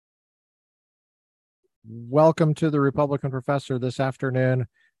Welcome to the Republican Professor this afternoon.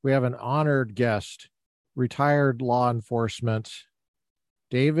 We have an honored guest, retired law enforcement,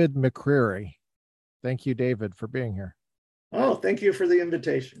 David McCrery. Thank you, David, for being here. Oh, thank you for the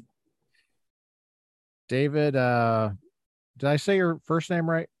invitation. David, did I say your first name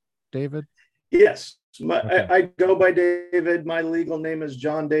right? David? Yes, Okay. I go by David. My legal name is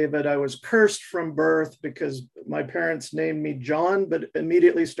John David. I was cursed from birth because my parents named me John, but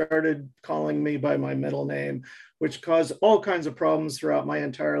immediately started calling me by my middle name, which caused all kinds of problems throughout my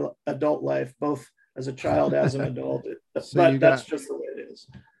entire adult life, both as a child, as an adult. So But that's just the way it is.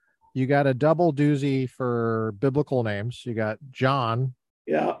 you got a double doozy for biblical names. You got John,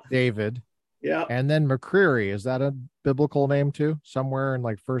 Yeah, David, yeah. and then McCreary. Is that a biblical name too? Somewhere in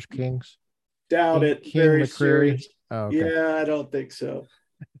like First Kings? Doubt King, it. King Very McCreary. serious. Oh, okay. Yeah, I don't think so.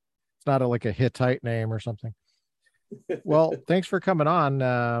 It's not like a Hittite name or something. Well, thanks for coming on.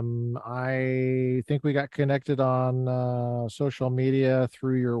 I think we got connected on social media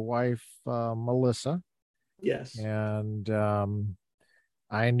through your wife, Melissa, Yes. and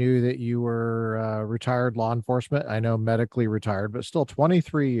I knew that you were retired law enforcement. I know medically retired, but still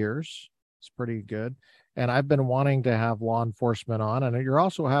 23 years. It's pretty good. And I've been wanting to have law enforcement on, and you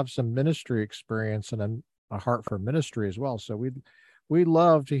also have some ministry experience and a heart for ministry as well. So we'd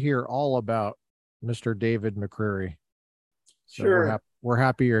love to hear all about Mr. David McCreary. So Sure. we're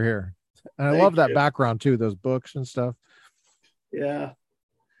happy you're here. And I love Thank that you. background too, those books and stuff. Yeah.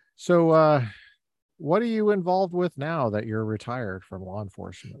 So what are you involved with now that you're retired from law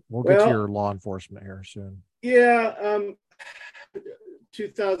enforcement? We'll get to Well, your law enforcement here soon. yeah.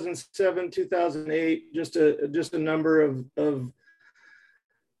 2007, 2008, just a number of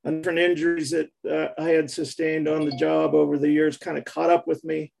different injuries that I had sustained on the job over the years kind of caught up with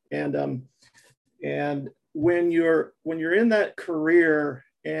me. And when you're in that career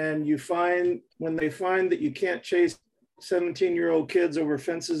and when they find that you can't chase 17-year-old kids over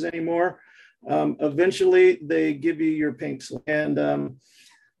fences anymore, eventually they give you your pink slip. And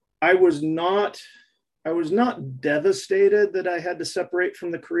I was not I was not devastated that I had to separate from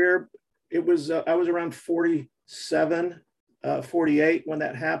the career. I was around 47, 48 when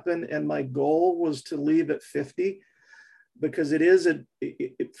that happened, and my goal was to leave at 50 because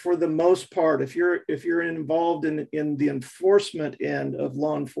for the most part, if you're involved in the enforcement end of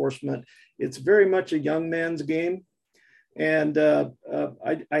law enforcement, it's very much a young man's game. And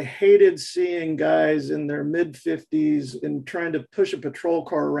I hated seeing guys in their mid 50s and trying to push a patrol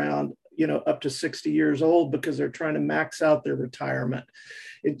car around, up to 60 years old because they're trying to max out their retirement.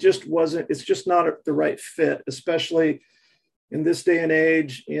 It's just not the right fit, especially in this day and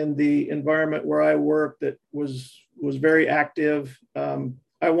age, in the environment where I work that was very active.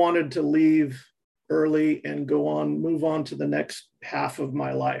 I wanted to leave early and move on to the next half of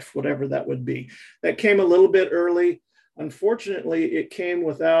my life, whatever that would be. That came a little bit early. Unfortunately, it came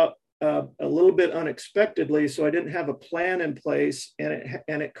without a little bit unexpectedly, so I didn't have a plan in place,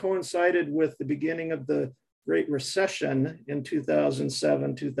 and it coincided with the beginning of the Great Recession in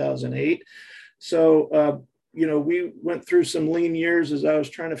 2007, 2008. So, we went through some lean years as I was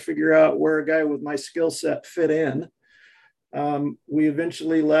trying to figure out where a guy with my skill set fit in. We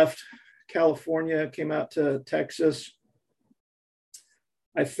eventually left California, came out to Texas.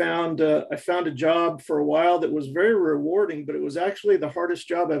 I found a job for a while that was very rewarding, but it was actually the hardest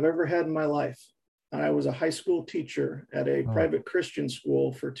job I've ever had in my life. I was a high school teacher at a Oh, private Christian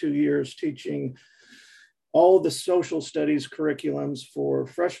school for 2 years, teaching all the social studies curriculums for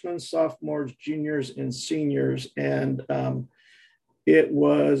freshmen, sophomores, juniors, and seniors. And it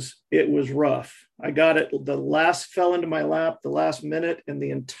was rough. I got it. The last fell into my lap the last minute, and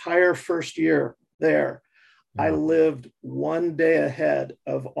the entire first year there, I yeah. lived one day ahead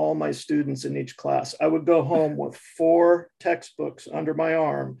of all my students in each class. I would go home with 4 textbooks under my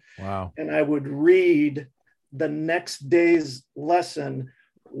arm, Wow. and I would read the next day's lesson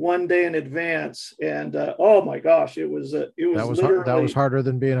one day in advance. And oh my gosh, it was That was literally harder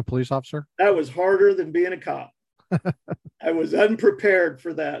than being a police officer. that was harder than being a cop. I was unprepared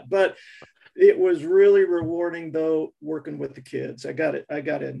for that, but it was really rewarding though working with the kids. I got to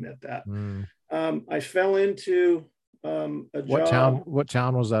admit that. Mm. I fell into a job What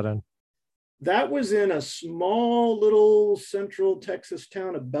town was that in? that was in a small little central Texas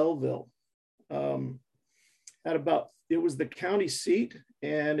town of Belleville. Um, it was the county seat,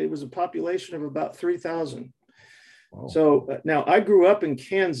 and it was a population of about 3,000. Oh, So now I grew up in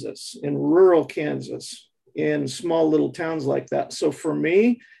Kansas, in rural Kansas, in small little towns like that. So for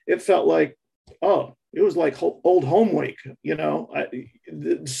me, it felt like, oh, it was like old home week.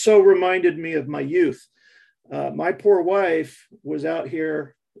 It so reminded me of my youth. My poor wife was out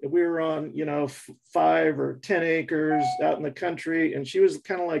here we were on, 5 or 10 acres out in the country, and she was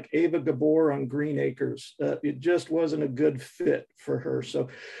kind of like Ava Gabor on Green Acres. It just wasn't a good fit for her. So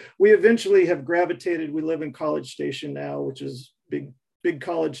we eventually have gravitated. We live in College Station now, which is big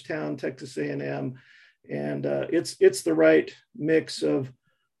college town, Texas A&M, and it's the right mix of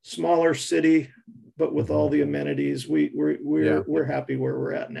smaller city, but with all the amenities. We're happy where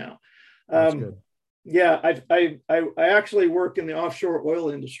we're at now. That's good. Yeah, I actually work in the offshore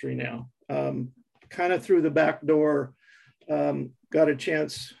oil industry now. Kind of through the back door. Got a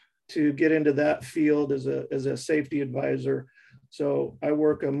chance to get into that field as a safety advisor. So I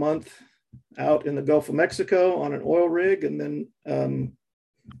work a month out in the Gulf of Mexico on an oil rig, and then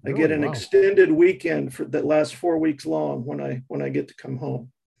I get an extended weekend that lasts 4 weeks long when I get to come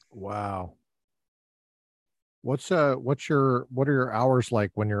home. Wow. What are your hours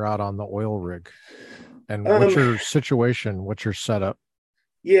like when you're out on the oil rig? And what's your situation? What's your setup?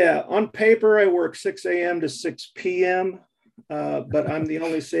 Yeah, on paper, I work 6 a.m. to 6 p.m., but I'm the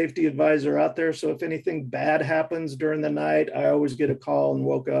only safety advisor out there. So if anything bad happens during the night, I always get a call and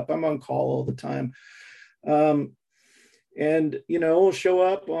woke up. I'm on call all the time. And, we'll show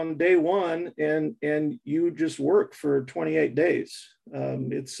up on day one and you just work for 28 days.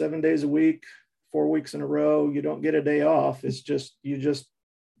 It's 7 days a week, 4 weeks in a row. You don't get a day off. It's just, you just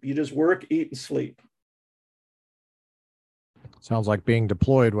work, eat, and sleep. Sounds like being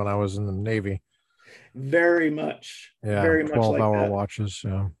deployed when I was in the Navy. Very much. Yeah, very 12-hour like watches.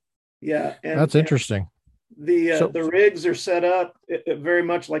 Yeah. And that's interesting. The rigs are set up very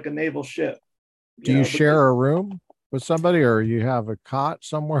much like a naval ship. Do you share a room with somebody, or you have a cot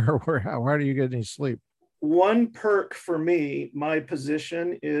somewhere? Where do you get any sleep? One perk for me, my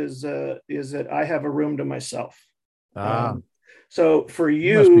position is that I have a room to myself. So for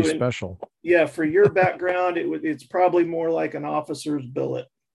you, must be special. Yeah, for your background, it's probably more like an officer's billet.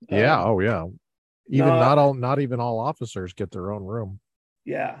 Yeah. Oh, yeah. Even not even all officers get their own room.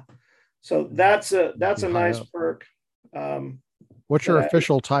 Yeah. So that's a nice perk. What's your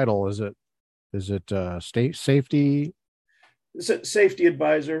official title? Is it state safety? Safety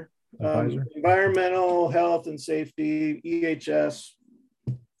advisor. Environmental health and safety, EHS.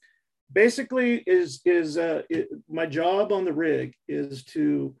 Basically, my job on the rig is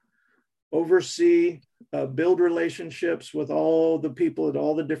to oversee, build relationships with all the people at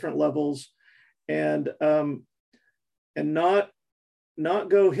all the different levels, and not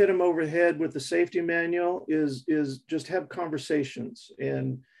go hit them over the head with the safety manual. Is just have conversations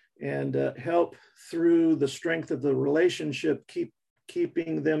and help through the strength of the relationship,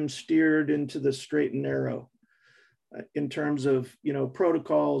 keeping them steered into the straight and narrow in terms of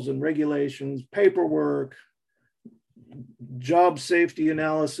protocols and regulations, paperwork, job safety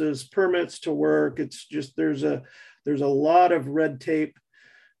analysis, permits to work. It's just there's a lot of red tape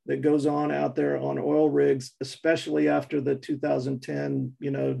that goes on out there on oil rigs, especially after the 2010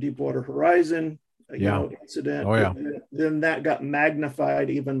 Deepwater Horizon incident. Oh, yeah. Then that got magnified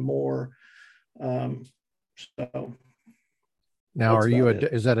even more. So now,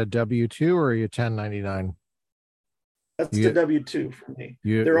 is that a W-2 or are you 1099? That's the W-2 for me.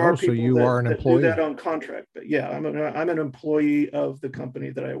 There are people so you are an employee. Do that on contract, but yeah, I'm an employee of the company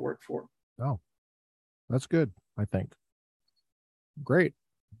that I work for. Oh, that's good. I think. Great.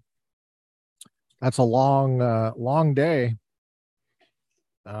 That's a long day.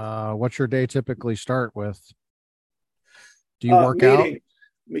 What's your day typically start with? Do you work out?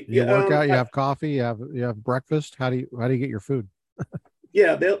 You work out. You have coffee. You have breakfast. How do you get your food?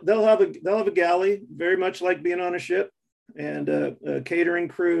 Yeah, they'll have a galley, very much like being on a ship, and a catering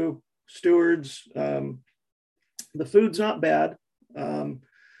crew, stewards. The food's not bad.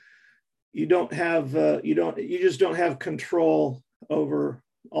 You just don't have control over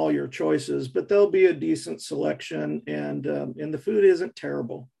all your choices, but there'll be a decent selection, and the food isn't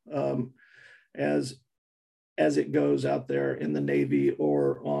terrible as it goes out there in the Navy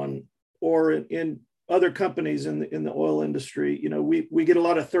or in other companies in the oil industry. We get a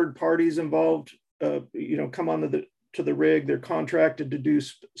lot of third parties involved. Come on to the rig. They're contracted to do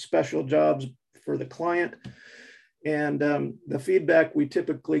special jobs for the client, and the feedback we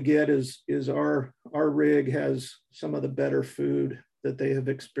typically get is our rig has some of the better food that they have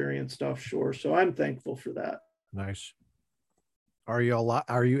experienced offshore. So I'm thankful for that. Nice. Are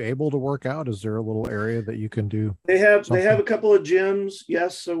you able to work out? Is there a little area that you can do? They have a couple of gyms.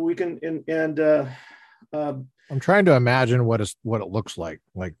 Yes. So we can, I'm trying to imagine what it looks like.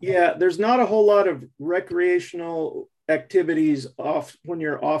 Yeah, there's not a whole lot of recreational activities when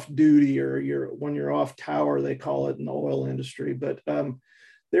you're off duty or when you're off tower, they call it in the oil industry. But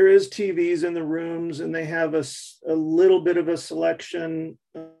there is TVs in the rooms, and they have a little bit of a selection.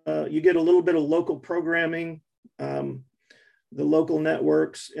 You get a little bit of local programming, the local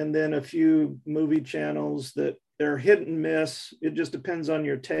networks, and then a few movie channels that they're hit and miss. It just depends on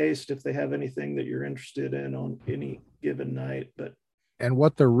your taste if they have anything that you're interested in on any given night. But And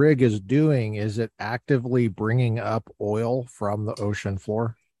what the rig is doing, is it actively bringing up oil from the ocean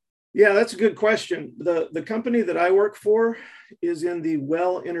floor? yeah, that's a good question. The company that I work for is in the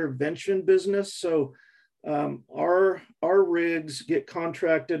well intervention business. So our rigs get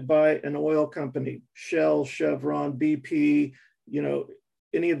contracted by an oil company, Shell, Chevron, BP, you know,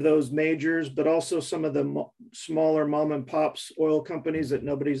 any of those majors, but also some of the smaller mom and pops oil companies that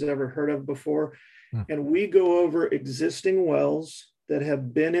nobody's ever heard of before. Hmm. And we go over existing wells that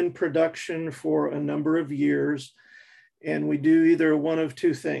have been in production for a number of years. And we do either one of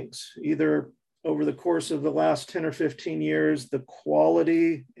two things: either over the course of the last 10 or 15 years, the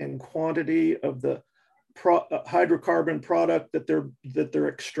quality and quantity of the hydrocarbon product that they're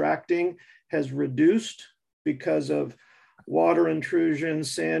extracting has reduced because of water intrusion,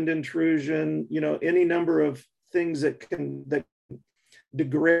 sand intrusion, you know, any number of things that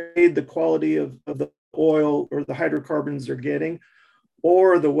degrade the quality of the oil or the hydrocarbons they're getting,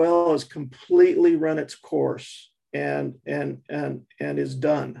 or the well has completely run its course and is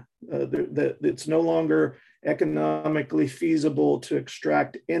done. It's no longer economically feasible to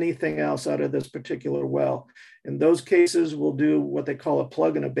extract anything else out of this particular well. In those cases, we'll do what they call a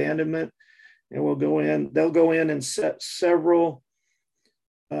plug and abandonment, and they'll go in and set several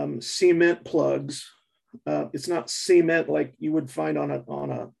cement plugs. It's not cement like you would find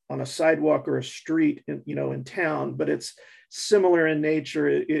on a sidewalk or a street in town, but it's similar in nature.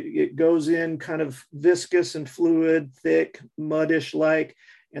 It goes in kind of viscous and fluid, thick, muddish like,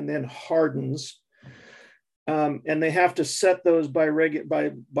 and then hardens. And they have to set those by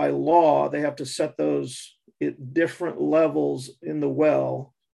law. They have to set those at different levels in the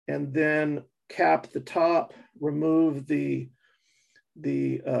well, and then cap the top, remove the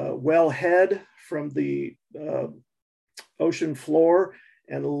well head from the ocean floor,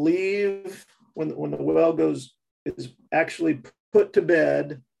 and leave when the well is actually put to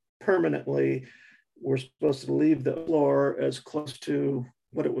bed permanently. We're supposed to leave the floor as close to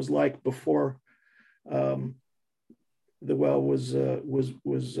what it was like before the well was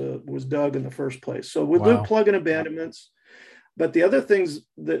dug in the first place. So we'll do plug and abandonments. But the other things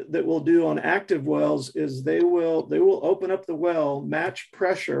that we'll do on active wells is they will open up the well, match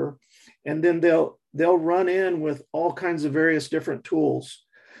pressure, and then they'll run in with all kinds of various different tools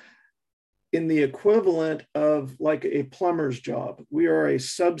in the equivalent of like a plumber's job. We are a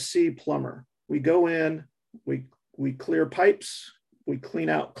subsea plumber. We go in, we clear pipes, we clean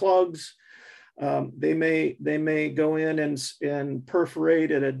out clogs. They may go in and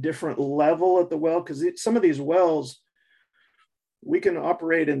perforate at a different level at the well, because some of these wells, we can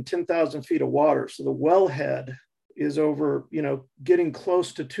operate in 10,000 feet of water. So the wellhead is over, getting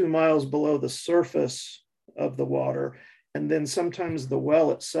close to 2 miles below the surface of the water. And then sometimes the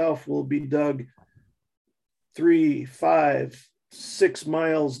well itself will be dug 3, 5, 6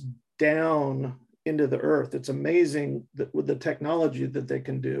 miles down into the earth. It's amazing that with the technology that they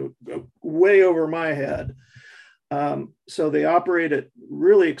can do, way over my head. So they operate at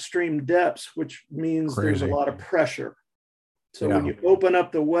really extreme depths, which means there's a lot of pressure. So when you open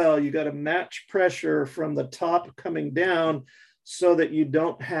up the well, you got to match pressure from the top coming down so that you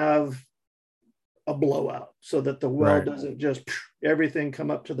don't have a blowout, so that the well doesn't just everything come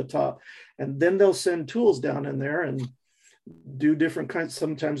up to the top. And then they'll send tools down in there and do different kinds.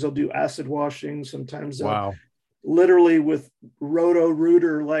 Sometimes they'll do acid washing. Sometimes they'll literally with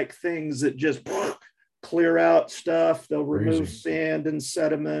roto-rooter like things that just clear out stuff. They'll remove sand and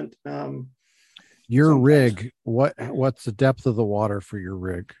sediment. Your rig, what's the depth of the water for your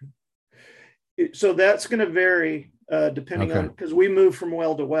rig? So that's going to vary depending on, because we move from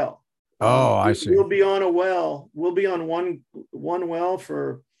well to well. I see. We'll be on a well. We'll be on one well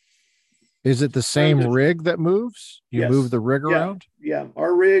for. Is it the same rig that moves? You move the rig around? Yeah.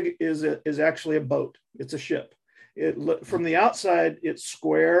 Our rig is actually a boat. It's a ship. From the outside, it's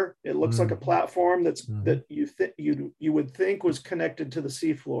square. It looks like a platform that you would think was connected to the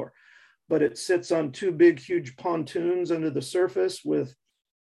seafloor, but it sits on 2 big, huge pontoons under the surface with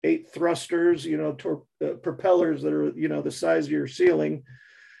 8 thrusters, propellers that are, the size of your ceiling.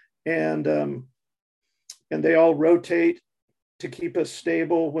 And they all rotate to keep us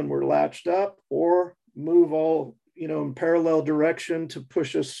stable when we're latched up, or move all, in parallel direction to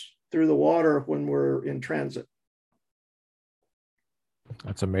push us through the water when we're in transit.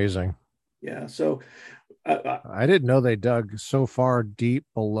 That's amazing. Yeah. So I didn't know they dug so far deep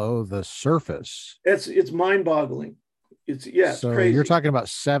below the surface. it's mind boggling. It's So you're crazy. talking about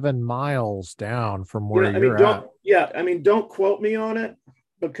 7 miles down from You where know, I mean, you're at. don't quote me on it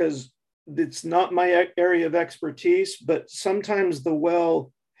because it's not my area of expertise, but sometimes the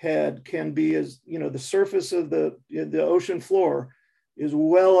well head can be, as you know, the surface of the ocean floor is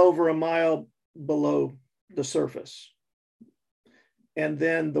well over a mile below the surface. And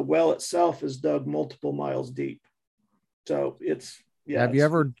then the well itself is dug multiple miles deep. So it's, yeah, Have you it's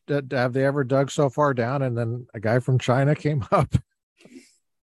ever have they ever dug so far down and then a guy from China came up?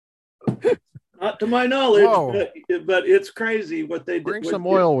 not to my knowledge, Whoa, but it's crazy what they did. bring some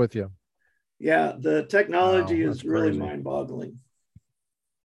oil with you. Yeah, the technology Wow, that's is really crazy. mind boggling.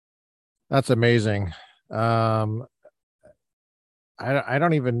 That's amazing. Um, I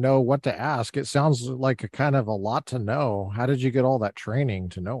don't even know what to ask. It sounds like a kind of a lot to know. How did you get all that training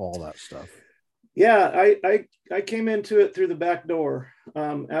to know all that stuff? Yeah, I came into it through the back door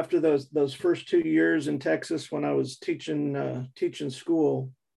after those first 2 years in Texas when I was teaching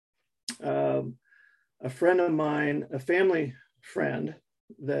school. Um, a friend of mine, a family friend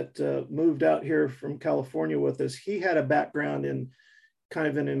that moved out here from California with us, he had a background in kind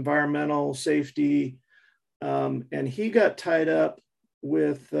of an environmental safety, and he got tied up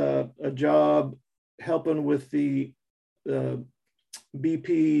with a job helping with the uh,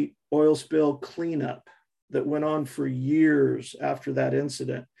 BP oil spill cleanup that went on for years after that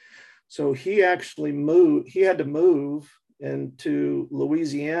incident. So he actually moved, he had to move into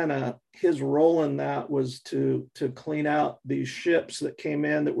Louisiana. His role in that was to clean out these ships that came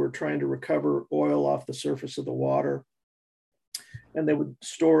in that were trying to recover oil off the surface of the water. And they would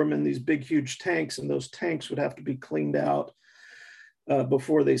store them in these big, huge tanks, and those tanks would have to be cleaned out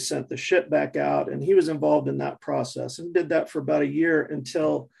before they sent the ship back out. And he was involved in that process and did that for about a year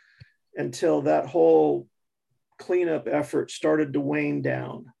until that whole cleanup effort started to wane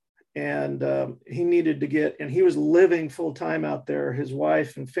down. And he needed to get, and he was living full time out there. His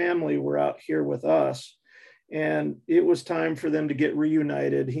wife and family were out here with us. And it was time for them to get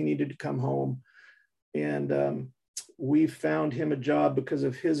reunited. He needed to come home. And we found him a job because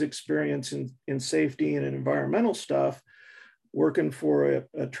of his experience in safety and in environmental stuff, working for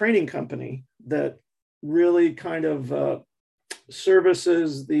a training company that really kind of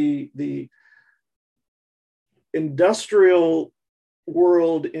services the industrial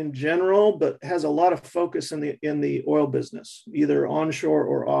world in general, but has a lot of focus in the oil business, either onshore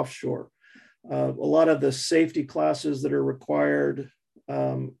or offshore. A lot of the safety classes that are required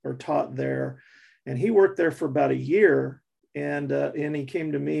are taught there, and he worked there for about a year. And he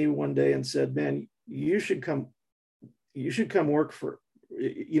came to me one day and said, "Man, you should come work for,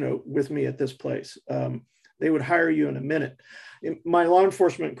 with me at this place. They would hire you in a minute." In my law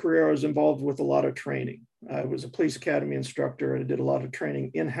enforcement career, I was involved with a lot of training. I was a police academy instructor and I did a lot of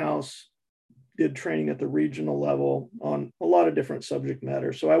training in-house, did training at the regional level on a lot of different subject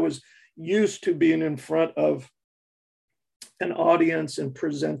matter. So I was used to being in front of an audience and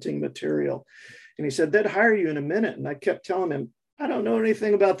presenting material. And he said, "They'd hire you in a minute." And I kept telling him, "I don't know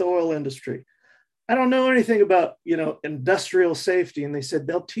anything about the oil industry. I don't know anything about, industrial safety." And they said,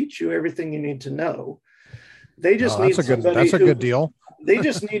 "They'll teach you everything you need to know. They just Oh, need that's somebody a who good deal. they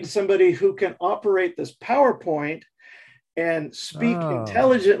just need somebody who can operate this PowerPoint and speak Oh,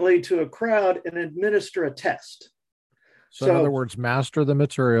 intelligently to a crowd and administer a test." so in other So words, master the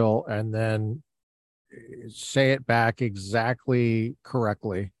material and then say it back exactly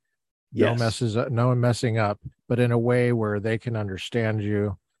correctly. No yes, messes up, no messing up, but in a way where they can understand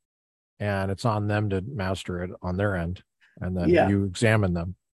you, and it's on them to master it on their end, and then yeah, you examine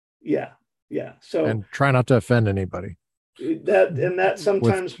them yeah, yeah. So and try not to offend anybody that's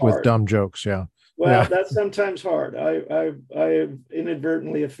sometimes with hard. dumb jokes. Yeah, Well, yeah. that's sometimes hard. I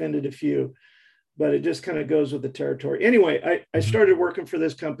inadvertently offended a few, but it just kind of goes with the territory. Anyway, I Mhm. started working for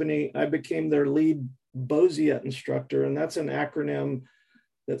this company. I became their lead BOSIET instructor, and that's an acronym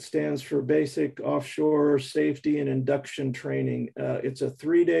that stands for Basic Offshore Safety and Induction Training. It's a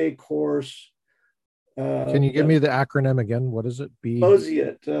 3-day course. Can you give That me the acronym again? What is it?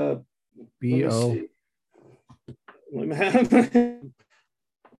 BOSIET. Let B me O. see. Let me have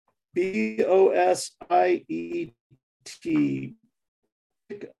BOSIET,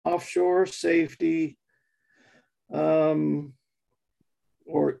 offshore safety, or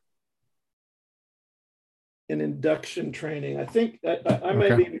an induction training. I think I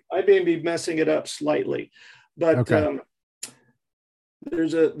Okay. may be messing it up slightly, but Okay.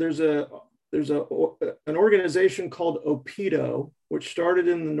 there's a an organization called OPIDO, which started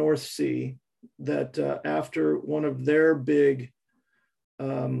in the North Sea. That after one of their big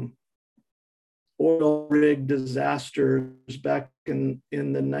oil rig disasters back in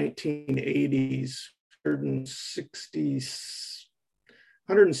the 1980s.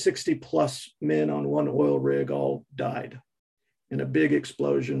 160 plus men on one oil rig all died in a big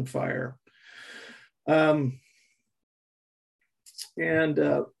explosion fire. And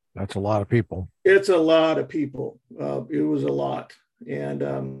that's a lot of people. It's a lot of people. It was a lot.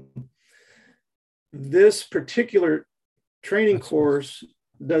 And this particular training course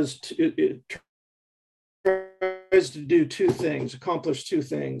it tries to do accomplish two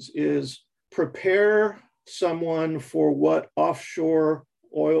things, is prepare someone for what offshore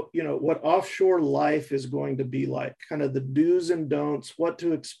oil, what offshore life is going to be like, kind of the do's and don'ts, what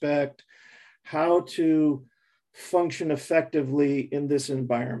to expect, how to function effectively in this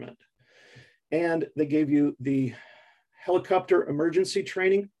environment. And they gave you the helicopter emergency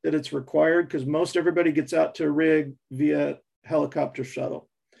training that it's required, because most everybody gets out to a rig via helicopter shuttle.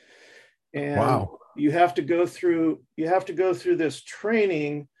 And wow. you have to go through this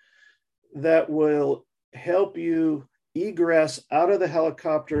training that will help you egress out of the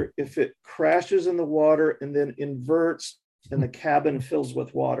helicopter if it crashes in the water and then inverts and the cabin fills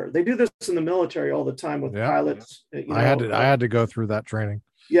with water. They do this in the military all the time with pilots. I had to go through that training.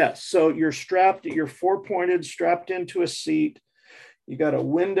 Yes. So you're four-pointed, strapped into a seat. You got a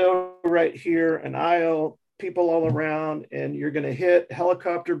window right here, an aisle, people all around, and you're going to hit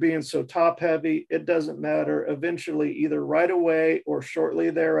helicopter being so top heavy, it doesn't matter. Eventually, either right away or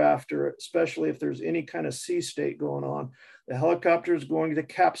shortly thereafter, especially if there's any kind of sea state going on, the helicopter is going to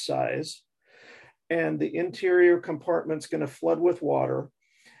capsize and the interior compartment's going to flood with water.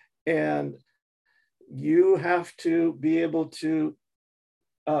 And you have to be able to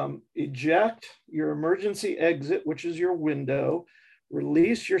eject your emergency exit, which is your window,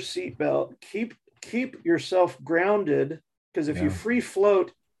 release your seatbelt, keep yourself grounded, because if you free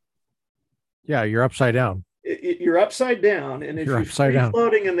float, you're upside down. You're upside down, and if you're free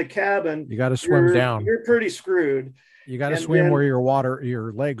floating in the cabin, you got to swim down. You're pretty screwed. You got to swim where your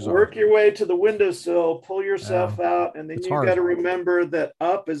legs are. Work your way to the windowsill, pull yourself out, and then you got to remember that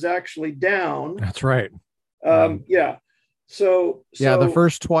up is actually down. That's right. So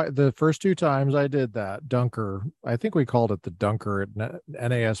the first two times I did that, Dunker, I think we called it the Dunker at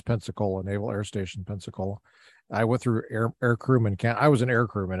NAS Pensacola, Naval Air Station, Pensacola. I went through air crewman camp. I was an air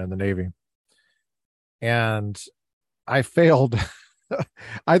crewman in the Navy, and I failed.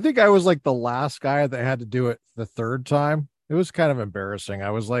 I think I was like the last guy that had to do it the third time. It was kind of embarrassing.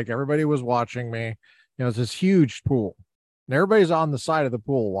 I was like, everybody was watching me. It's this huge pool, and everybody's on the side of the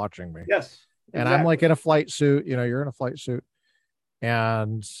pool watching me. Yes. And I'm like in a flight suit, you're in a flight suit,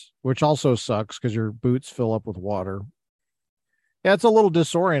 and which also sucks because your boots fill up with water. Yeah, it's a little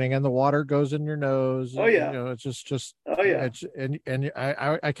disorienting, and the water goes in your nose. Oh yeah. It's just. Oh yeah. It's and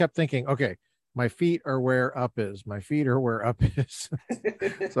I kept thinking, okay, my feet are where up is. My feet are where up is.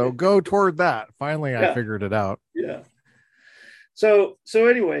 So go toward that. Finally, I figured it out. Yeah. So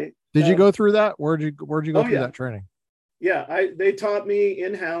anyway, did you go through that? Where'd you go through that training? Yeah, they taught me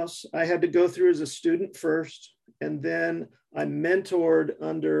in-house. I had to go through as a student first, and then I mentored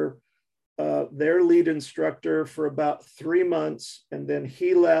under their lead instructor for about 3 months, and then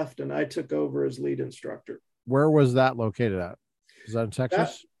he left and I took over as lead instructor. Where was that located at? Is that in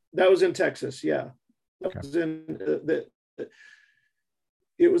Texas? That was in Texas, yeah. That was in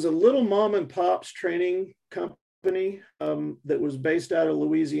it was a little mom and pop's training company that was based out of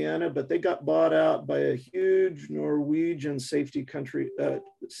Louisiana, but they got bought out by a huge Norwegian safety company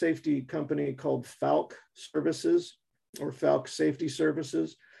called Falck Services, or Falck Safety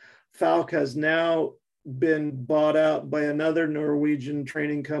Services. Falck has now been bought out by another Norwegian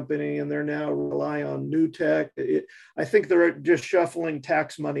training company, and they're now rely on new tech. I think they're just shuffling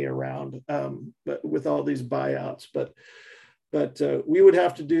tax money around, but with all these buyouts. But we would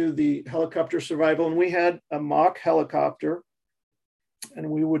have to do the helicopter survival, and we had a mock helicopter, and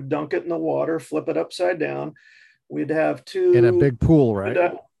we would dunk it in the water, flip it upside down. We'd have two in a big pool, right?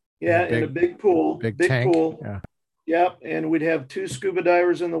 In a big pool, big tank. Pool. Yeah. Yep. And we'd have 2 scuba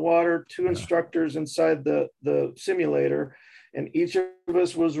divers in the water, 2 instructors inside the simulator, and each of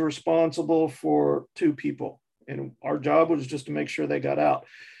us was responsible for 2 people. And our job was just to make sure they got out.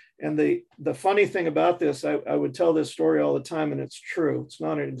 And the funny thing about this, I would tell this story all the time, and it's true. It's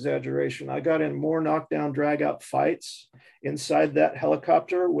not an exaggeration. I got in more knockdown, drag out fights inside that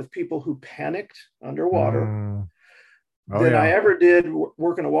helicopter with people who panicked underwater than I ever did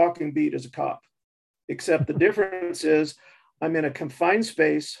working a walking beat as a cop. Except the difference is I'm in a confined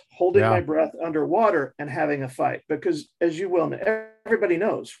space, holding my breath underwater and having a fight. Because as you well know, everybody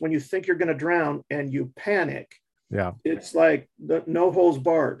knows when you think you're going to drown and you panic, it's like no holds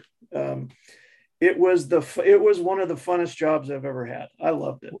barred. it was one of the funnest jobs I've ever had. I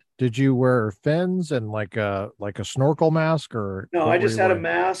loved it. Did you wear fins and like a snorkel mask, or No, what I were just you had a wearing?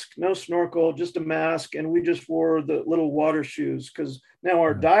 mask, no snorkel, just a mask, and we just wore the little water shoes because now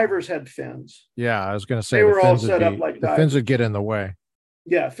our Yeah. divers had fins. Yeah, I was going to say They were all set up like the fins divers. would get in the way.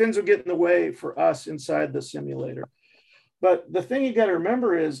 Yeah, fins would get in the way for us inside the simulator. But the thing you got to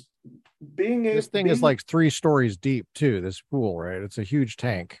remember is This thing is being like 3 stories deep too. This pool, right? It's a huge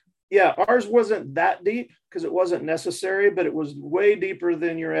tank. yeah, ours wasn't that deep because it wasn't necessary, but it was way deeper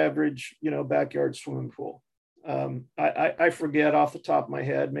than your average, backyard swimming pool. I forget off the top of my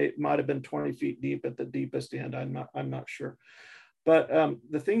head, might have been 20 feet deep at the deepest end. I'm not sure. But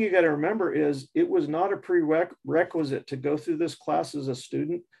the thing you got to remember is it was not a prerequisite to go through this class as a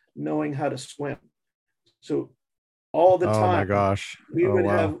student knowing how to swim. So all the Oh my time gosh. Oh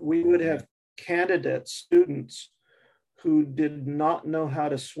wow. we would have candidates, students who did not know how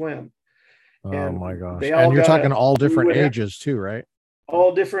to swim, Oh and my gosh. they And all you're got talking a all we different would have ages too, right?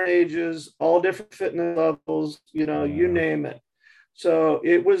 all different ages, all different fitness levels, you Yeah. name it. So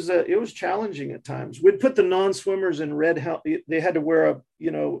it was challenging at times. We'd put the non-swimmers in red helmet. They had to wear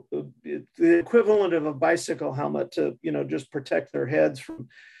the equivalent of a bicycle helmet to just protect their heads from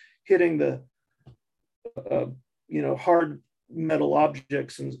hitting the uh, hard metal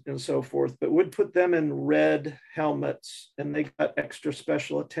objects and so forth, but would put them in red helmets, and they got extra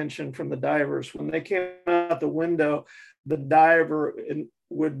special attention from the divers. When they came out the window, the diver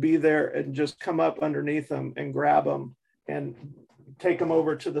would be there and just come up underneath them and grab them and take them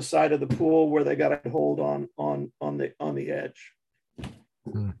over to the side of the pool where they got a hold on the edge.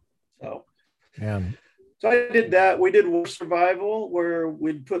 Hmm. So Man. so I did that. We did war survival, where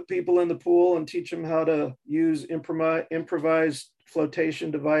we'd put people in the pool and teach them how to use improvised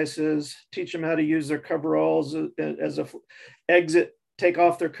flotation devices, teach them how to use their coveralls as a exit, take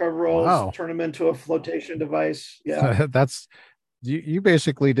off their coveralls, Wow. turn them into a flotation device. Yeah. That's you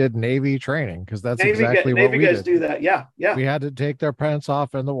basically did Navy training, because that's exactly what Navy we guys did. do that. Yeah. Yeah. We had to take their pants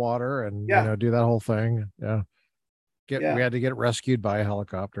off in the water and, Yeah. do that whole thing. Yeah. We Yeah. had to get rescued by a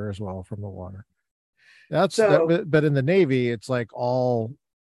helicopter as well from the water. That's that, So, but in the Navy, it's like all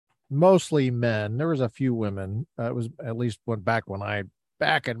mostly men. There was a few women. It was at least back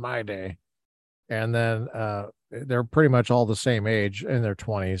in my day, and then they're pretty much all the same age in their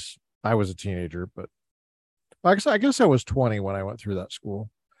 20s. I was a teenager, but I guess I was 20 when I went through that school,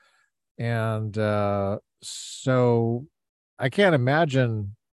 and so I can't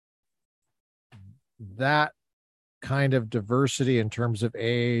imagine that kind of diversity in terms of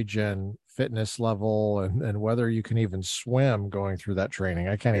age and fitness level, and whether you can even swim going through that training.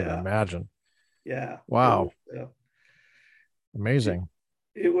 I can't even yeah. imagine. Yeah. Wow. Uh, it, Amazing.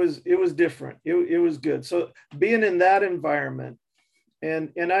 it was different. It was good. So being in that environment,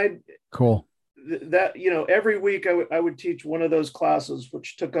 and I Cool. that every week I would teach one of those classes,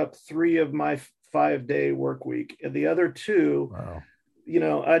 which took up 3 of my 5-day work week, and the other two, Wow.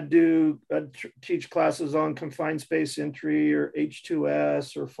 I'd teach classes on confined space entry or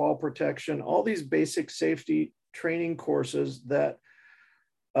H2S or fall protection, all these basic safety training courses that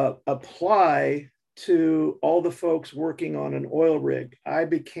apply to all the folks working on an oil rig. I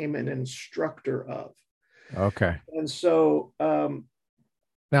became an instructor of. Okay. And so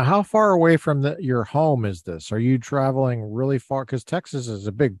Now, how far away from your home is this? Are you traveling really far? Because Texas is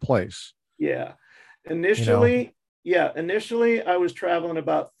a big place, yeah, you know? initially I was traveling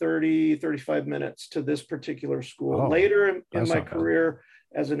about 35 minutes to this particular school. Oh, Later in that's my not bad. career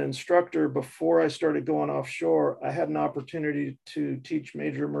as an instructor, before I started going offshore, I had an opportunity to teach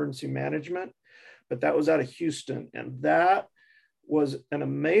major emergency management, but that was out of Houston, and that was an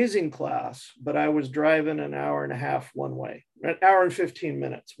amazing class, but I was driving an hour and a half one way, an hour and 15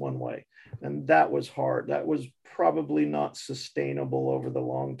 minutes one way. And that was hard. That was probably not sustainable over the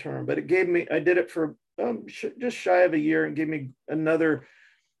long term, but I did it for just shy of a year, and gave me another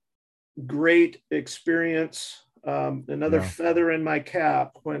great experience, another Yeah. feather in my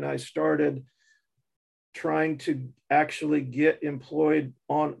cap when I started trying to actually get employed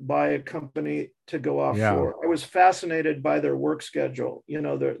on by a company to go Yeah. offshore. I was fascinated by their work schedule,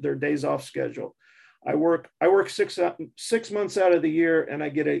 their days off schedule. I work 6 months out of the year, and I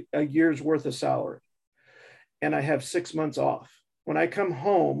get a year's worth of salary, and I have 6 months off. When I come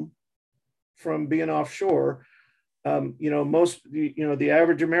home from being offshore, the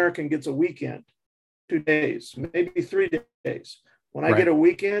average American gets a weekend, 2 days, maybe 3 days. When I Right. get a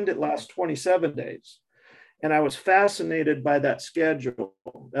weekend, it lasts 27 days. And I was fascinated by that schedule.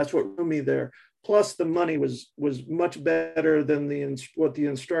 That's what drew me there. Plus, the money was much better than what the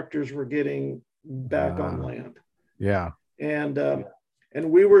instructors were getting back on Uh, land. yeah. And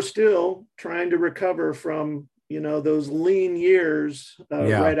And we were still trying to recover from, those lean years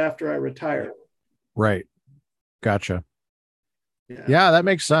Yeah. right after I retired. Right. Gotcha. Yeah. Yeah, that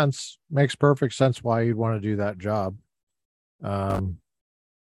makes sense. Makes perfect sense why you'd want to do that job. Um,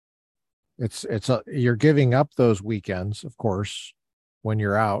 you're giving up those weekends, of course, when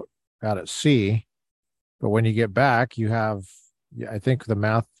you're out at sea, but when you get back, you have, yeah, I think the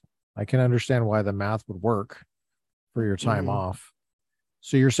math, I can understand why the math would work for your time Mm-hmm. off.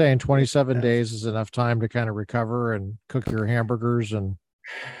 So you're saying 27 Yeah. days is enough time to kind of recover and cook your hamburgers and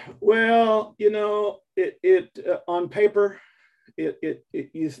Well, on paper,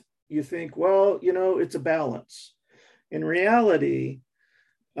 you think, well, it's a balance. In reality,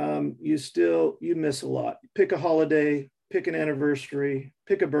 you miss a lot. Pick a holiday, pick an anniversary,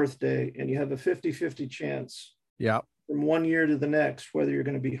 pick a birthday, and you have a 50-50 chance yeah, from one year to the next whether you're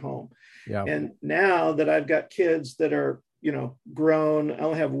going to be home. yeah. And now that I've got kids that are, grown, I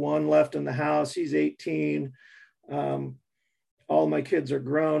only have one left in the house. He's 18. All my kids are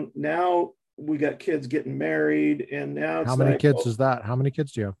grown. Now we got kids getting married, and now How it's many like, kids is that? How many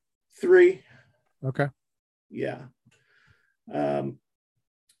kids do you have? three. Okay. Yeah. Um,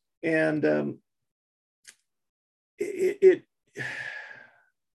 and it,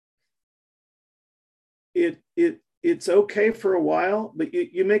 it's okay for a while, but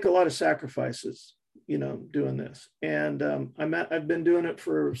you make a lot of sacrifices, doing this. And I've been doing it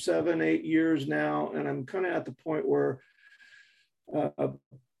for 7-8 years now, and I'm kind of at the point where uh,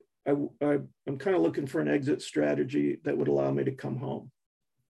 I'm kind of looking for an exit strategy that would allow me to come home.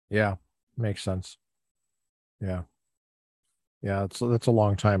 Yeah, makes sense. Yeah. Yeah, that's a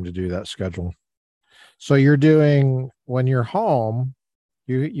long time to do that schedule. So you're doing when you're home,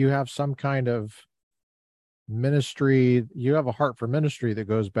 you have some kind of ministry, you have a heart for ministry that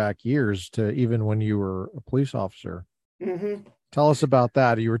goes back years to even when you were a police officer. Mm-hmm. Tell us about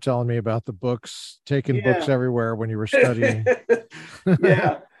that. You were telling me about the books, taking books Yeah. everywhere when you were studying.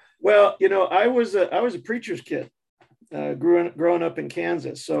 Yeah. Well, I was a preacher's kid, growing up in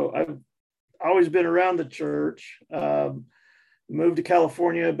Kansas. So I've always been around the church. Moved to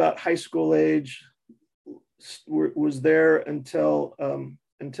California about high school age. Was there until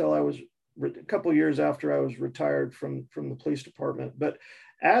I was a couple of years after I was retired from the police department. But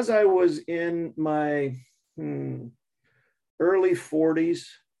as I was in my early 40s,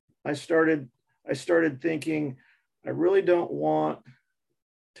 I started thinking, I really don't want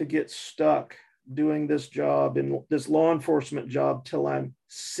to get stuck doing this job, in this law enforcement job, till I'm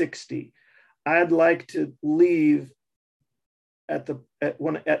 60. I'd like to leave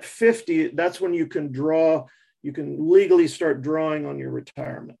at 50. That's when you can legally start drawing on your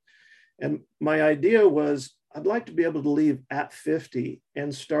retirement. And my idea was, I'd like to be able to leave at 50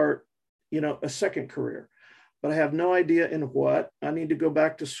 and start, a second career. But I have no idea in what. I need to go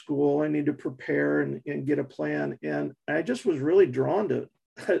back to school. I need to prepare and get a plan. And I just was really drawn to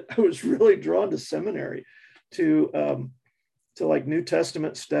I was really drawn to seminary, to like New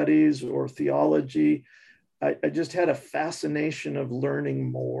Testament studies or theology. I just had a fascination of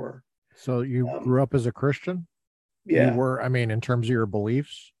learning more. So you Um, grew up as a Christian? You yeah, were, I mean, in terms of your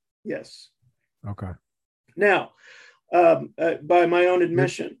beliefs? yes. Okay. Now, by my own Your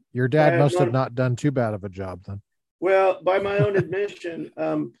admission, your dad by must my, have not done too bad of a job then. well, by my own admission,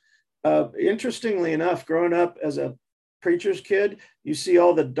 interestingly enough, growing up as a preacher's kid, you see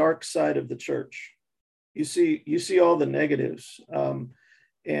all the dark side of the church. You see all the negatives, and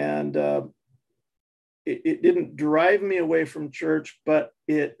it didn't drive me away from church, but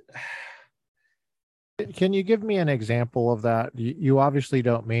it. Can you give me an example of that? You obviously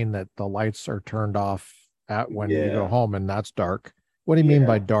don't mean that the lights are turned off at when you go Yeah, home and that's dark. What do you mean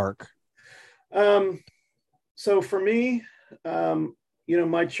by yeah. dark? Um, so for me,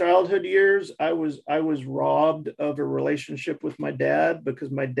 my childhood years, I was robbed of a relationship with my dad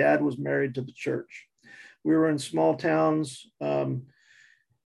because my dad was married to the church. We were in small towns,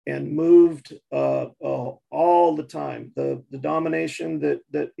 and moved all the time. The domination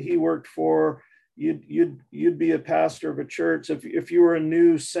that he worked for, you'd be a pastor of a church. If you were a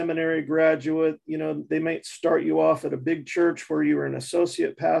new seminary graduate, they might start you off at a big church where you were an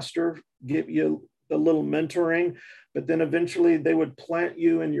associate pastor, give you a little mentoring, but then eventually they would plant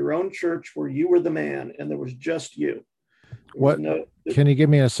you in your own church where you were the man and there was just you. There was What no. can you give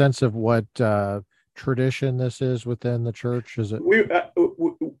me a sense of what tradition this is within the church? Is it we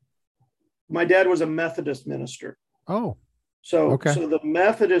My dad was a Methodist minister. Oh, So, okay. so the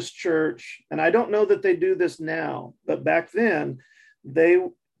Methodist Church, and I don't know that they do this now, but back then, they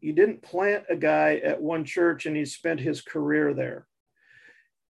you didn't plant a guy at one church and he spent his career there.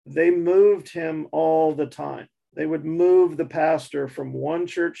 They moved him all the time. They would move the pastor from one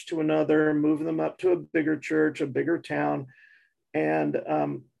church to another, move them up to a bigger church, a bigger town. And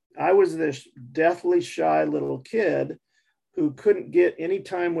I was this deathly shy little kid who couldn't get any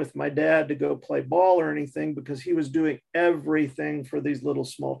time with my dad to go play ball or anything because he was doing everything for these little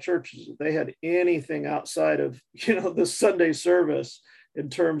small churches. If they had anything outside of, the Sunday service in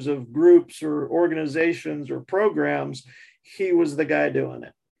terms of groups or organizations or programs, he was the guy doing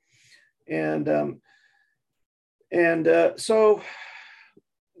it. And so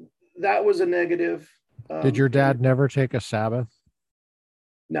that was a negative. Did your dad never take a Sabbath?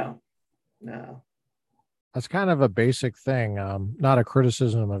 No. That's kind of a basic thing. Not a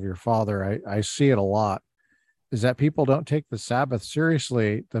criticism of your father. I see it a lot, is that people don't take the Sabbath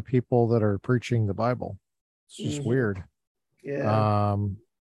seriously, the people that are preaching the Bible. It's just weird. Yeah.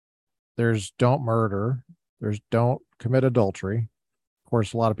 There's don't murder. There's don't commit adultery. Of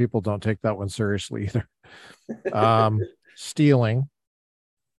course, a lot of people don't take that one seriously either. Stealing.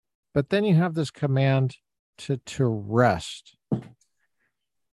 But then you have this command to rest.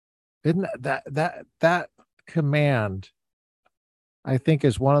 Isn't that command, I think,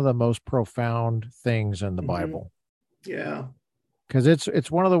 is one of the most profound things in the Bible. Yeah. Because it's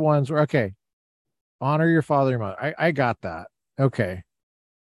one of the ones where, okay, honor your father and mother. I got that. Okay.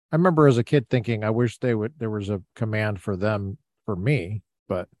 I remember as a kid thinking, I wish there was a command for them, for me,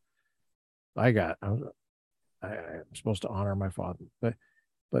 but I'm supposed to honor my father.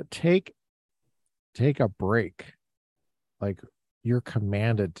 But take a break. Like, you're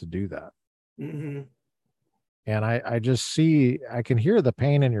commanded to do that. Mm-hmm. And I can hear the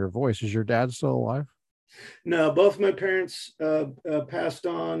pain in your voice. Is your dad still alive? No, both my parents passed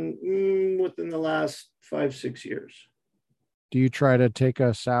on within the last 5-6 years. Do you try to take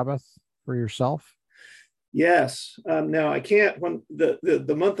a Sabbath for yourself? Yes. Now I can't, when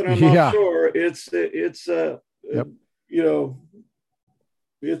the month that I'm Yeah. offshore, it's Yep.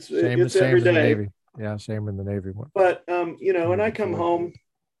 it's Same every in the day. Navy. Yeah, same in the Navy. But when I come home,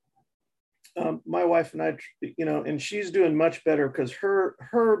 my wife and I, and she's doing much better because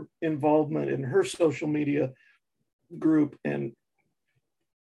her involvement in her social media group and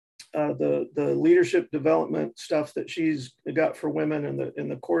the leadership development stuff that she's got for women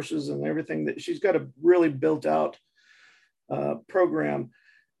and the courses and everything, that she's got a really built out program,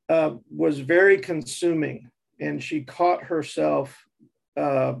 was very consuming, and she caught herself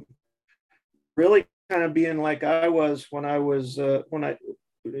really kind of being like I was when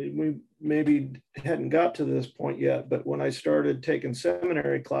we maybe hadn't got to this point yet, but when I started taking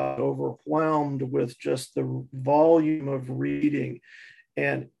seminary class, overwhelmed with just the volume of reading.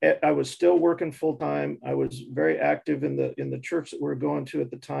 And I was still working full time. I was very active in the church that we were going to at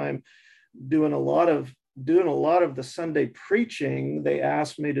the time, doing a lot of the Sunday preaching they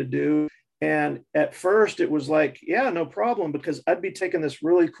asked me to do. And at first it was like, yeah, no problem, because I'd be taking this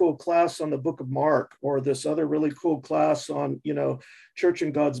really cool class on the book of Mark, or this other really cool class on, Church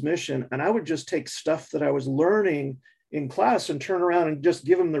and God's Mission. And I would just take stuff that I was learning in class and turn around and just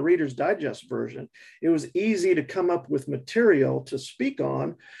give them the Reader's Digest version. It was easy to come up with material to speak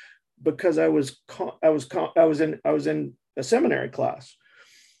on because I was in a seminary class.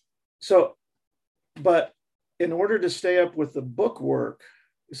 So, but in order to stay up with the book work,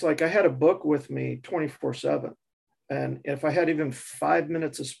 it's like I had a book with me 24/7. And if I had even 5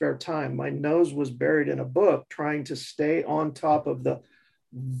 minutes of spare time, my nose was buried in a book trying to stay on top of the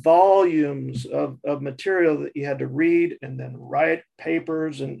volumes of material that you had to read and then write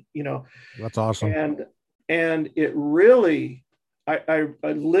papers and, That's awesome. And it really, I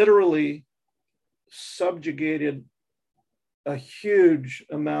literally subjugated a huge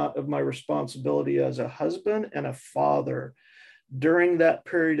amount of my responsibility as a husband and a father during that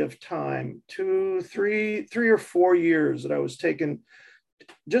period of time, 3 or 4 years that I was taking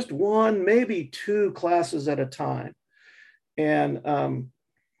just one, maybe 2 classes at a time. And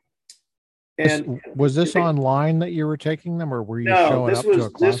was this online that you were taking them, or were you no, showing up to a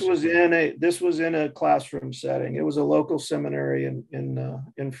class? This was in a classroom setting. It was a local seminary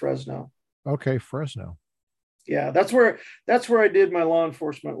in Fresno. Okay, Fresno. Yeah, that's where I did my law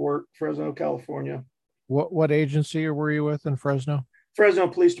enforcement work, Fresno, California. What agency were you with in Fresno? Fresno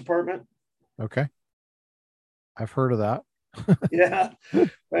Police Department. Okay. I've heard of that. Yeah.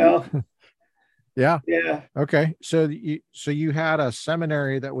 Well, yeah. Yeah. Okay. So you had a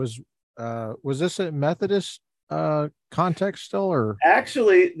seminary that was this a Methodist context still, or?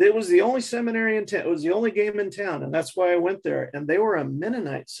 Actually, it was the only seminary in town. It was the only game in town, and that's why I went there. And they were a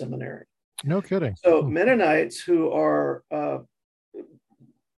Mennonite seminary. No kidding. So Mennonites, who are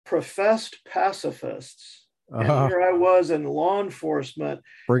professed pacifists, And Uh, here I was in law enforcement.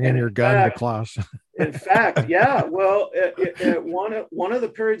 bringing And your gun to class. in fact, yeah, well, at one of the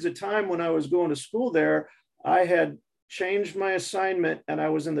periods of time when I was going to school there, I had changed my assignment and I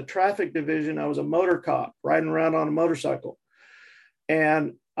was in the traffic division. I was a motor cop riding around on a motorcycle.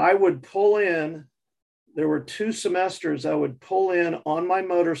 And I would pull in, there were 2 semesters I would pull in on my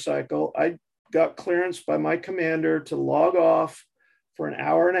motorcycle. I got clearance by my commander to log off for an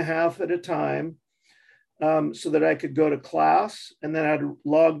hour and a half at a time, so that I could go to class, and then I'd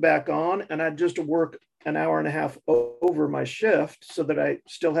log back on and I'd just work an hour and a half over my shift so that I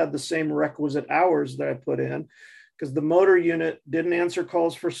still had the same requisite hours that I put in, because the motor unit didn't answer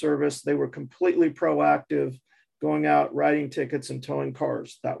calls for service. They were completely proactive, going out, writing tickets and towing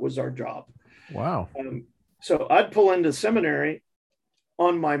cars. That was our job. Wow. So I'd pull into seminary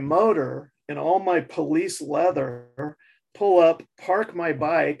on my motor in all my police leather, pull up, park my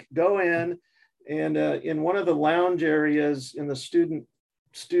bike, go in, and in one of the lounge areas in the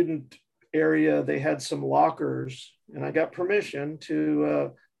student area, they had some lockers, and I got permission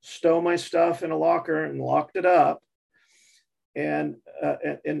to stow my stuff in a locker and locked it up. And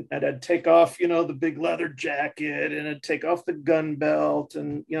I'd take off, the big leather jacket, and I'd take off the gun belt,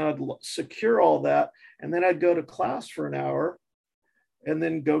 and I'd secure all that, and then I'd go to class for an hour, and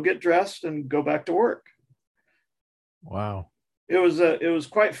then go get dressed and go back to work. Wow. It was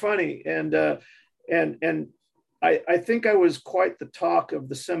quite funny, and I think I was quite the talk of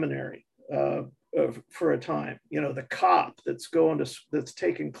the seminary for a time. The cop that's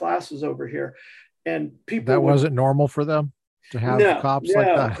taking classes over here, and people That would. wasn't normal for them to have No, cops like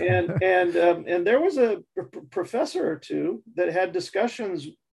no, that. and there was a professor or two that had discussions,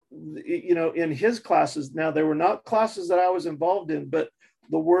 in his classes. Now, they were not classes that I was involved in, but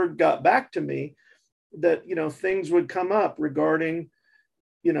the word got back to me that things would come up regarding,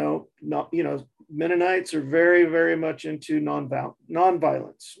 not Mennonites are very, very much into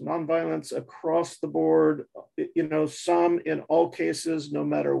nonviolence across the board. Some, in all cases, no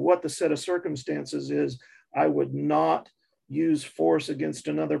matter what the set of circumstances is, I would not use force against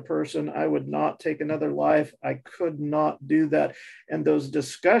another person. I would not take another life. I could not do that. And those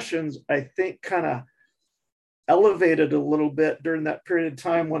discussions, I think, kind of elevated a little bit during that period of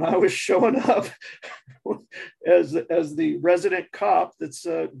time when I was showing up as the resident cop that's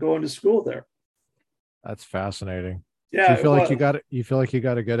going to school there. That's fascinating. Do Yeah, you it feel like was. you feel like you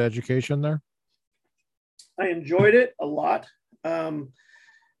got a good education there? I enjoyed it a lot.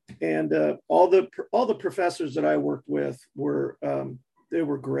 And all the professors that I worked with were they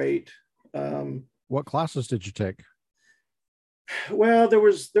were great. What classes did you take? Well, there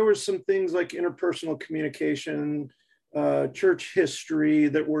was some things like interpersonal communication, church history,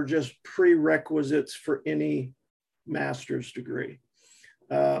 that were just prerequisites for any master's degree.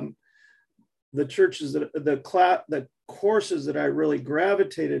 The churches that the courses that I really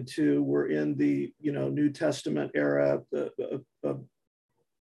gravitated to were in the New Testament era.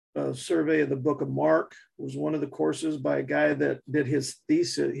 A survey of the book of Mark was one of the courses by a guy that did his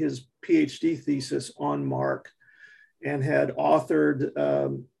PhD thesis on Mark, and had authored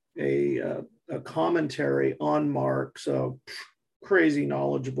a commentary on Mark. So crazy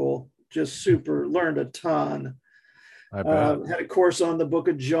knowledgeable, just super, learned a ton. I bet. Had a course on the book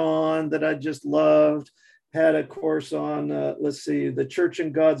of John that I just loved. Had a course on, the Church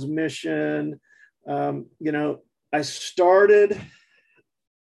and God's Mission. I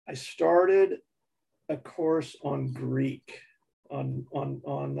started a course on Greek, on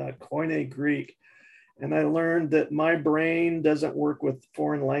Koine Greek. And I learned that my brain doesn't work with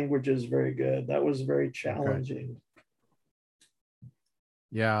foreign languages very good. That was very challenging. Okay.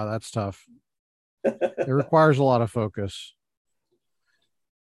 Yeah, that's tough. It requires a lot of focus.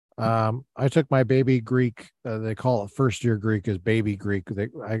 I took my baby Greek. They call it first year Greek is baby Greek.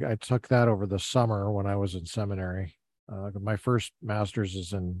 I took that over the summer when I was in seminary. My first master's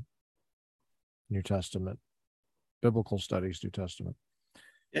is in New Testament, biblical studies, New Testament.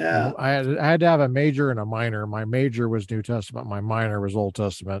 Yeah. I had to have a major and a minor. My major was New Testament. My minor was Old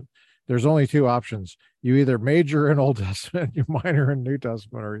Testament. There's only 2 options. You either major in Old Testament, you minor in New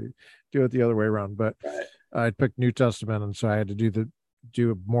Testament, or you do it the other way around. But Right. I picked New Testament, and so I had to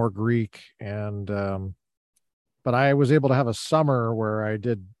do more Greek. And but I was able to have a summer where I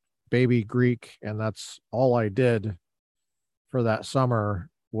did baby Greek, and that's all I did for that summer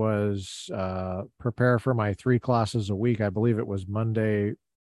was prepare for my 3 classes a week. I believe it was Monday,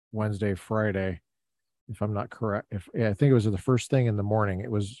 Wednesday, Friday, if I'm not correct. I think it was the first thing in the morning. It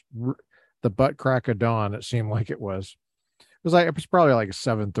was the butt crack of dawn. It seemed like it was. It was probably like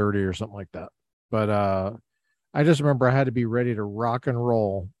 7:30 or something like that. But I just remember I had to be ready to rock and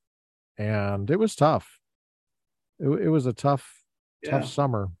roll, and it was tough. it was a tough Yeah.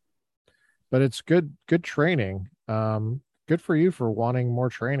 summer, but it's good training. Good for you for wanting more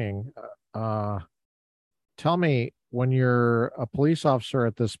training. Uh, Tell me, when you're a police officer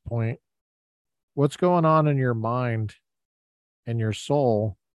at this point, what's going on in your mind and your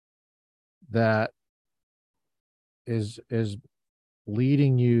soul that is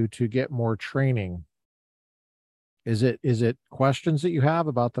leading you to get more training? Is it questions that you have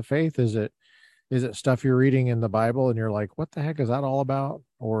about the faith? Is it stuff you're reading in the Bible and you're like, what the heck is that all about?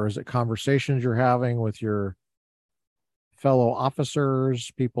 Or is it conversations you're having with your fellow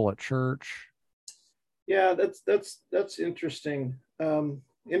officers, people at church? Yeah, that's interesting.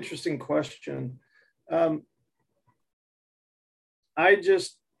 Interesting question. Um, I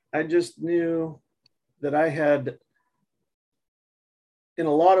just I just knew that I had, in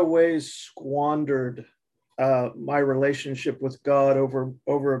a lot of ways, squandered my relationship with God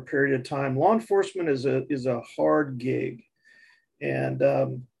over a period of time. Law enforcement is a hard gig, and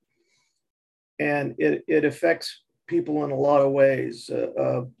it affects people in a lot of ways.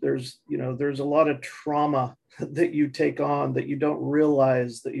 There's a lot of trauma that you take on that you don't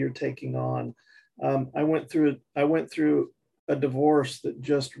realize that you're taking on. I went through a divorce that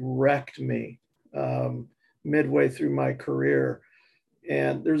just wrecked me midway through my career,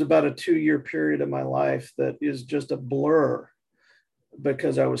 and there's about a 2-year period of my life that is just a blur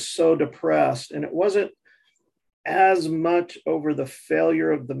because I was so depressed, and it wasn't as much over the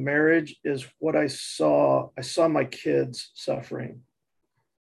failure of the marriage as what I saw. I saw my kids suffering.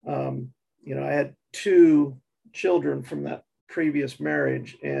 I had 2 children from that previous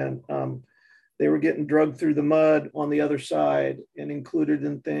marriage, and they were getting drugged through the mud on the other side and included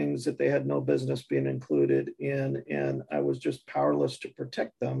in things that they had no business being included in. And I was just powerless to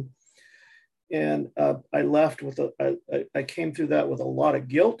protect them. And I left with I came through that with a lot of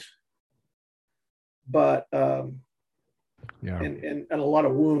guilt, but Yeah. and a lot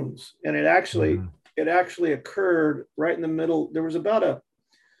of wounds. And Mhm. it actually occurred right in the middle. There was about a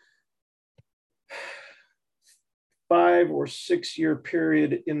 5 or 6 year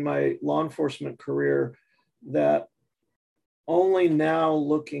period in my law enforcement career that only now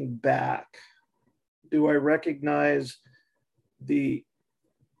looking back do I recognize the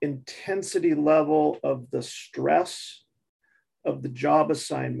intensity level of the stress of the job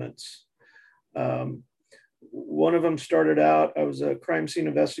assignments. Um, One of them started out, I was a crime scene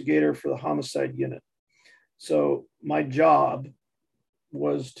investigator for the homicide unit. So my job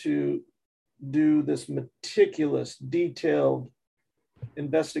was to do this meticulous, detailed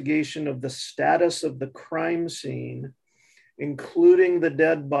investigation of the status of the crime scene, including the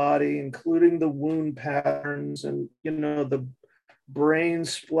dead body, including the wound patterns, and the brain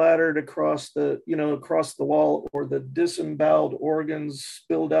splattered across the wall, or the disemboweled organs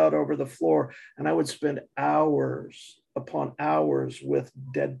spilled out over the floor. And I would spend hours upon hours with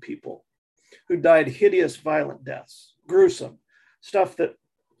dead people who died hideous, violent deaths, gruesome stuff that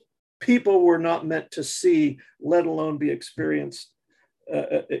people were not meant to see, let alone be experienced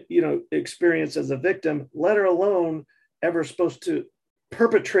as a victim, let alone ever supposed to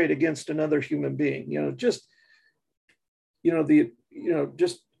perpetrate against another human being. Just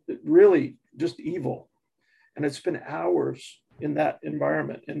really just evil. And it's been hours in that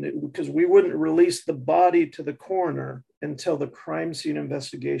environment, and because we wouldn't release the body to the coroner until the crime scene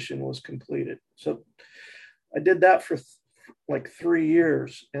investigation was completed. So I did that for like 3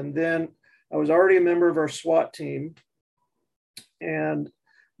 years, and then I was already a member of our SWAT team, and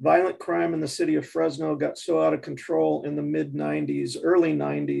violent crime in the city of Fresno got so out of control in the mid 90s, early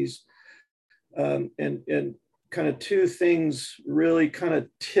 90s. And kind of 2 things really kind of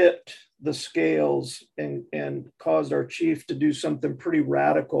tipped the scales and caused our chief to do something pretty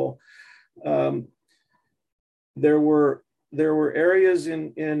radical. Um, there were areas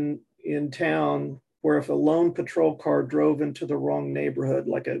in town where if a lone patrol car drove into the wrong neighborhood,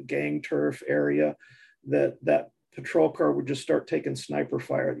 like a gang turf area, that patrol car would just start taking sniper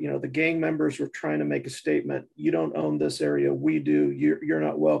fire. The gang members were trying to make a statement: you don't own this area, we do. You're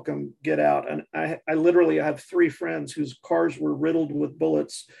not welcome, get out. And I literally have 3 friends whose cars were riddled with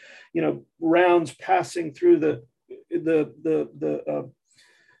bullets, rounds passing through the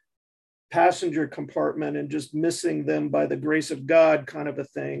passenger compartment and just missing them by the grace of God, kind of a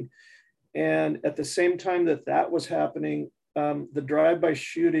thing. And at the same time that was happening, the drive-by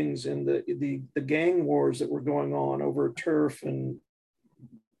shootings and the gang wars that were going on over turf and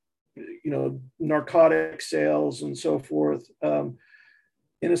narcotic sales and so forth,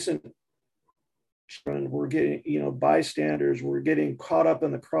 innocent children were getting, bystanders were getting caught up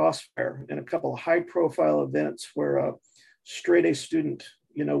in the crossfire. And a couple of high-profile events where a straight A student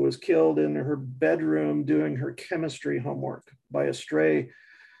was killed in her bedroom doing her chemistry homework by a stray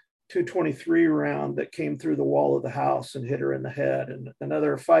 223 round that came through the wall of the house and hit her in the head. And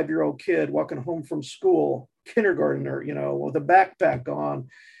another 5-year-old kid walking home from school, kindergartner, with a backpack on,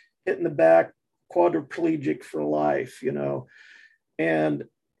 hit in the back, quadriplegic for life, And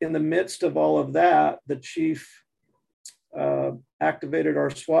in the midst of all of that, the chief activated our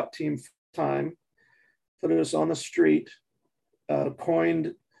SWAT team time, put us on the street,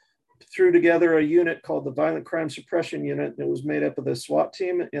 threw together a unit called the Violent Crime Suppression Unit. It was made up of the SWAT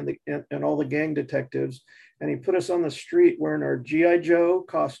team and all the gang detectives. And he put us on the street wearing our G.I. Joe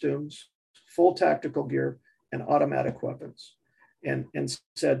costumes, full tactical gear, and automatic weapons, and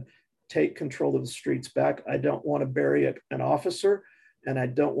said, take control of the streets back. I don't want to bury an officer, and I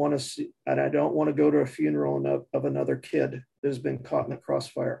don't want to go to a funeral of another kid that has been caught in the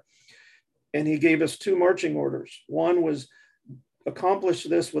crossfire. And he gave us 2 marching orders. One was accomplish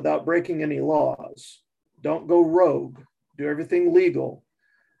this without breaking any laws. Don't go rogue. Do everything legal,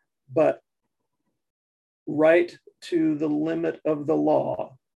 but right to the limit of the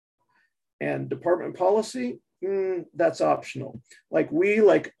law. And department policy, that's optional. Like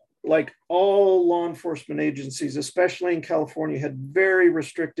all law enforcement agencies, especially in California, had very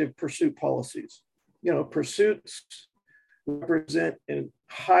restrictive pursuit policies. Pursuits represent a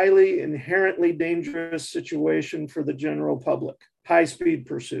highly inherently dangerous situation for the general public, high-speed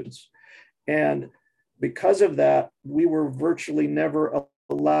pursuits. And because of that, we were virtually never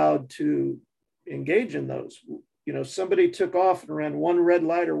allowed to engage in those. Somebody took off and ran 1 red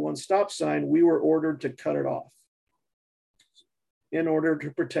light or 1 stop sign, we were ordered to cut it off in order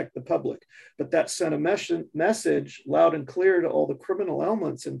to protect the public. But that sent a message loud and clear to all the criminal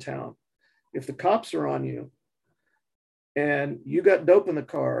elements in town. If the cops are on you and you got dope in the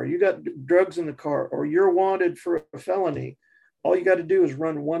car, or you got drugs in the car, or you're wanted for a felony, all you got to do is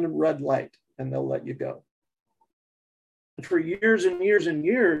run 1 red light and they'll let you go. For years and years and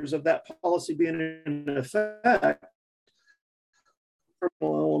years of that policy being in effect, the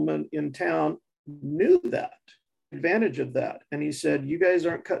criminal element in town knew that, advantage of that. And he said, you guys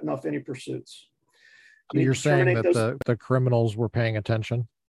aren't cutting off any pursuits. So you're saying that the criminals were paying attention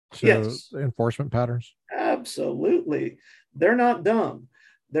to yes. enforcement patterns? Absolutely. They're not dumb.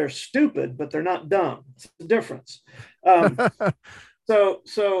 They're stupid, but they're not dumb. It's the difference.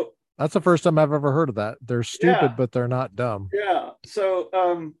 So that's the first time I've ever heard of that. They're stupid, but they're not dumb. Yeah.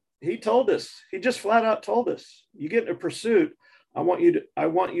 So he told us, he just flat out told us, you get in a pursuit, I want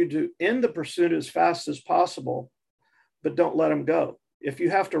you to end the pursuit as fast as possible, but don't let them go. If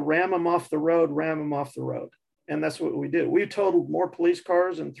you have to ram them off the road, ram them off the road. And that's what we did. We totaled more police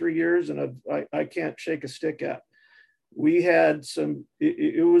cars in 3 years, and I can't shake a stick at. We had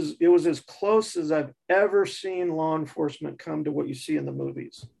it was as close as I've ever seen law enforcement come to what you see in the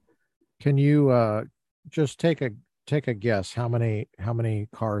movies. Can you just take a guess? How many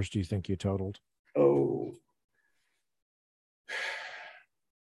cars do you think you totaled? Oh,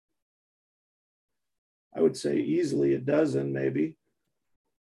 I would say easily a dozen, maybe.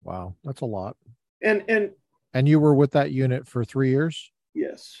 Wow, that's a lot. And you were with that unit for 3 years?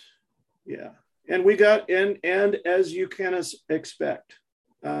 Yes. Yeah. And we got and as you can expect,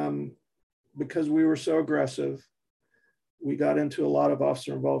 because we were so aggressive, we got into a lot of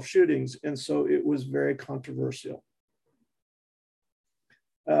officer involved shootings. And so it was very controversial.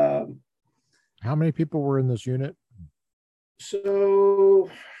 How many people were in this unit? So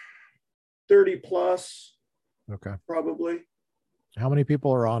 30 plus. Okay. Probably. How many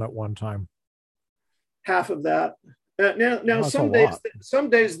people are on at one time? Half of that. Now some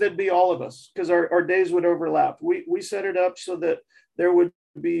days there'd be all of us because our days would overlap. We set it up so that there would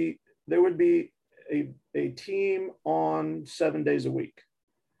be a team on 7 days a week.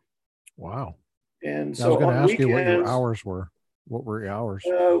 Wow. And so I was going to ask weekends, you what your hours were. What were your hours?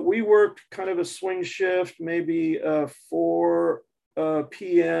 We worked kind of a swing shift, maybe 4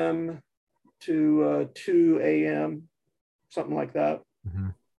 p.m. to 2 a.m., something like that. Mm-hmm.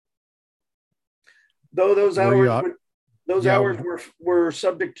 Though those hours were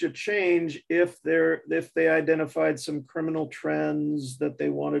subject to change if they identified some criminal trends that they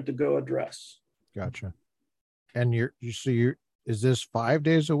wanted to go address. Gotcha. And is this 5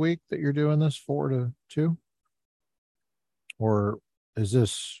 days a week that you're doing this, 4 to 2? Or is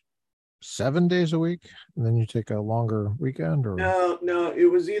this 7 days a week and then you take a longer weekend? Or no, it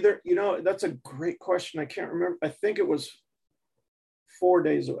was either, that's a great question. I can't remember. I think it was 4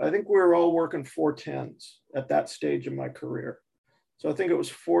 days. I think we were all working 410s at that stage in my career. So I think it was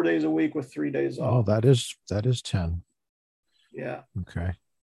 4 days a week with 3 days off. Oh, that is 10. Yeah. Okay.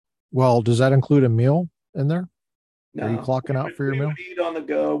 Well, does that include a meal in there? Are you No, clocking out for your we would meal? eat on the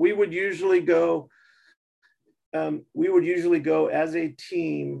go. We would usually go as a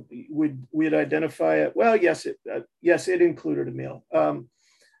team. We'd identify it. Well, yes, it included a meal.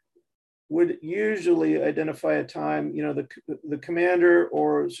 Would usually identify a time. The commander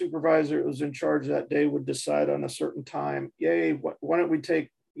or supervisor that was in charge that day would decide on a certain time. Yay! Why don't we take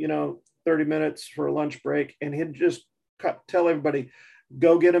 30 minutes for a lunch break? And he'd just tell everybody,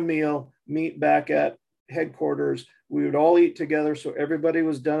 go get a meal, meet back at headquarters. We would all eat together, so everybody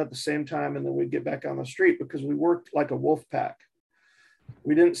was done at the same time, and then we'd get back on the street because we worked like a wolf pack.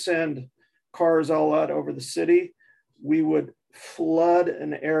 We didn't send cars all out over the city. We would flood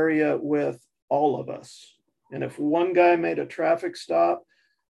an area with all of us. And if one guy made a traffic stop,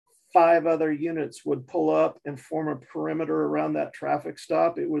 5 other units would pull up and form a perimeter around that traffic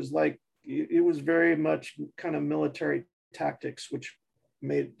stop. It was very much kind of military tactics, which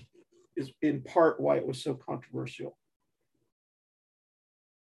made is in part why it was so controversial.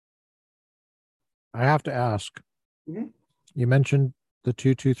 I have to ask. Mm-hmm. You mentioned the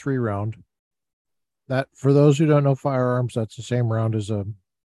 223 round. That, for those who don't know firearms, that's the same round as an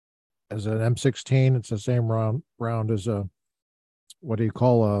M16. It's the same round as a, what do you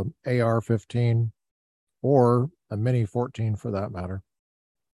call, a AR-15, or a Mini 14 for that matter,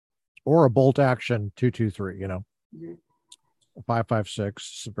 or a bolt action 223. Mm-hmm. 5.56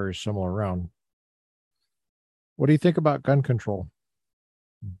 is a very similar round. What do you think about gun control?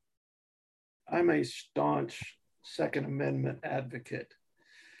 I'm a staunch Second Amendment advocate.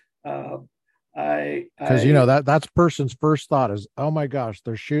 Uh, I, Because I, that's person's first thought is, oh my gosh,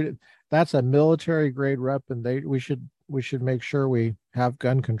 they're shooting. That's a military grade weapon. We should make sure we have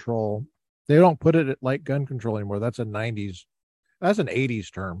gun control. They don't put it like gun control anymore. That's a 90s. That's an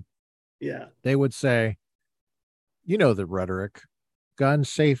 80s term. yeah, They would say, the rhetoric, gun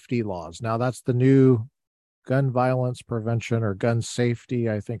safety laws. Now that's the new gun violence prevention, or gun safety,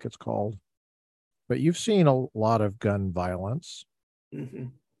 I think it's called. But you've seen a lot of gun violence, mm-hmm.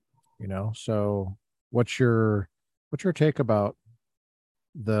 So what's your take about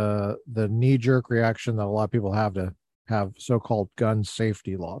the knee jerk reaction that a lot of people have to have so-called gun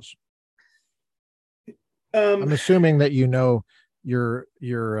safety laws? I'm um, assuming that you're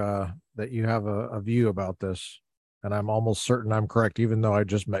that you have a view about this, and I'm almost certain I'm correct, even though I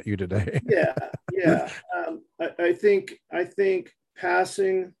just met you today. yeah, yeah. I think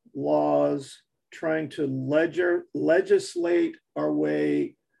passing laws, trying to legislate our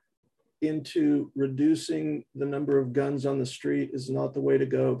way into reducing the number of guns on the street is not the way to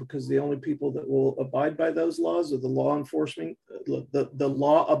go, because the only people that will abide by those laws are the law enforcement, the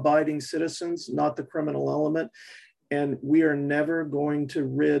law abiding citizens, not the criminal element. And we are never going to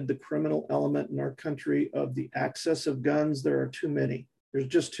rid the criminal element in our country of the access of guns. There are too many. There's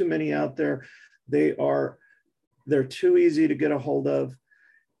just too many out there. They're too easy to get a hold of,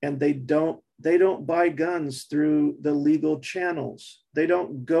 and they don't buy guns through the legal channels. They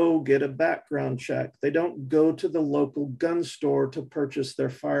don't go get a background check. They don't go to the local gun store to purchase their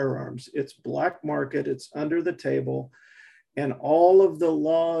firearms. It's black market, it's under the table. And all of the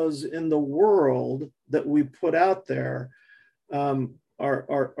laws in the world that we put out there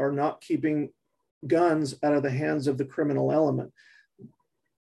are not keeping guns out of the hands of the criminal element.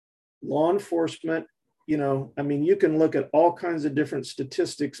 Law enforcement, you can look at all kinds of different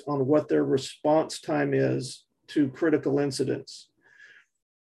statistics on what their response time is to critical incidents.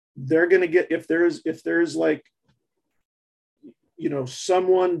 They're going to get, if there's like,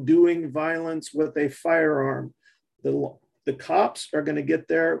 someone doing violence with a firearm, the cops are going to get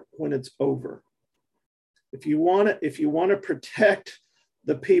there when it's over. If you want to protect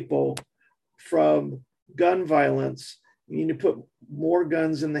the people from gun violence, you need to put more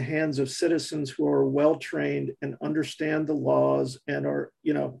guns in the hands of citizens who are well trained and understand the laws and are,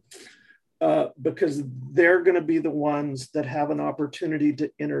 because they're going to be the ones that have an opportunity to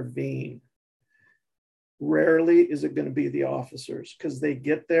intervene. Rarely is it going to be the officers, because they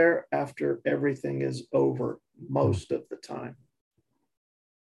get there after everything is over most of the time.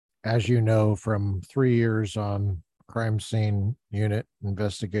 As you know, from 3 years on crime scene unit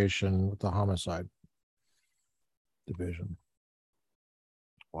investigation with the homicide division.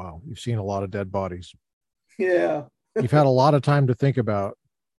 Wow, you've seen a lot of dead bodies. Yeah. You've had a lot of time to think about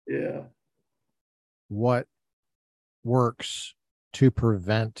Yeah. what works to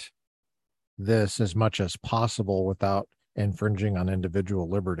prevent this as much as possible without infringing on individual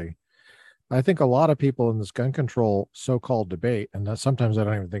liberty. I think a lot of people in this gun control so-called debate, and that sometimes I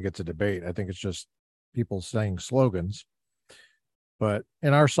don't even think it's a debate. I think it's just people saying slogans. And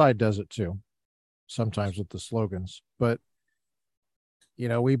our side does it too, sometimes with the slogans. But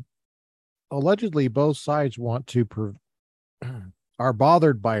we allegedly both sides want to are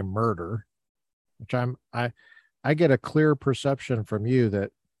bothered by murder, which I get a clear perception from you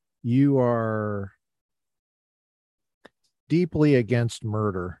that you are deeply against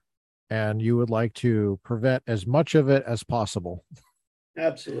murder and you would like to prevent as much of it as possible.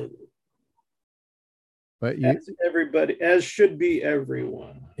 Absolutely. But you, As everybody, as should be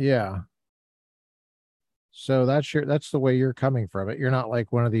everyone. yeah. So that's the way you're coming from it. You're not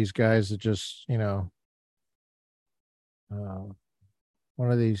like one of these guys that just, uh,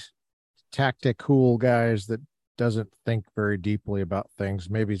 one of these tactic cool guys that doesn't think very deeply about things.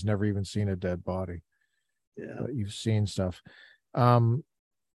 Maybe he's never even seen a dead body, Yeah. but you've seen stuff. Um,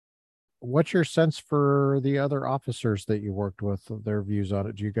 what's your sense for the other officers that you worked with, their views on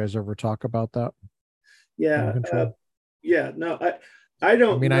it? Do you guys ever talk about that? Gun Yeah. control? Yeah. No, I I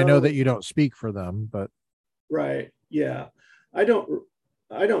don't mean, I know know. that you don't speak for them, but Right. Yeah. I don't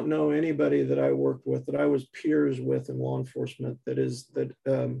I don't know anybody that I worked with that I was peers with in law enforcement that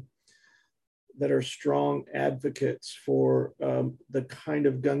are strong advocates for the kind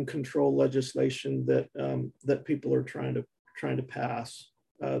of gun control legislation that people are trying to pass.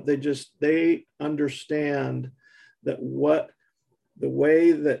 They understand that what the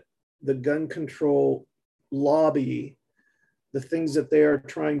way that the gun control lobby, the things that they are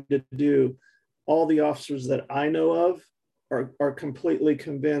trying to do, all the officers that I know of are completely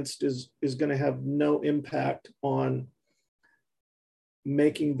convinced is going to have no impact on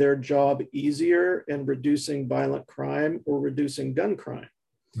making their job easier and reducing violent crime or reducing gun crime.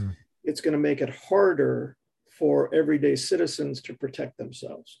 hmm. It's going to make it harder for everyday citizens to protect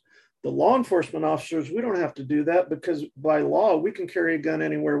themselves. The law enforcement officers, we don't have to do that because by law, we can carry a gun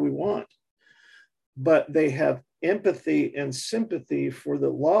anywhere we want. But they have empathy and sympathy for the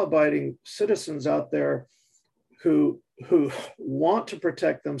law-abiding citizens out there who want to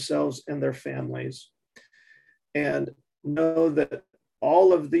protect themselves and their families and know that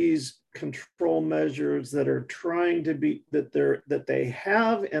all of these control measures that are trying to be that they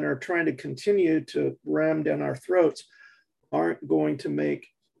have and are trying to continue to ram down our throats aren't going to make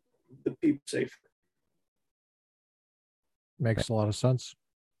the people safer. Makes a lot of sense.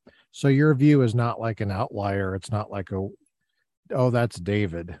 So your view is not like an outlier. It's not like oh, that's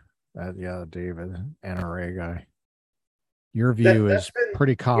David. Yeah, David, NRA guy. Your view That's is been,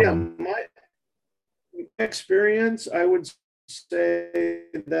 pretty yeah, common. my experience. I would say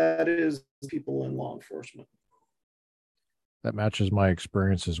that is people in law enforcement. That matches my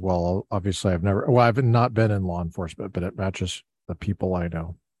experience as well. Obviously, I've not been in law enforcement, but it matches the people I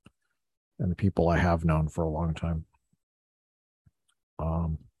know and the people I have known for a long time.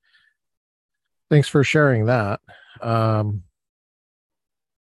 Um, thanks for sharing that. Um,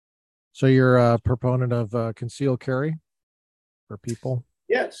 so you're a proponent of concealed carry for people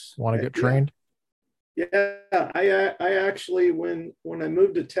Yes, who want to get yeah, trained? yeah. I actually when I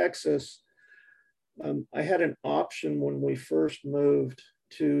moved to Texas, I had an option when we first moved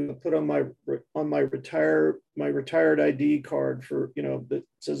to put on my retired ID card for that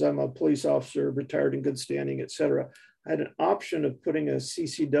says I'm a police officer, retired in good standing, etc. I had an option of putting a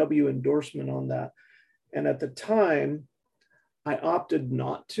CCW endorsement on that, and at the time, I opted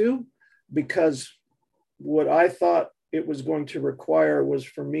not to because what I thought it was going to require was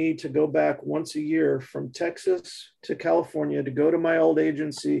for me to go back once a year from Texas to California to go to my old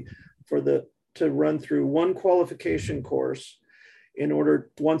agency to run through one qualification course in order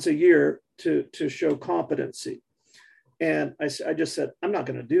once a year to show competency. And I just said, I'm not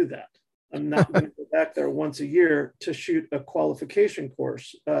going to do that. I'm not going to go back there once a year to shoot a qualification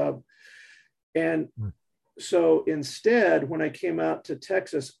course. And so instead, when I came out to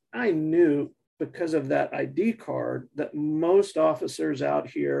Texas, I knew because of that ID card that most officers out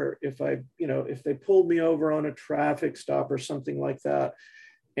here, if they pulled me over on a traffic stop or something like that,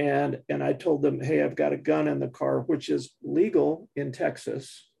 and I told them, hey, I've got a gun in the car, which is legal in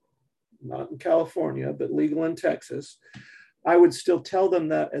Texas, not in California, but legal in Texas, I would still tell them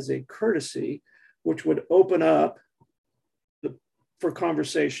that as a courtesy, which would open up for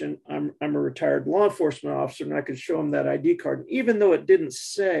conversation. I'm a retired law enforcement officer, and I could show them that ID card, even though it didn't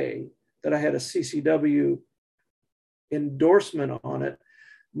say that I had a CCW endorsement on it.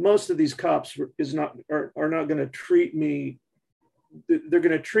 Most of these cops are not going to treat me. They're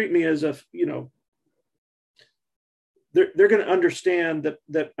going to treat me as if they're going to understand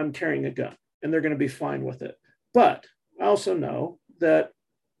that I'm carrying a gun, and they're going to be fine with it. But I also know that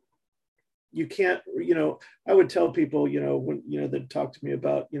you can't, I would tell people, when, they'd talk to me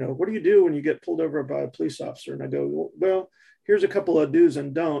about, what do you do when you get pulled over by a police officer? And I go, well, here's a couple of do's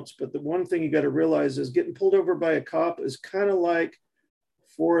and don'ts. But the one thing you got to realize is getting pulled over by a cop is kind of like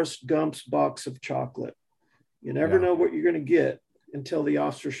Forrest Gump's box of chocolate. You never Yeah. know what you're going to get until the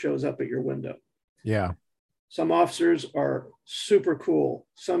officer shows up at your window. Yeah. Some officers are super cool.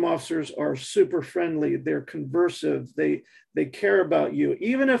 Some officers are super friendly. They're conversive. They care about you.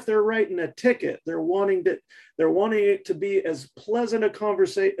 Even if they're writing a ticket, they're wanting it to be as pleasant a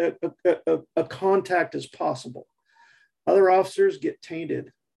conversation, a contact as possible. Other officers get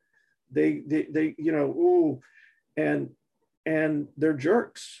tainted. They and they're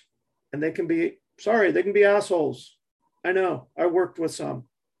jerks, and they can be assholes. I know. I worked with some.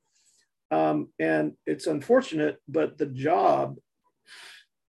 And it's unfortunate, but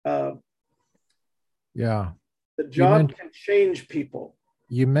Yeah. the job can change people.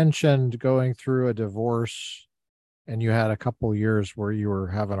 You mentioned going through a divorce and you had a couple years where you were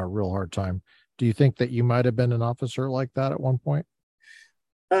having a real hard time. Do you think that you might have been an officer like that at one point?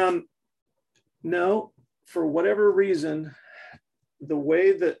 No, for whatever reason, the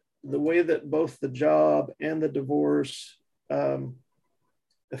way that both the job and the divorce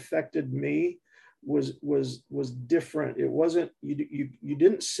affected me was different. It wasn't you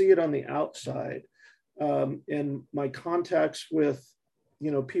didn't see it on the outside. And my contacts with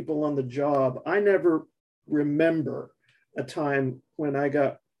people on the job, I never remember a time when I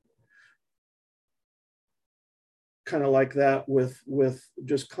got kind of like that with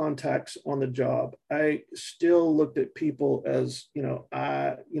just contacts on the job. I still looked at people as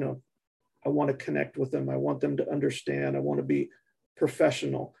I want to connect with them. I want them to understand. I want to be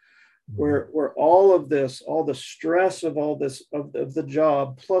professional. Where all of this, all the stress of all this of the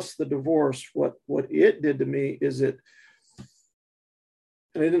job plus the divorce, what it did to me is and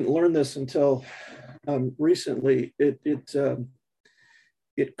I didn't learn this until recently. It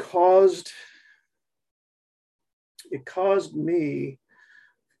caused me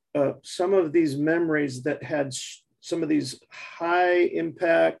some of these memories that had some of these high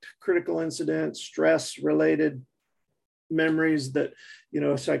impact critical incident stress related memories that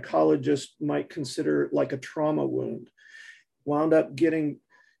a psychologist might consider like a trauma wound. Wound up getting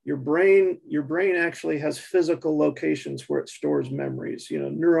your brain actually has physical locations where it stores memories.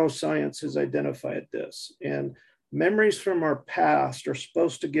 Neuroscience has identified this, and memories from our past are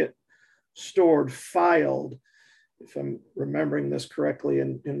supposed to get stored, filed, if I'm remembering this correctly,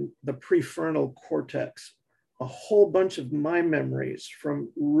 in the prefrontal cortex. A whole bunch of my memories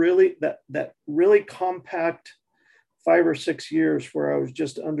from really that really compact 5 or 6 years where I was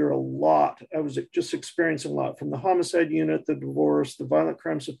just under a lot. I was just experiencing a lot from the homicide unit, the divorce, the violent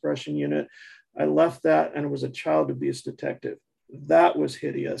crime suppression unit. I left that and was a child abuse detective. That was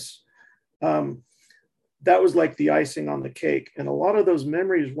hideous. That was like the icing on the cake. And a lot of those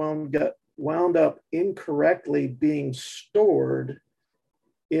memories wound up incorrectly being stored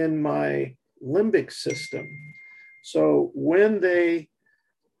in my limbic system. So when they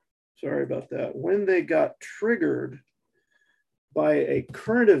got triggered by a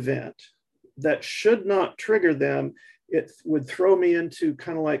current event that should not trigger them, it would throw me into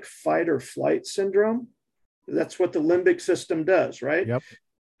kind of like fight or flight syndrome. That's what the limbic system does, right? Yep.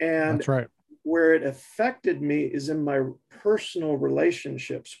 And that's right. Where it affected me is in my personal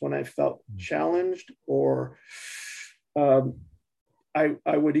relationships when I felt challenged, or I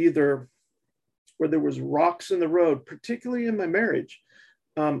would either, where there was rocks in the road, particularly in my marriage,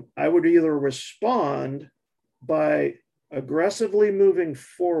 I would either respond by aggressively moving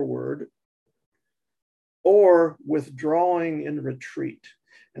forward or withdrawing in retreat.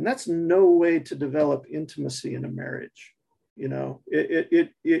 And that's no way to develop intimacy in a marriage.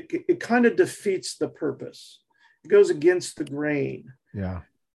 It kind of defeats the purpose. It goes against the grain. Yeah.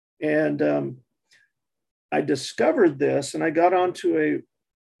 And I discovered this, and I got onto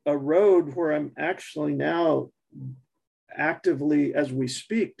a road where I'm actually now actively, as we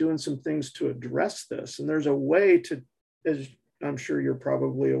speak, doing some things to address this. And there's a way to, as I'm sure you're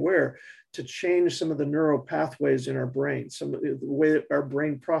probably aware, to change some of the neural pathways in our brain, some of the way that our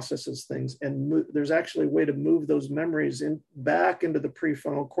brain processes things. And there's actually a way to move those memories back into the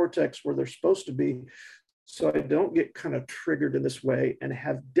prefrontal cortex where they're supposed to be, so I don't get kind of triggered in this way and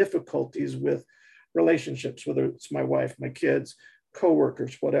have difficulties with relationships, whether it's my wife, my kids,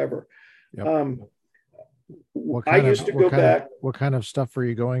 coworkers, whatever. Yep. What kind of stuff are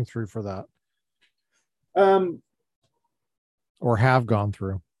you going through for that? Or have gone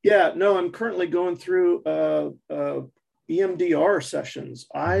through? Yeah, no, I'm currently going through EMDR sessions,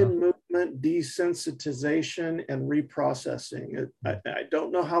 eye movement desensitization and reprocessing. I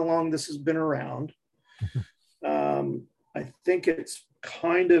don't know how long this has been around. I think it's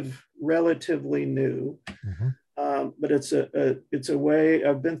kind of relatively new, but it's a way.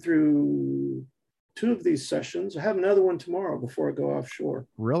 I've been through two of these sessions. I have another one tomorrow before I go offshore.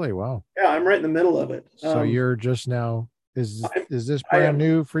 Really? Wow. Yeah, I'm right in the middle of it. So you're just now, is this I brand am,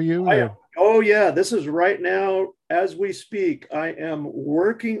 new for you? I am, oh yeah, this is right now as we speak. I am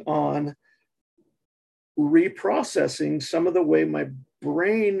working on reprocessing some of the way my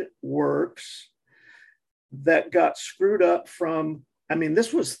brain works that got screwed up from, I mean,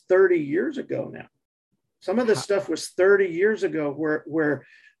 this was 30 years ago now. Some of this stuff was 30 years ago where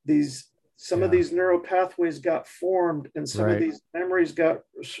some of these neural pathways got formed and some of these memories got,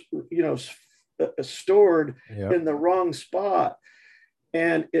 stored in the wrong spot.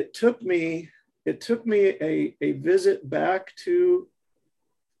 And it took me a visit back to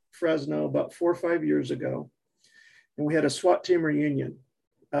Fresno about 4 or 5 years ago. And we had a SWAT team reunion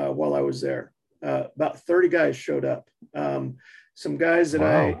while I was there. About 30 guys showed up. Some guys that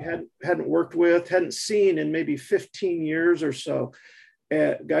I hadn't worked with, hadn't seen in maybe 15 years or so.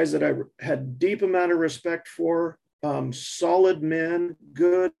 Guys that I had deep amount of respect for, solid men,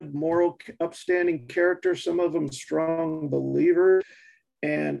 good, moral, upstanding character, some of them strong believers.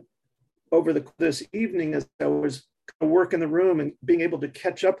 And over this evening, as I was working the room and being able to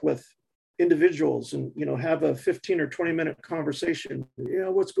catch up with individuals and, have a 15 or 20 minute conversation,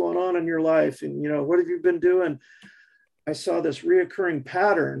 what's going on in your life? And, what have you been doing? I saw this reoccurring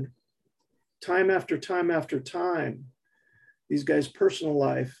pattern time after time after time. These guys' personal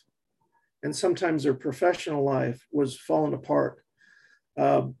life and sometimes their professional life was falling apart.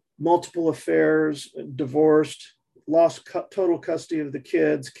 Multiple affairs, divorced, lost total custody of the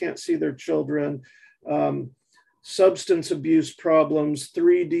kids, can't see their children, substance abuse problems,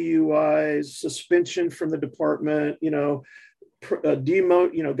 3 DUIs, suspension from the department,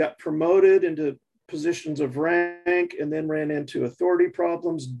 got promoted into positions of rank and then ran into authority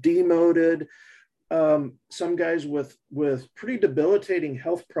problems, demoted. Some guys with pretty debilitating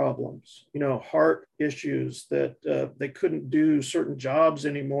health problems, heart issues that they couldn't do certain jobs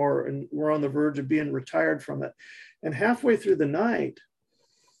anymore and were on the verge of being retired from it. And halfway through the night,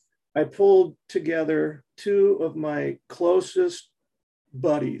 I pulled together 2 of my closest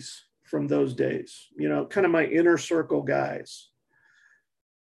buddies from those days, kind of my inner circle guys.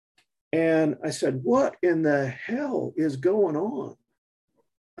 And I said, what in the hell is going on?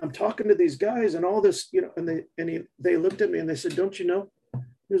 I'm talking to these guys and all this, and they looked at me and they said, don't you know, it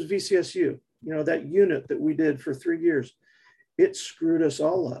was VCSU, that unit that we did for 3 years. It screwed us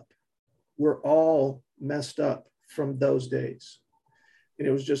all up. We're all messed up from those days. And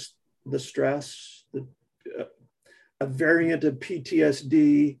it was just the stress, a variant of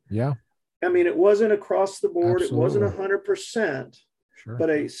PTSD. Yeah. I mean, it wasn't across the board. Absolutely. It wasn't 100%, sure. But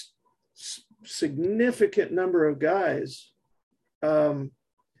a significant number of guys,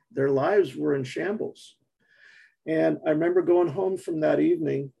 their lives were in shambles. And I remember going home from that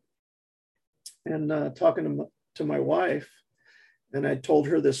evening and talking to my wife, and I told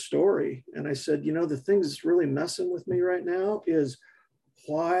her this story. And I said, the thing that's really messing with me right now is,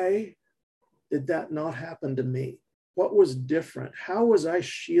 why did that not happen to me? What was different? How was I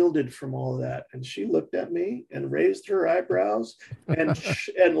shielded from all of that? And she looked at me and raised her eyebrows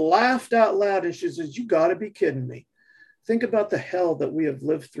and laughed out loud. And she says, you got to be kidding me. Think about the hell that we have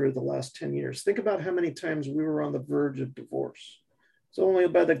lived through the last 10 years. Think about how many times we were on the verge of divorce. It's only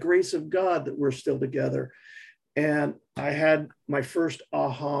by the grace of God that we're still together. And I had my first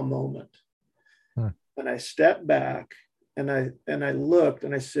aha moment. And I stepped back and I looked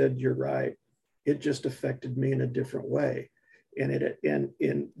and I said, you're right. It just affected me in a different way. And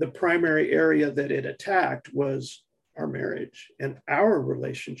in the primary area that it attacked was our marriage and our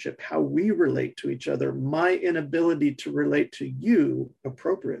relationship, how we relate to each other, my inability to relate to you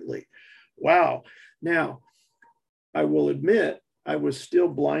appropriately. Wow. Now, I will admit, I was still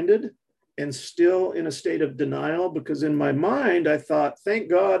blinded and still in a state of denial, because in my mind, I thought, thank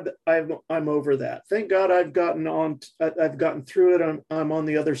God I'm over that. Thank God I've gotten through it. I'm on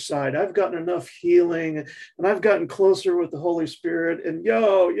the other side. I've gotten enough healing and I've gotten closer with the Holy Spirit, and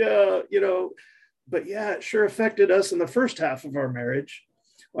but yeah, it sure affected us in the first half of our marriage.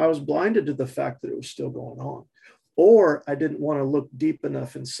 I was blinded to the fact that it was still going on, or I didn't want to look deep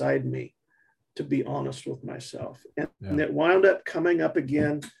enough inside me to be honest with myself. And it wound up coming up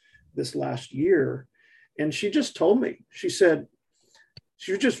again this last year. And she just told me, she said,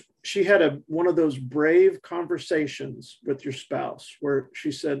 she had one of those brave conversations with your spouse where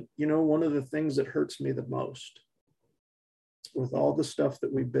she said, one of the things that hurts me the most with all the stuff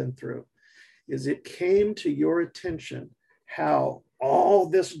that we've been through is it came to your attention how all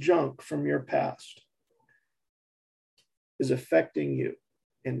this junk from your past is affecting you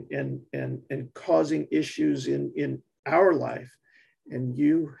and causing issues in our life. and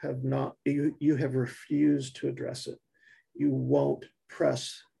you have refused to address it. You won't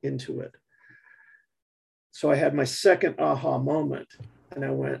press into it. So I had my second aha moment, and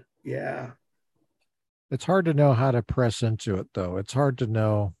I went, yeah. It's hard to know how to press into it, though. It's hard to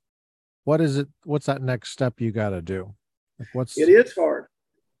know what's that next step you got to do. Like It is hard.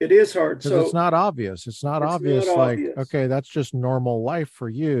 It is hard. because it's So not obvious. It's not it's not obvious. Like, obvious. okay, that's just normal life for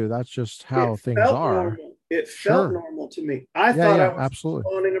you. That's just how It things felt are. normal. It felt Sure. normal to me. I Yeah, thought I yeah, was absolutely.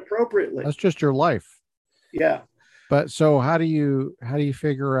 responding appropriately. That's just your life. Yeah. But so how do you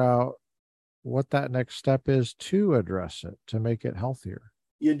figure out what that next step is to address it, to make it healthier?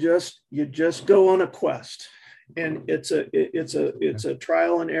 You just go on a quest, and Okay. it's a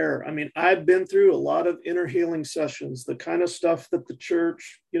trial and error. I mean, I've been through a lot of inner healing sessions, the kind of stuff that the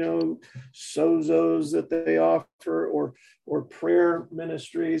church, sozos that they offer, or prayer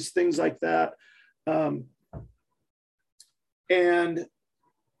ministries, things like that. um, and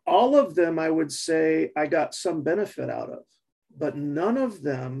all of them, I would say I got some benefit out of, but none of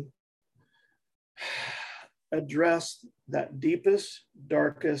them addressed that deepest,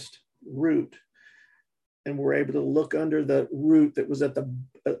 darkest root, and were able to look under the root that was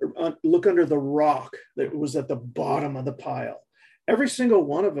look under the rock that was at the bottom of the pile. Every single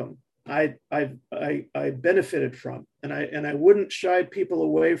one of them, I benefited from, and I wouldn't shy people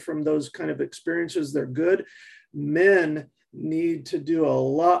away from those kind of experiences. They're good. Men need to do a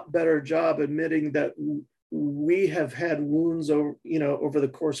lot better job admitting that we have had wounds over the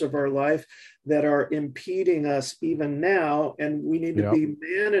course of our life that are impeding us even now, and we need to Yep. be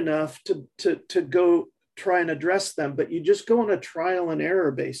man enough to go try and address them. But you just go on a trial and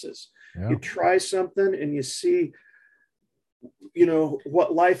error basis. Yeah. You try something and you see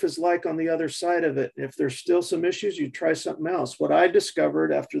what life is like on the other side of it. If there's still some issues, you try something else. What I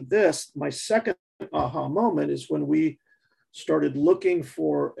discovered after this, my second aha moment, is when we started looking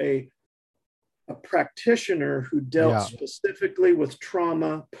for a practitioner who dealt Yeah. specifically with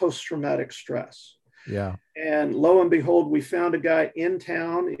trauma, post-traumatic stress. Yeah. And lo and behold, we found a guy in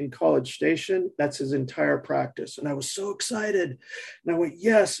town in College Station. That's his entire practice. And I was so excited. And I went,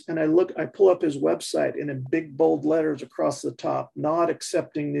 yes. And I pull up his website, and in big bold letters across the top, not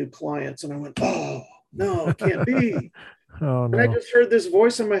accepting new clients. And I went, oh, no, it can't be. Oh And I no. just heard this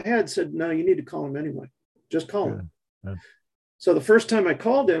voice in my head said, no, you need to call him anyway. Just call him. Good. Good. So the first time I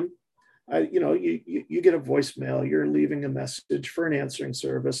called him, you get a voicemail, you're leaving a message for an answering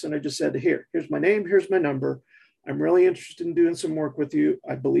service. And I just said, here's my name, here's my number. I'm really interested in doing some work with you.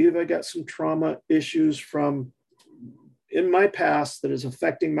 I believe I got some trauma issues from in my past that is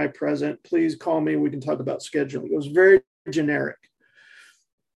affecting my present. Please call me. We can talk about scheduling. It was very generic.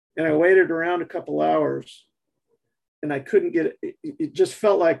 And I waited around a couple hours, and I couldn't get it. It just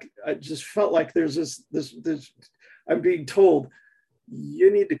felt like there's this I'm being told,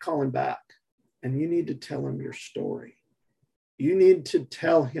 you need to call him back, and you need to tell him your story. You need to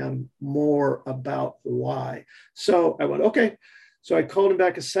tell him more about why. So I went, okay. So I called him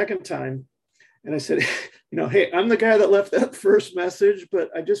back a second time, and I said, hey, I'm the guy that left that first message, but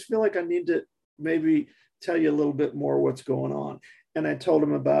I just feel like I need to maybe tell you a little bit more what's going on. And I told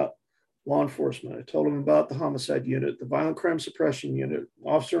him about law enforcement. I told him about the homicide unit, the violent crime suppression unit,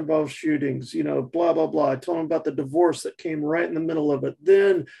 officer involved shootings, blah, blah, blah. I told him about the divorce that came right in the middle of it.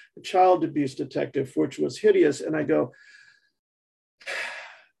 Then the child abuse detective, which was hideous. And I go,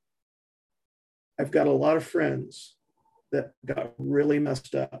 I've got a lot of friends that got really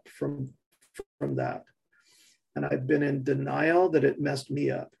messed up from that. And I've been in denial that it messed me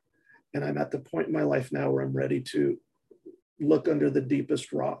up. And I'm at the point in my life now where I'm ready to look under the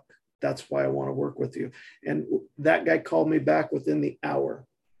deepest rock. That's why I want to work with you. And that guy called me back within the hour.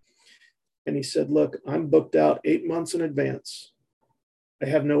 And he said, look, I'm booked out 8 months in advance. I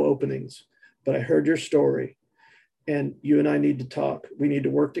have no openings, but I heard your story, and you and I need to talk. We need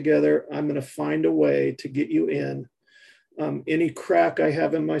to work together. I'm going to find a way to get you in. Any crack I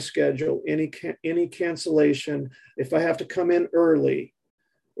have in my schedule, any cancellation, if I have to come in early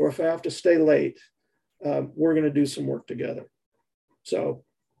or if I have to stay late, we're going to do some work together. So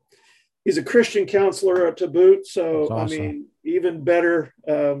he's a Christian counselor to boot. So, That's awesome. I mean, even better,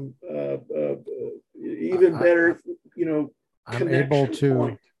 I'm able connection to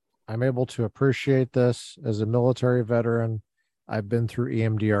point. I'm able to appreciate this as a military veteran. I've been through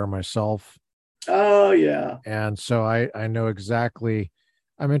EMDR myself, Oh, yeah. and so I know exactly.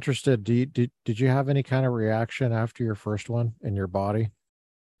 I'm interested. Did you have any kind of reaction after your first one in your body?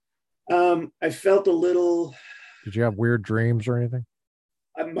 I felt a little, Did you have weird dreams or anything?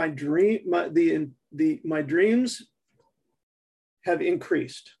 my dreams have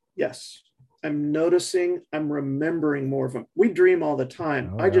increased. Yes. I'm noticing I'm remembering more of them. We dream all the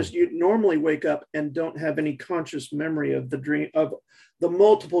time. Oh yeah. You normally wake up and don't have any conscious memory of the dream, of the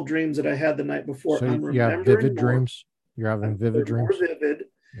multiple dreams that I had the night before. So I'm you have remembering vivid more. dreams. You're having vivid They're more dreams. vivid.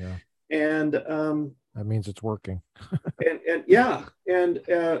 Yeah. And That means it's working. and yeah, and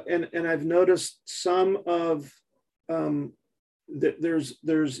I've noticed some of that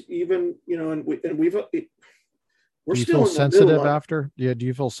there's even, and we're Do you feel still in the middle sensitive of it. after? Yeah. Do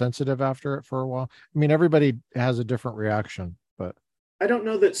you feel sensitive after it for a while? I mean, everybody has a different reaction, but I don't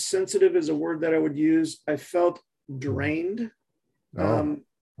know that sensitive is a word that I would use. I felt mhm. drained, Oh, um,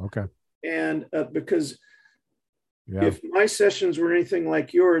 okay. and because Yeah. if my sessions were anything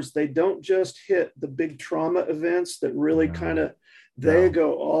like yours, they don't just hit the big trauma events that really kind No, of, they no.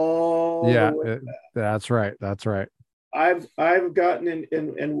 go all the Yeah. way. That's right. That's right. I've gotten in,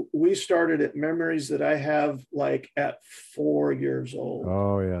 and we started at memories that I have like at 4 years old,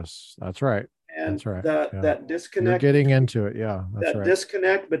 Oh, yes. That's right. and That's right. that Yeah. that You're disconnect getting between into it. Yeah. That's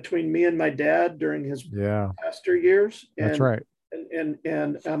right. me and my dad during his Yeah. pastor years, That's right.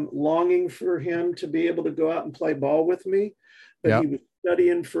 and I'm longing for him to be able to go out and play ball with me, but he Yep. was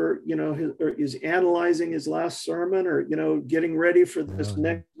studying for, or is analyzing his last sermon, or getting ready for Yeah. this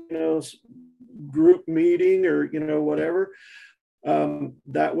next, group meeting, or whatever.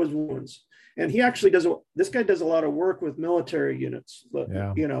 That was once, and he actually does. This guy does a lot of work with military units, but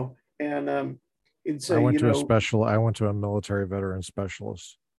Yeah. and he'd say, I went to a military veteran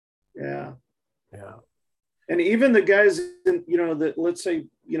specialist. yeah. Yeah. And even the guys, that, let's say,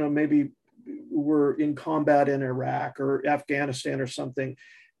 maybe were in combat in Iraq or Afghanistan or something,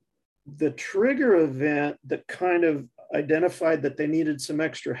 the trigger event that kind of identified that they needed some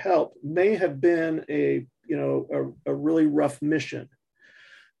extra help may have been a really rough mission.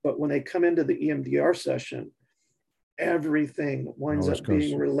 But when they come into the EMDR session, everything It winds always up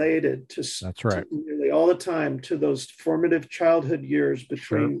being goes. related That's right. nearly all the time to those formative childhood years Sure.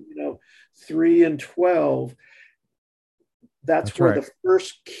 between 3 and 12. That's That's where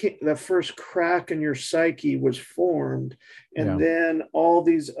right. the first crack in your psyche was formed, and Yeah. then all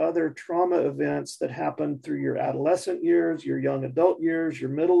these other trauma events that happened through your adolescent years, your young adult years,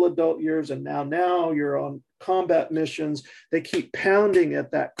 your middle adult years, and now you're on combat missions. They keep pounding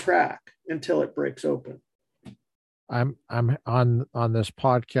at that crack until it breaks open. I'm on this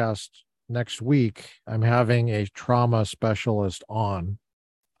podcast next week. I'm having a trauma specialist on.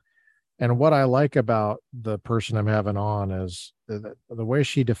 And what I like about the person I'm having on is the way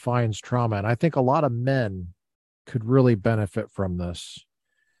she defines trauma. And I think a lot of men could really benefit from this.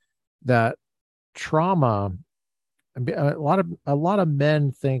 That trauma, a lot of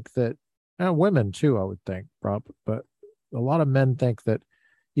men think that, and women too, I would think, but a lot of men think that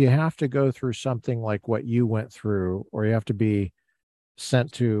you have to go through something like what you went through, or you have to be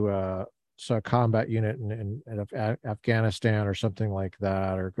sent to so a combat unit in Afghanistan or something like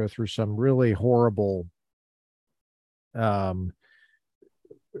that, or go through some really horrible um,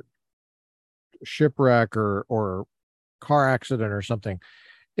 shipwreck or car accident or something.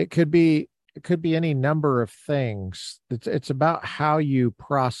 It could be any number of things. It's about how you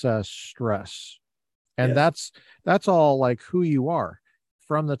process stress, and Yes. that's all like who you are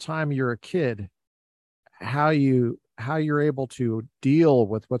from the time you're a kid, how you're able to deal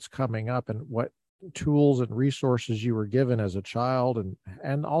with what's coming up, and what tools and resources you were given as a child,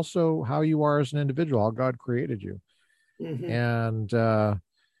 and also how you are as an individual, how God created you. Mm-hmm. And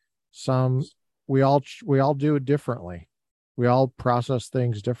some we all do it differently. We all process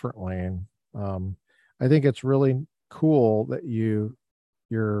things differently, and I think it's really cool that you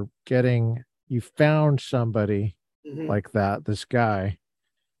found somebody Mm-hmm. like that, this guy,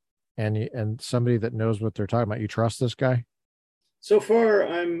 and somebody that knows what they're talking about. You trust this guy So far,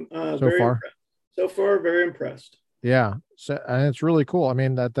 I'm so very far? impressed. So far, very impressed. Yeah. So, and it's really cool. I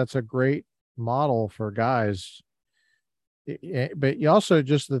mean, that's a great model for guys. But you also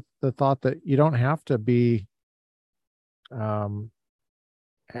just the thought that you don't have to be um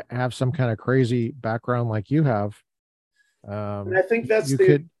have some kind of crazy background like you have. And I think that's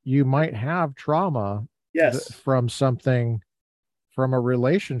You might have trauma yes, from something, from a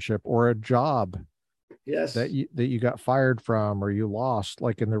relationship or a job yes, that you got fired from, or you lost,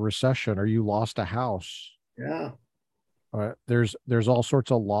 like in the recession, or you lost a house. yeah. There's all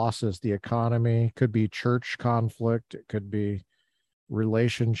sorts of losses. The economy could be, church conflict, it could be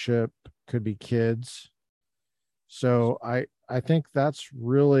relationship, could be kids. So I think that's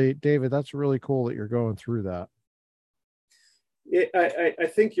really, David, that's really cool that you're going through that. I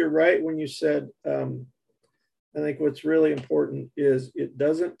think you're right when you said, I think what's really important is it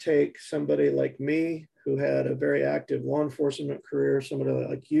doesn't take somebody like me who had a very active law enforcement career, somebody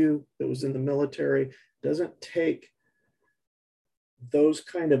like you that was in the military, doesn't take those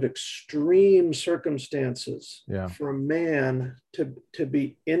kind of extreme circumstances Yeah. for a man to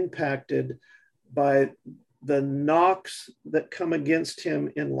be impacted by the knocks that come against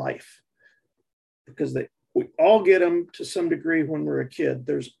him in life, because we all get them to some degree when we're a kid.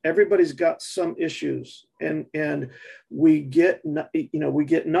 Everybody's got some issues, and we get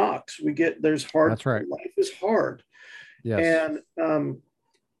knocks. There's hard. That's right. Life is hard, Yes.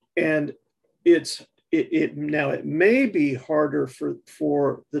 and it now it may be harder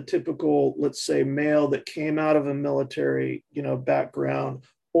for the typical, let's say, male that came out of a military background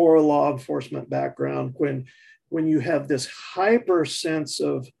or a law enforcement background, when you have this hyper sense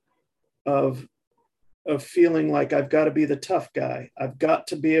of feeling like I've got to be the tough guy. I've got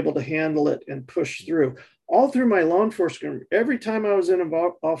to be able to handle it and push through. All through my law enforcement, every time I was in an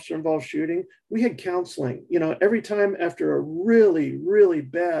officer involved shooting, we had counseling. Every time after a really, really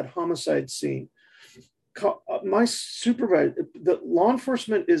bad homicide scene, my supervisor, the law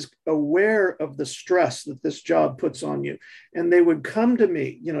enforcement is aware of the stress that this job puts on you. And they would come to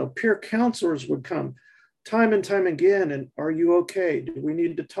me, peer counselors would come time and time again. And are you okay? Do we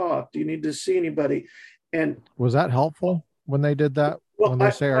need to talk? Do you need to see anybody? And was that helpful when they did that? well, When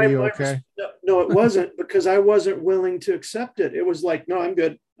they say, "Are you okay?" No, it wasn't, because I wasn't willing to accept it. It was like, no, I'm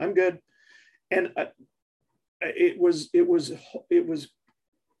good. I'm good. And it was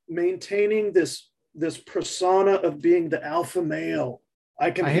maintaining this persona of being the alpha male. I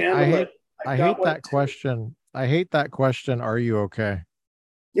can handle it. I hate that question. I hate that question. Are you okay?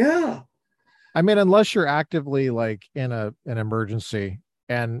 Yeah. I mean, unless you're actively like in an emergency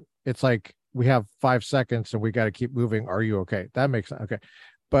and it's like we have 5 seconds and we got to keep moving. Are you okay? That makes sense. Okay.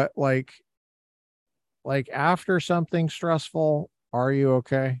 But like after something stressful, are you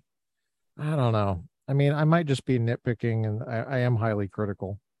okay? I don't know. I mean, I might just be nitpicking, and I am highly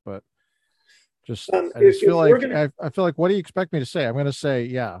critical, but I just feel If we're like gonna, I feel like, what do you expect me to say? I'm going to say,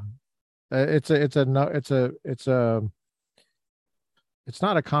 yeah. It's a no. It's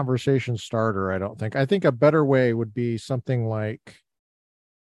not a conversation starter. I don't think. I think a better way would be something like,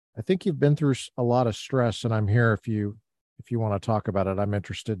 I think you've been through a lot of stress, and I'm here if you want to talk about it. I'm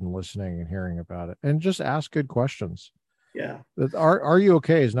interested in listening and hearing about it, and just ask good questions. yeah. Are you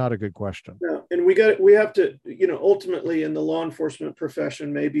okay is not a good question. No, and we have to, ultimately in the law enforcement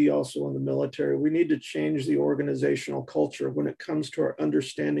profession, maybe also in the military, we need to change the organizational culture when it comes to our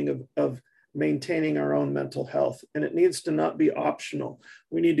understanding of maintaining our own mental health. And it needs to not be optional.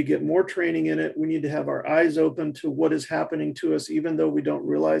 We need to get more training in it. We need to have our eyes open to what is happening to us, even though we don't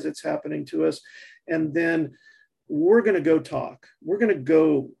realize it's happening to us. And then we're going to go talk. We're going to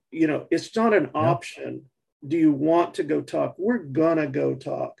go, it's not an Yeah. option. Do you want to go talk? We're gonna go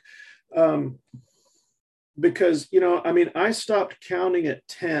talk. Because, I stopped counting at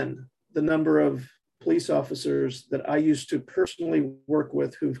 10 the number of police officers that I used to personally work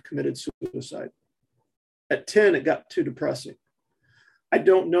with who've committed suicide. At 10, it got too depressing. I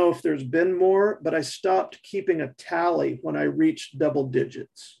don't know if there's been more, but I stopped keeping a tally when I reached double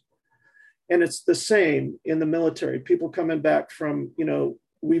digits. And it's the same in the military. People coming back from,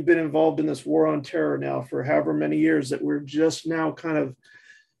 we've been involved in this war on terror now for however many years that we're just now kind of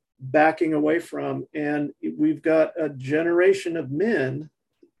backing away from. And we've got a generation of men,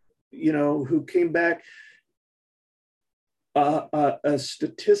 who came back. A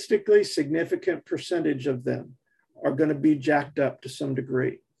statistically significant percentage of them are going to be jacked up to some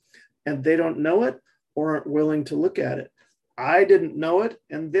degree. And they don't know it or aren't willing to look at it. I didn't know it.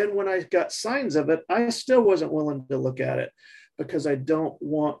 And then when I got signs of it, I still wasn't willing to look at it, because I don't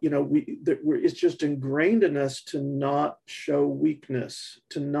want, it's just ingrained in us to not show weakness,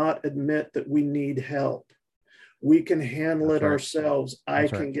 to not admit that we need help. We can handle That's it right. ourselves. I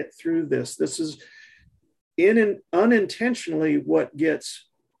That's right. can get through this. This is unintentionally what gets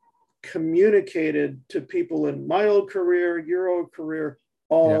communicated to people in my old career, your old career,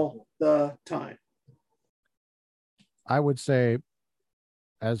 all the time. I would say,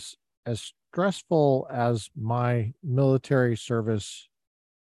 as stressful as my military service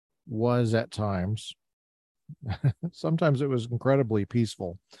was at times, sometimes it was incredibly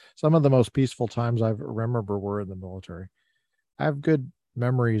peaceful. Some of the most peaceful times I remember were in the military. I have good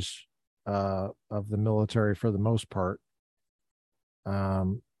memories of the military for the most part.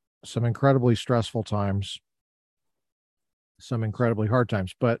 Some incredibly stressful times, some incredibly hard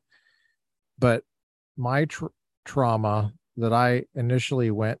times, but my trauma that I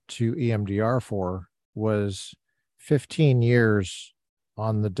initially went to EMDR for was 15 years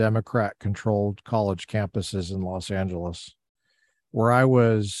on the Democrat controlled college campuses in Los Angeles, where I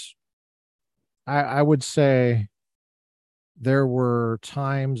was I would say there were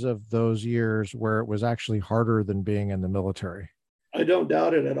times of those years where it was actually harder than being in the military. I don't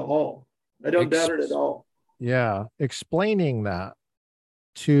doubt it at all. I don't doubt Ex- it at all. yeah, explaining that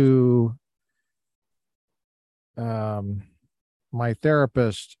to um, my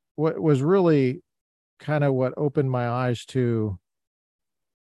therapist what was really kind of what opened my eyes to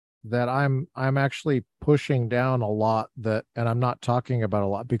that I'm actually pushing down a lot that, and I'm not talking about a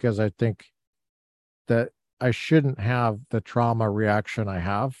lot because I think that I shouldn't have the trauma reaction I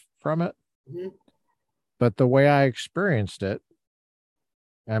have from it, Mhm. but the way I experienced it,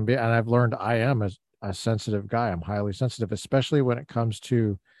 and I've learned I am a sensitive guy. I'm highly sensitive, especially when it comes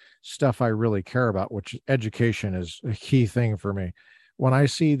to stuff I really care about, which education is a key thing for me. When I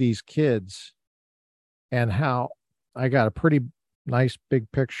see these kids and how I got a pretty nice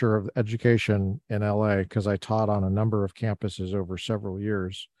big picture of education in LA because I taught on a number of campuses over several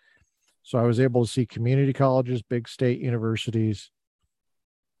years. So I was able to see community colleges, big state universities.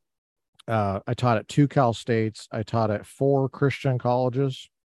 I taught at two Cal States. I taught at four Christian colleges,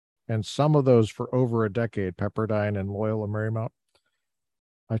 and some of those for over a decade, Pepperdine and Loyola Marymount.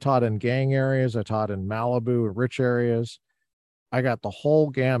 I taught in gang areas. I taught in Malibu, rich areas. I got the whole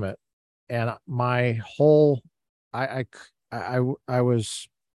gamut, and my whole, I, I was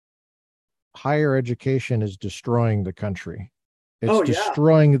higher education is destroying the country. It's Oh yeah.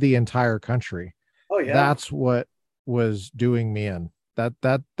 destroying the entire country. Oh yeah. That's what was doing me in.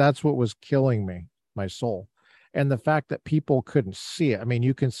 That's what was killing me, my soul. And the fact that people couldn't see it. I mean,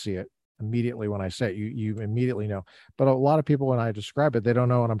 you can see it immediately when I say it. You immediately know. But a lot of people when I describe it, they don't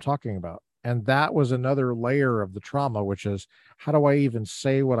know what I'm talking about. And that was another layer of the trauma, which is how do I even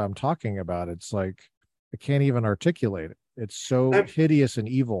say what I'm talking about? It's like I can't even articulate it. It's so I'm hideous and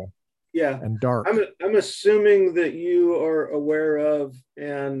evil yeah. and dark. I'm assuming that you are aware of,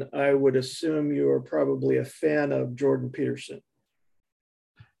 and I would assume you are probably a fan of Jordan Peterson.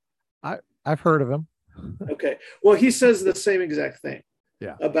 I I've heard of him. Okay. Well, he says the same exact thing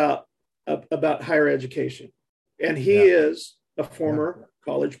Yeah. about about higher education, and he Yeah. is a Yeah. former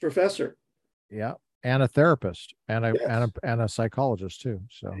college professor. Yeah. And a therapist Yes. and a psychologist too.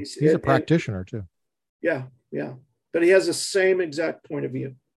 So He's, he's a and practitioner too. yeah, yeah. But he has the same exact point of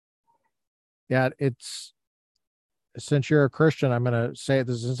view. Yeah, it's since you're a Christian, I'm gonna say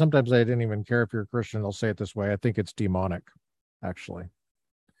this. And sometimes I didn't even care if you're a Christian. I'll say it this way. I think it's demonic, actually,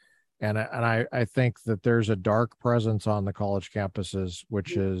 and I think that there's a dark presence on the college campuses,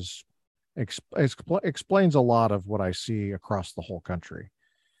 which is explains a lot of what I see across the whole country.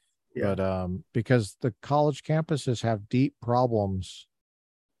 Yeah. But because the college campuses have deep problems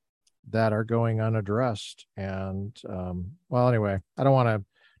that are going unaddressed. And well, anyway, I don't want to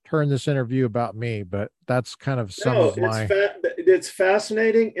turn this interview about me, but that's kind of some No, of my it's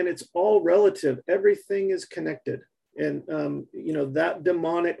fascinating, and it's all relative. Everything is connected, and you know that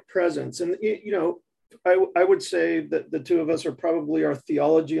demonic presence, and you know, I would say that the two of us are probably our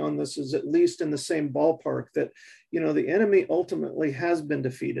theology on this is at least in the same ballpark. That you know the enemy ultimately has been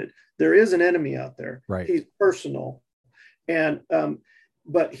defeated. There is an enemy out there. right. He's personal, and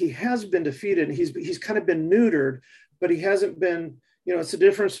but he has been defeated. And he's kind of been neutered, but he hasn't been. You know, it's the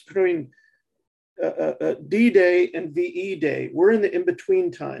difference between D-Day and VE Day. We're in the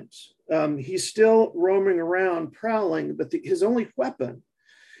in-between times. He's still roaming around, prowling, but his only weapon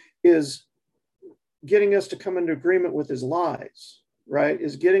is getting us to come into agreement with his lies, right?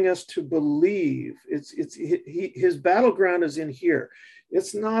 Is getting us to believe. His battleground is in here.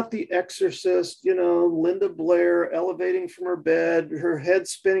 It's not The Exorcist, you know, Linda Blair elevating from her bed, her head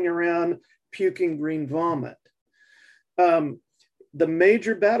spinning around, puking green vomit. Um, the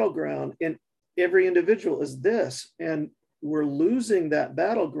major battleground in every individual is this, and we're losing that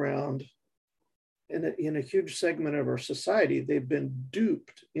battleground in a huge segment of our society. They've been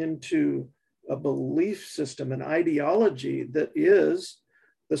duped into a belief system, an ideology that is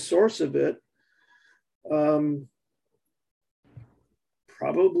the source of it, um,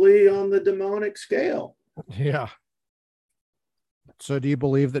 probably on the demonic scale. Yeah. So do you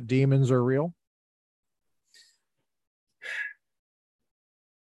believe that demons are real?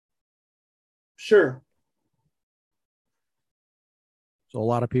 Sure. So a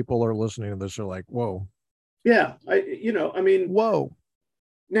lot of people are listening to this are like, whoa, Yeah. I mean, whoa.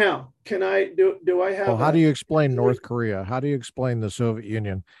 now can I do I Well, have how do a you explain North Korea? How do you explain the Soviet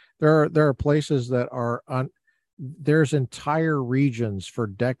Union? There are places that are on there's entire regions for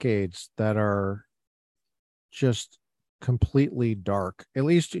decades that are just completely dark. At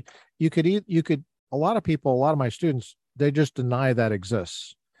least you could a lot of people, a lot of my students, they just deny that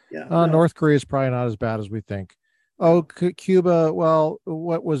exists. yeah, no. North Korea is probably not as bad as we think. Oh, Cuba. Well,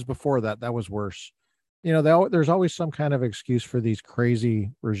 what was before that? That was worse. There's always some kind of excuse for these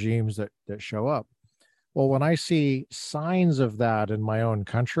crazy regimes that show up. Well, when I see signs of that in my own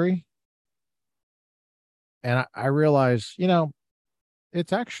country, and I realize,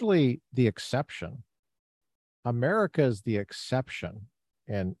 it's actually the exception. America is the exception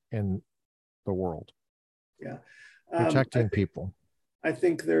in the world, Yeah. I protecting think people. I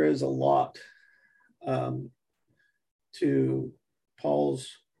think there is a lot um, to Paul's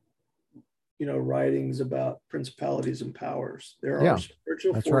writings about principalities and powers. There are Yeah,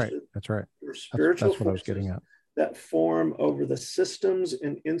 spiritual that's right. forces. That's right. There are That's spiritual that's what I was getting forces at. that form over the systems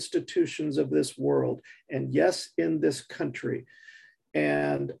and institutions of this world, and yes, in this country.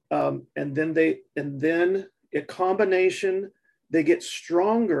 And then a combination, they get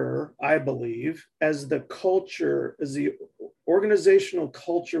stronger, I believe, as the culture, as the organizational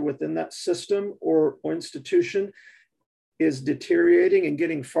culture within that system or institution is deteriorating and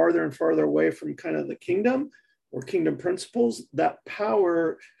getting farther and farther away from kind of the kingdom or kingdom principles. That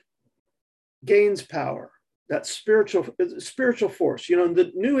power gains power, that spiritual force.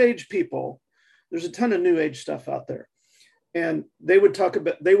 The new age people, there's a ton of new age stuff out there, and they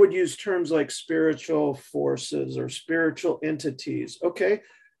would use terms like spiritual forces or spiritual entities. Okay,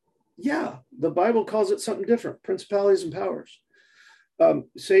 yeah, the Bible calls it something different: principalities and powers,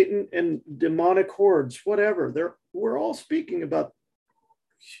 Satan and demonic hordes, whatever. We're all speaking about,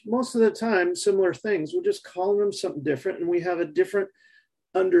 most of the time, similar things. We're just calling them something different, and we have a different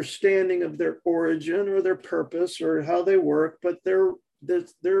understanding of their origin or their purpose or how they work, but there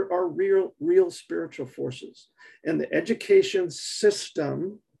are real spiritual forces. And the education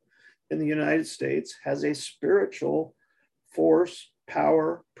system in the United States has a spiritual force,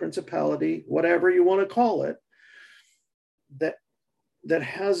 power, principality, whatever you want to call it, that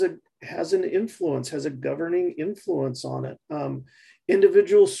has an influence, has a governing influence on it.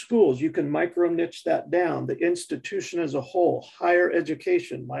 Individual schools, you can micro niche that down. The institution as a whole, higher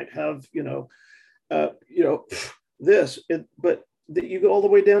education might have, but that you go all the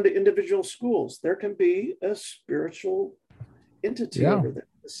way down to individual schools. There can be a spiritual entity Yeah. over there.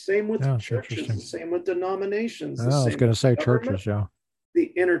 The same with Yeah. It's churches, interesting. the same with denominations, the I was same going to with say government. churches. Yeah.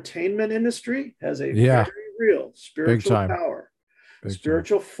 The entertainment industry has a very Yeah. real Big spiritual time. power, Big time.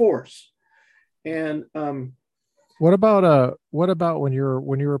 spiritual force. And what about when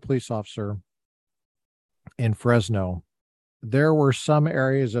you're a police officer in Fresno? There were some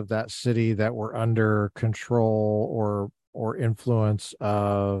areas of that city that were under control or influence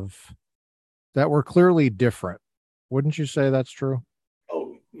of that were clearly different. Wouldn't you say that's true?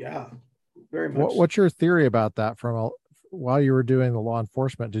 oh yeah, very What, much. what's your theory about that while you were doing the law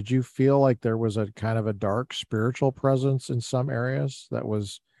enforcement? Did you feel like there was a kind of a dark spiritual presence in some areas that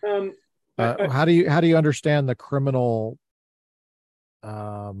was Um, I how do you understand the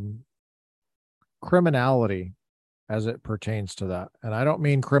um, criminality as it pertains to that? And I don't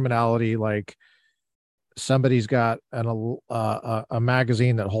mean criminality like somebody's got a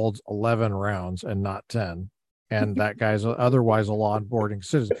magazine that holds 11 rounds and not 10, and that guy's otherwise a law abiding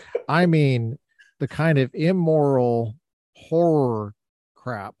citizen. I mean the kind of immoral horror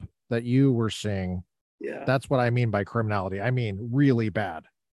crap that you were seeing. yeah, That's what I mean by criminality. I mean really bad,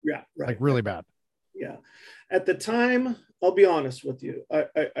 yeah, like right, really bad. yeah. At the time, I'll be honest with you.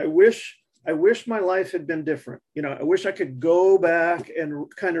 I wish my life had been different. I wish I could go back and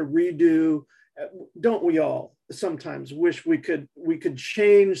kind of redo. Don't we all sometimes wish we could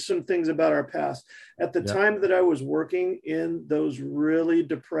change some things about our past? At the Yep. time that I was working in those really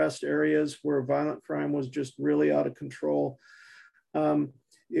depressed areas where violent crime was just really out of control, um,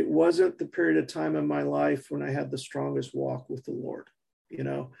 it wasn't the period of time in my life when I had the strongest walk with the Lord. You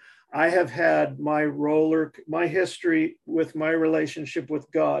know, I have had my history with my relationship with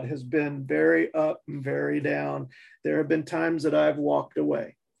God has been very up and very down. There have been times that I've walked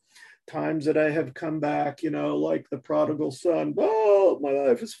away, times that I have come back, like the prodigal son. Oh, my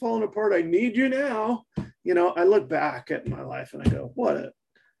life is falling apart. I need you now. I look back at my life and I go, what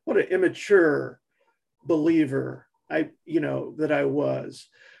an immature believer that I was.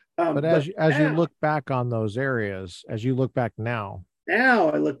 But But as you look back on those areas, as you look back now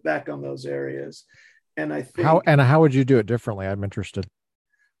I look back on those areas, and I how think and how would you do it differently? I'm interested.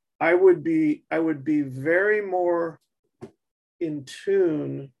 I would be very more in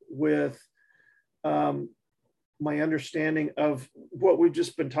tune with um, my understanding of what we've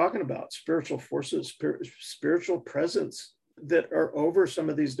just been talking about: spiritual forces, spiritual presence that are over some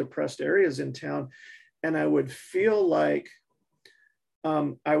of these depressed areas in town, and I would feel like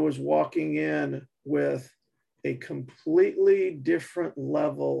I was walking in with a completely different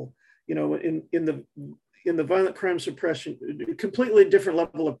level. in the violent crime suppression, completely different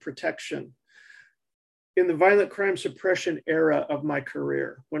level of protection. In the violent crime suppression era of my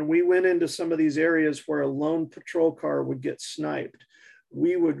career, when we went into some of these areas where a lone patrol car would get sniped,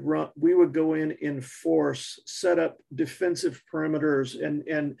 we would go in force, set up defensive perimeters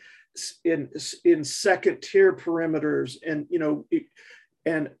and in second tier perimeters,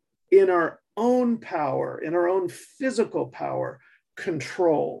 and in our own power, in our own physical power,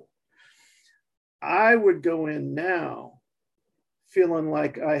 control. I would go in now feeling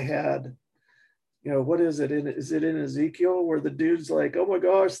like I had, what is it? Is it in Ezekiel where the dude's like, oh my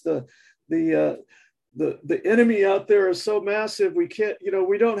gosh, the enemy out there is so massive, we can't,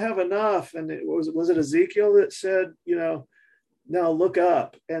 we don't have enough. And was it Ezekiel that said, now look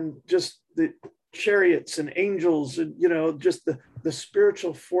up, and just the chariots and angels and, just the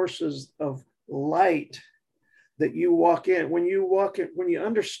spiritual forces of light that you walk in. When you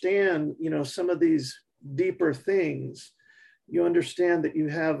understand, some of these deeper things, you understand that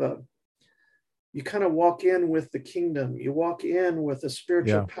you kind of walk in with the kingdom. You walk in with a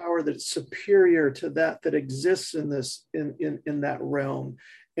spiritual power that's superior to that exists in that realm,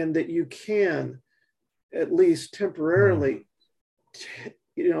 and that you can, at least temporarily,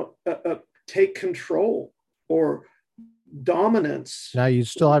 take control or dominance. Now you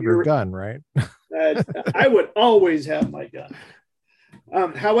still have your gun, right? I would always have my gun.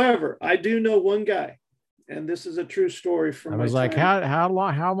 However, I do know one guy, and this is a true story from. I was like,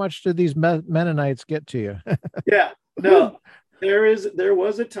 how much did these Mennonites get to you? Yeah, no, there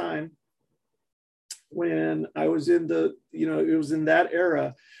was a time when I was in it was in that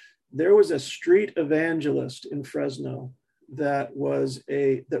era. There was a street evangelist in Fresno that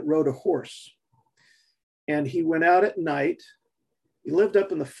rode a horse, and he went out at night. He lived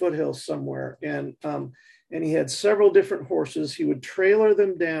up in the foothills somewhere, and he had several different horses. He would trailer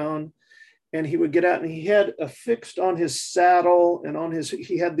them down, and he would get out, and he had affixed on his saddle and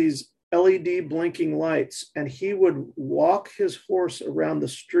he had these LED blinking lights, and he would walk his horse around the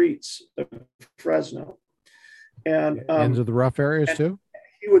streets of Fresno, and into the rough areas too.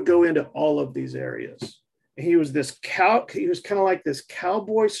 He would go into all of these areas. He was he was kind of like this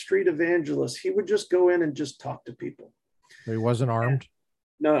cowboy street evangelist. He would just go in and just talk to people. He wasn't armed?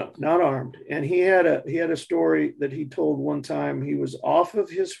 No, not armed. And he had a story that he told one time. He was off of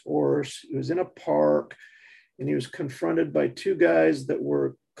his horse. He was in a park, and he was confronted by two guys that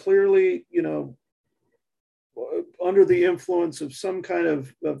were clearly, under the influence of some kind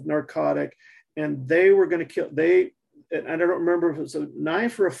of narcotic, and they were going to kill. And I don't remember if it was a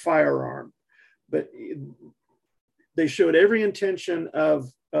knife or a firearm, but they showed every intention of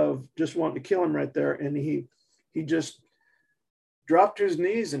just wanting to kill him right there. And he just dropped to his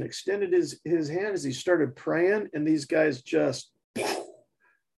knees and extended his hand as he started praying. And these guys just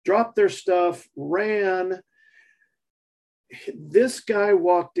dropped their stuff, ran. This guy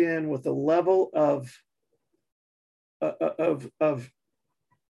walked in with a level of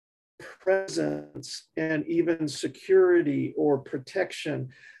presence and even security or protection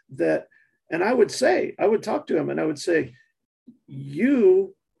and I would talk to him and I would say,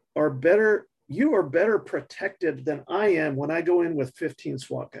 you are better protected than I am when I go in with 15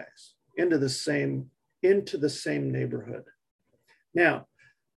 SWAT guys into the same neighborhood. Now,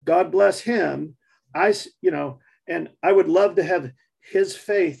 God bless him. And I would love to have his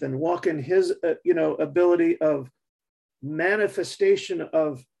faith and walk in his, ability of manifestation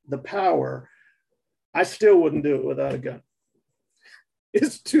of the power. I still wouldn't do it without a gun.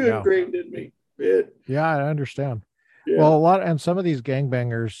 It's too ingrained in me. I understand. Yeah. Well, and some of these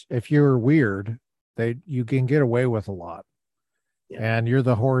gangbangers, if you're weird, you can get away with a lot. Yeah. And you're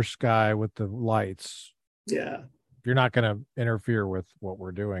the horse guy with the lights. Yeah. You're not going to interfere with what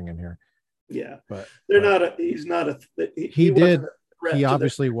we're doing in here. Yeah. But he's not a, he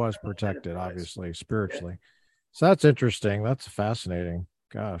obviously was protected, obviously, spiritually. Yeah. So that's interesting. That's fascinating.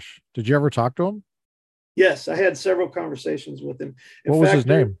 Gosh. Did you ever talk to him? Yes, I had several conversations with him. What was his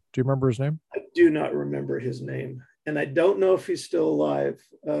name? Do you remember his name? I do not remember his name, and I don't know if he's still alive.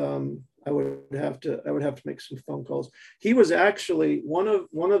 I would have to make some phone calls. He was actually one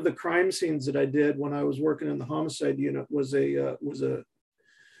of the crime scenes that I did when I was working in the homicide unit was a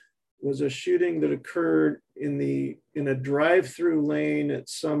shooting that occurred in a drive-through lane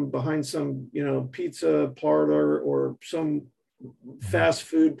behind some pizza parlor or some fast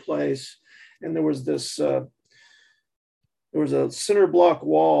food place. And there was a center block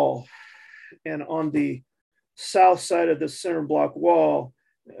wall, and on the south side of the center block wall,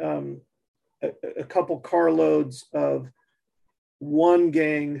 a couple carloads of one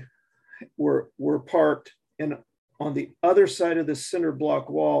gang were parked, and on the other side of the cinder block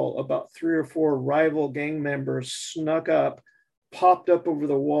wall, about 3 or 4 rival gang members snuck up, popped up over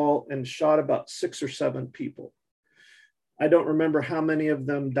the wall, and shot about 6 or 7 people. I don't remember how many of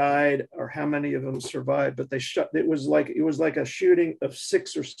them died or how many of them survived, but they shot. It was like a shooting of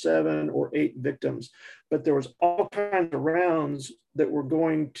 6 or 7 or 8 victims. But there was all kinds of rounds that were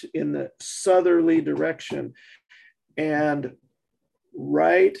going in the southerly direction, and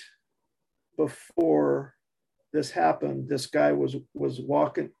right before this happened, this guy was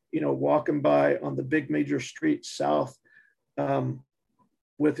walking by on the big major street south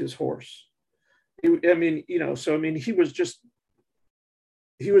with his horse. He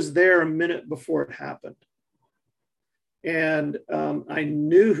was there a minute before it happened. And I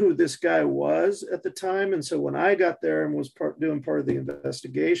knew who this guy was at the time. And so when I got there and was doing part of the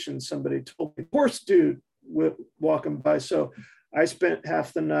investigation, somebody told me, horse dude walking by. So I spent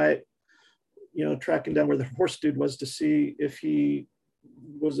half the night, tracking down where the horse dude was to see if he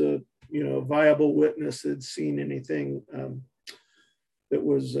was a, viable witness that had seen anything that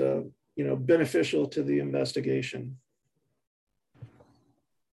was, beneficial to the investigation.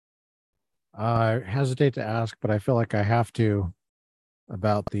 I hesitate to ask, but I feel like I have to,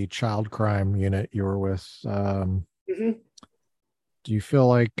 about the child crime unit you were with. Mm-hmm. Do you feel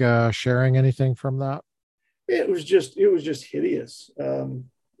like sharing anything from that? It was just hideous.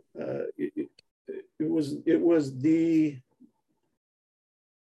 It was the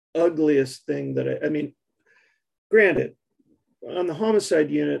ugliest thing that granted, on the homicide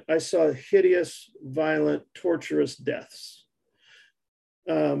unit, I saw hideous, violent, torturous deaths.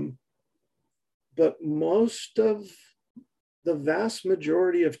 But most of the vast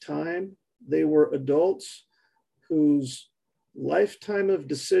majority of time, they were adults whose lifetime of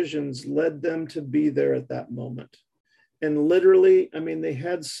decisions led them to be there at that moment. And literally, they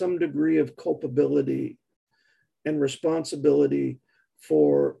had some degree of culpability and responsibility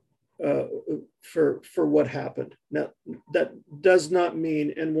for what happened. Now, that does not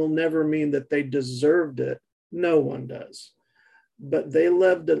mean and will never mean that they deserved it. No one does. But they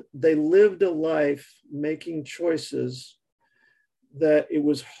lived a life making choices that it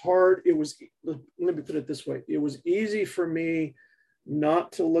was hard. Let me put it this way. It was easy for me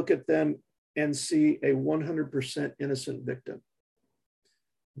not to look at them and see a 100% innocent victim.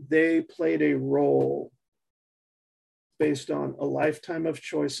 They played a role based on a lifetime of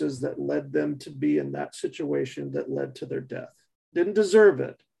choices that led them to be in that situation that led to their death. Didn't deserve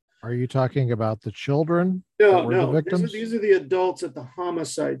it. Are you talking about the children? No. The victims? These are the adults at the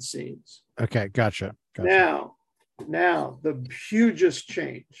homicide scenes. Okay, gotcha. Now, the hugest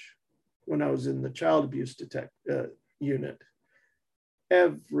change when I was in the child abuse unit,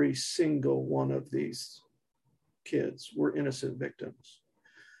 every single one of these kids were innocent victims.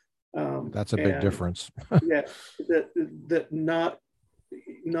 That's a big difference. Yeah, that not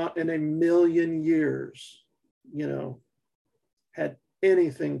in a million years, had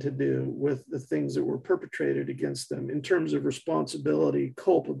anything to do with the things that were perpetrated against them in terms of responsibility,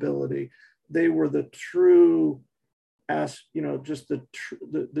 culpability. They were the true, just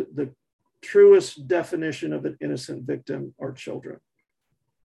the truest definition of an innocent victim are children.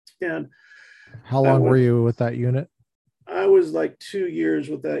 And how long were you with that unit? I was like 2 years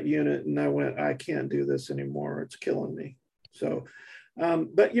with that unit, and I went, I can't do this anymore. It's killing me. So,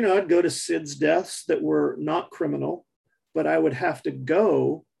 but I'd go to SIDS deaths that were not criminal, but I would have to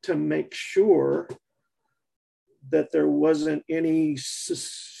go to make sure that there wasn't any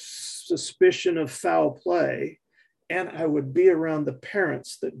suspicion of foul play. And I would be around the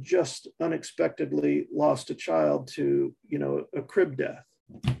parents that just unexpectedly lost a child to, a crib death.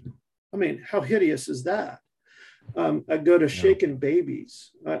 How hideous is that? I go to shaken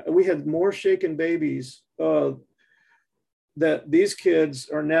babies. We had more shaken babies that these kids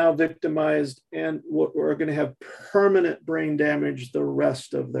are now victimized and are going to have permanent brain damage the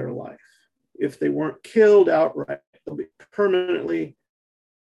rest of their life. If they weren't killed outright, they'll be permanently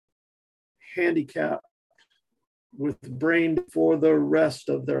handicapped with brain for the rest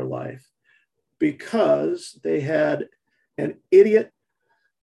of their life because they had an idiot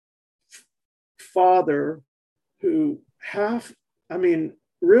father who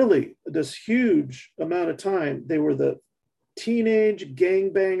really this huge amount of time, they were the teenage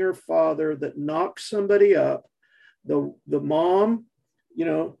gangbanger father that knocked somebody up. The mom,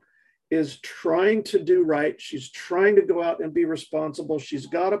 is trying to do right. She's trying to go out and be responsible. She's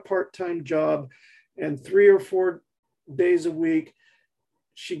got a part-time job, and 3 or 4 days a week,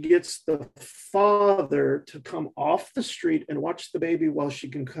 she gets the father to come off the street and watch the baby while she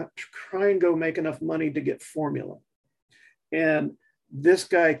can try and go make enough money to get formula. And this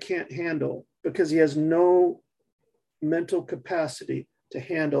guy can't handle, because he has no mental capacity to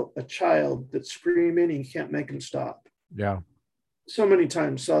handle a child that's screaming and you can't make him stop. Yeah. So many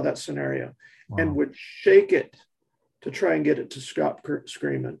times saw that scenario. Wow. And would shake it to try and get it to stop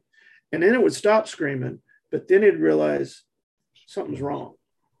screaming. And then it would stop screaming, but then it'd realize something's wrong.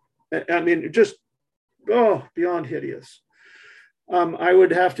 I mean, it just, beyond hideous. I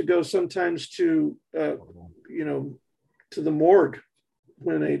would have to go sometimes to, to the morgue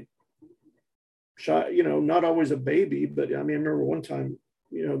when a child, not always a baby, but I mean, I remember one time,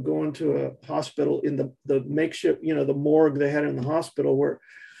 going to a hospital in the makeshift, the morgue they had in the hospital, where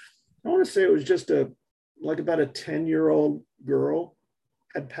I want to say it was just about a 10-year-old girl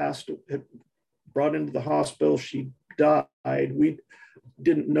had brought into the hospital. She died. We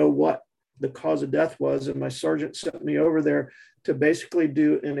didn't know what the cause of death was. And my sergeant sent me over there to basically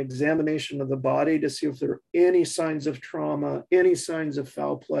do an examination of the body to see if there were any signs of trauma, any signs of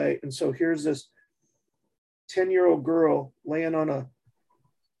foul play. And so here's this 10-year-old girl laying on a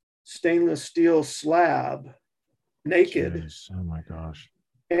stainless steel slab, naked. Jeez. Oh my gosh.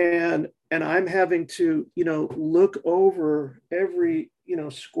 And I'm having to, look over every,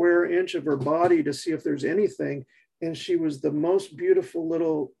 square inch of her body to see if there's anything. And she was the most beautiful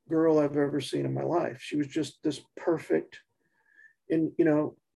little girl I've ever seen in my life. She was just this perfect, and,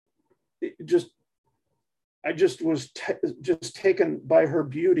 I just was just taken by her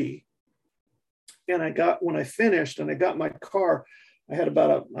beauty. And when I finished and I got my car, I had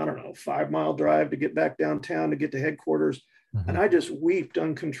about a 5-mile drive to get back downtown to get to headquarters. Mm-hmm. And I just wept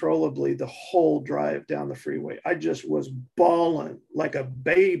uncontrollably the whole drive down the freeway. I just was bawling like a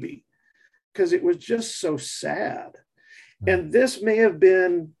baby because it was just so sad. Mm-hmm. And this may have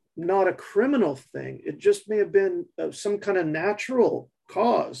been not a criminal thing. It just may have been some kind of natural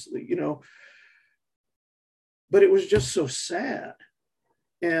cause, but it was just so sad.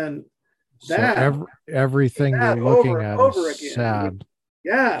 And that everything you're looking at is sad.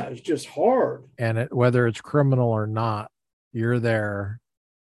 Yeah, it's just hard. And whether it's criminal or not, you're there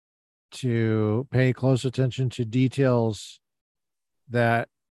to pay close attention to details that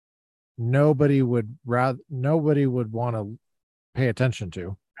nobody would want to pay attention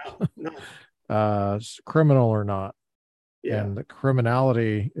to. No. Criminal or not. Yeah. And the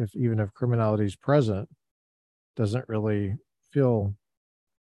criminality, even if criminality is present, doesn't really feel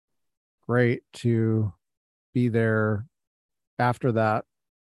great to be there after that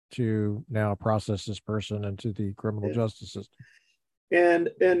to now process this person into the criminal justice system. And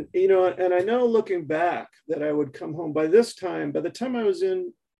I know looking back that I would come home by the time I was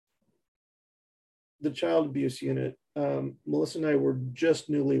in the child abuse unit, Melissa and I were just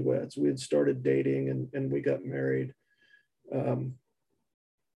newlyweds. We had started dating and we got married. Wow.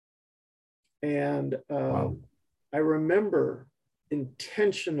 I remember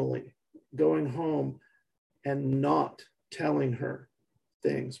intentionally going home and not telling her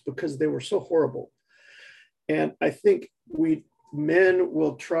things because they were so horrible. And I think men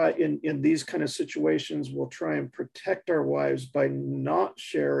will try in these kind of situations, will try and protect our wives by not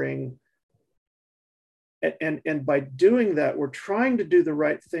sharing. And by doing that, we're trying to do the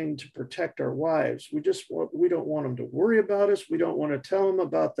right thing to protect our wives. We don't want them to worry about us. We don't want to tell them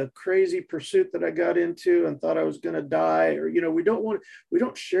about the crazy pursuit that I got into and thought I was going to die, or, we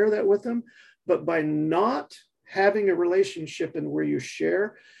don't share that with them. But by not having a relationship and where you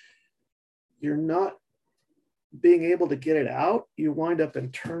share, you're not being able to get it out. You wind up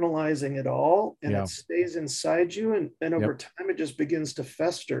internalizing it all, and it stays inside you. And over time, it just begins to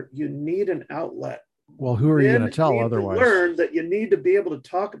fester. You need an outlet. Well, who are you going to tell otherwise? Learn that you need to be able to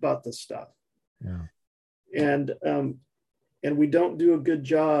talk about this stuff. Yeah. And we don't do a good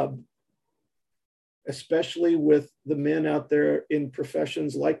job, especially with the men out there in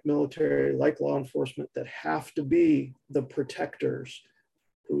professions like military, like law enforcement, that have to be the protectors,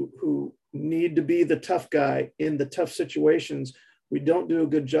 who need to be the tough guy in the tough situations. We don't do a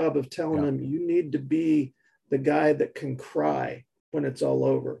good job of telling them, you need to be the guy that can cry when it's all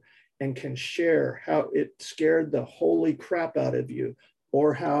over and can share how it scared the holy crap out of you,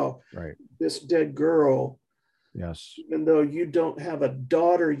 or how this dead girl, even though you don't have a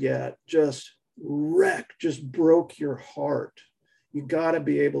daughter yet, just broke your heart. You got to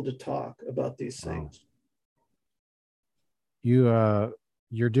be able to talk about these things.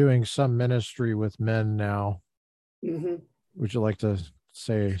 You're doing some ministry with men now. Mm-hmm. Would you like to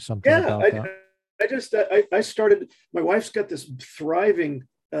say something about that? I started, my wife's got this thriving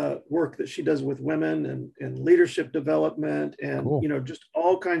work that she does with women and leadership development and, just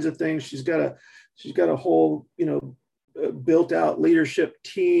all kinds of things. She's got a whole, built out leadership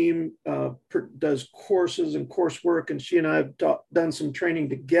team, does courses and coursework. And she and I have done some training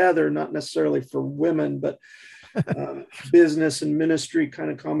together, not necessarily for women, but business and ministry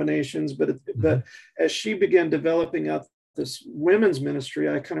kind of combinations. But as she began developing out this women's ministry,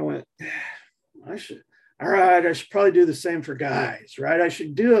 I kind of went, I should probably do the same for guys, right? I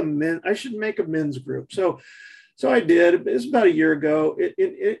should make a men's group. So I did. It's about a year ago.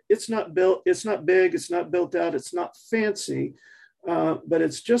 It's not built. It's not big. It's not built out. It's not fancy, but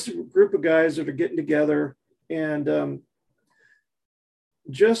it's just a group of guys that are getting together and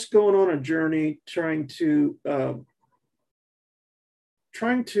just going on a journey, trying to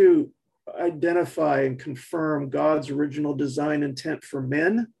identify and confirm God's original design intent for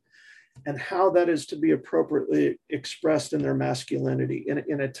men and how that is to be appropriately expressed in their masculinity.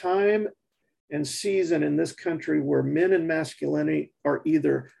 In a time and season in this country where men and masculinity are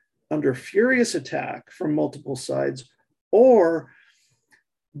either under furious attack from multiple sides, or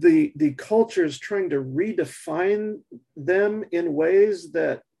the culture is trying to redefine them in ways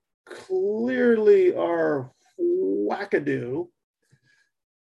that clearly are wackadoo.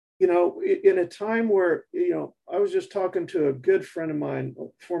 In a time where, I was just talking to a good friend of mine,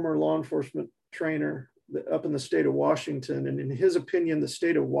 former law enforcement trainer up in the state of Washington. And in his opinion, the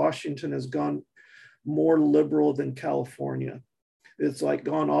state of Washington has gone more liberal than California. It's like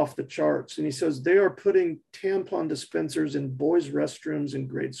gone off the charts. And he says they are putting tampon dispensers in boys' restrooms in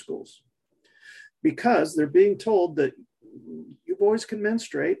grade schools because they're being told that you boys can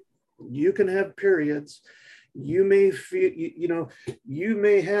menstruate, you can have periods. You may feel, you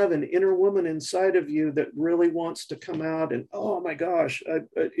may have an inner woman inside of you that really wants to come out, and oh my gosh,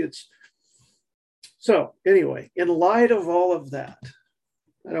 it's so. Anyway, in light of all of that,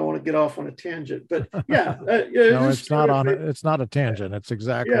 I don't want to get off on a tangent, but yeah, no, it's not a tangent. It's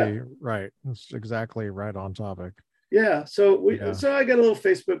exactly right. It's exactly right on topic. Yeah. So I got a little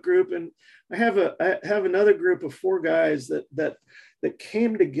Facebook group, and I have another group of 4 guys that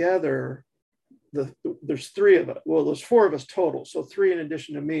came together. There's 3 of us. Well, there's 4 of us total. So 3 in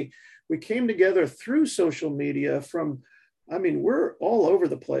addition to me. We came together through social media we're all over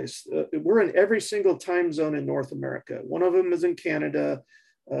the place. We're in every single time zone in North America. One of them is in Canada,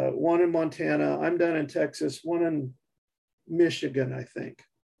 one in Montana. I'm down in Texas, one in Michigan, I think.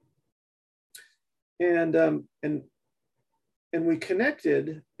 And we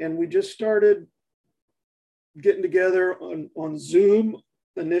connected, and we just started getting together on Zoom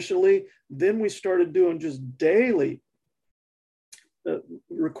initially. Then we started doing just daily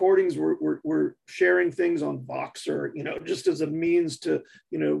recordings. We're sharing things on Voxer, just as a means to,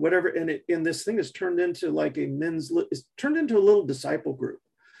 whatever. And this thing has turned into like it's turned into a little disciple group,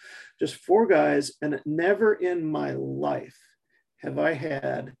 just 4 guys. And never in my life have I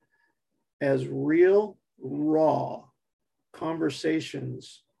had as real, raw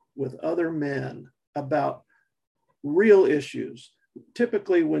conversations with other men about real issues.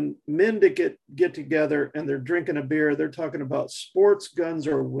 Typically when men get together and they're drinking a beer, they're talking about sports, guns,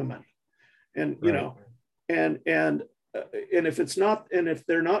 or women. And, right. And if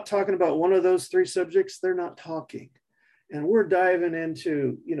they're not talking about one of those 3 subjects, they're not talking. And we're diving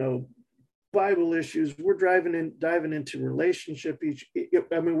into, Bible issues. We're diving into relationship.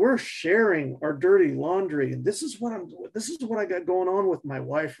 We're sharing our dirty laundry. And this is what I got going on with my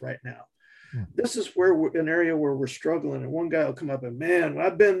wife right now. This is where we're an area where we're struggling. And one guy will come up and, man,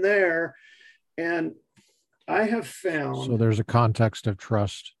 I've been there. And I have found. So there's a context of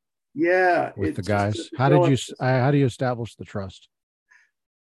trust. Yeah. With the guys. How do you establish the trust?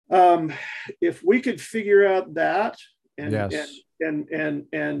 If we could figure out that and, yes.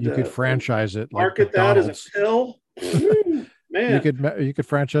 and you could franchise it. Market that as a pill. Man. You could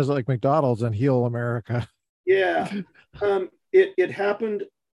franchise it like McDonald's and heal America. Yeah. It happened.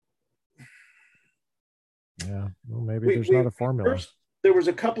 Yeah, well, maybe there's not a formula. First, there was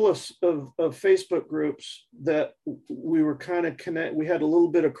a couple of Facebook groups that we were kind of we had a little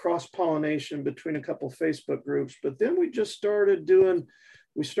bit of cross-pollination between a couple of Facebook groups, but then we just started doing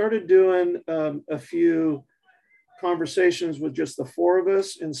a few conversations with just the 4 of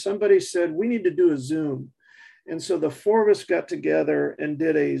us, and somebody said we need to do a Zoom. And so the 4 of us got together and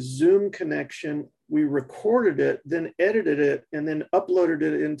did a Zoom connection. We recorded it, then edited it, and then uploaded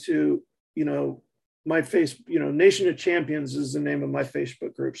it into, my Nation of Champions is the name of my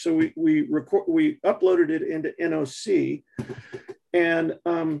Facebook group. So we uploaded it into NOC, and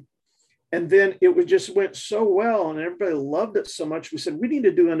then it just went so well, and everybody loved it so much. We said we need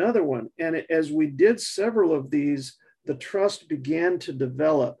to do another one. And as we did several of these, the trust began to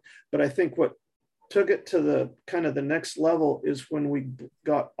develop. But I think what took it to the kind of the next level is when we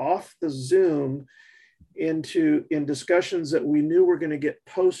got off the Zoom in discussions that we knew were going to get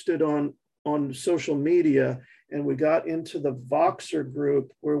posted on social media. And we got into the Voxer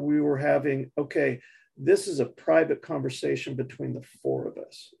group where we were having, okay, This is a private conversation between the four of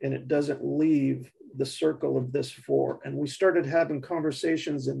us, and it doesn't leave the circle of this four. And we started having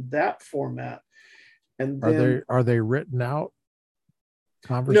conversations in that format. And then Are they written out no,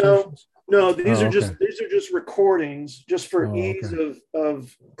 conversations? no, Oh, okay. these are just recordings, just for Oh, ease okay.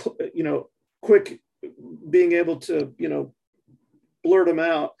 of quick being able to blurt them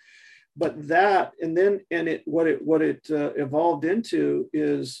out. But that, and then what it evolved into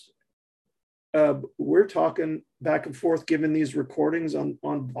is we're talking back and forth, giving these recordings on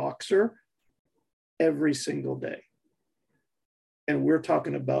Voxer every single day, and we're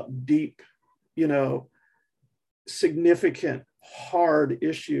talking about deep, significant, hard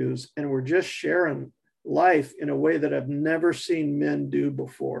issues, and we're just sharing life in a way that I've never seen men do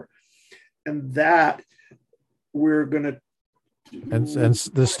before. And that we're going to And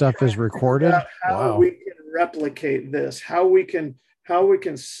this stuff is recorded. how Wow. we can replicate this, how we can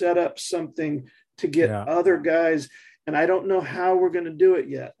set up something to get Yeah. other guys. And I don't know how we're going to do it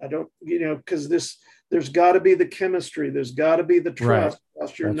yet. I don't, because there's got to be the chemistry, there's got to be the Right. trust,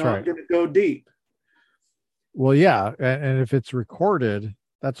 else you're That's not right. going to go deep. Well, yeah. And if it's recorded,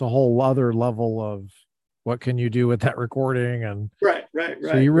 that's a whole other level of what can you do with that recording. And so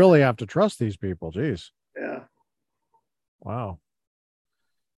Right. you really have to trust these people. Geez. Yeah. Wow.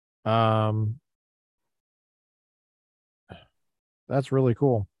 Um, that's really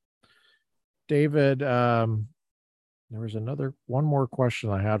cool. David, there was one more question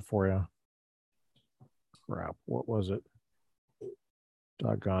I had for you. Crap. What was it?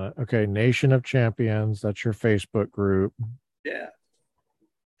 Doggone it. Okay. Nation of Champions. That's your Facebook group. Yeah.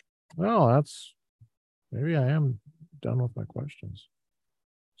 Well, maybe I am done with my questions.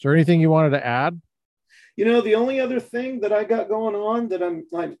 Is there anything you wanted to add? The only other thing that I got going on that I'm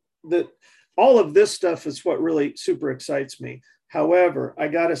like, that all of this stuff is what really super excites me. However, I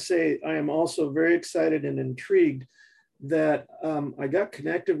got to say, I am also very excited and intrigued that I got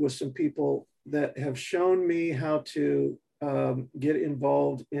connected with some people that have shown me how to get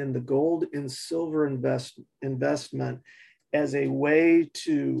involved in the gold and silver investment as a way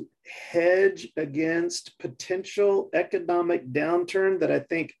to hedge against potential economic downturn that I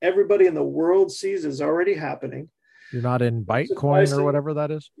think everybody in the world sees is already happening. You're not in Diversify Bitcoin or whatever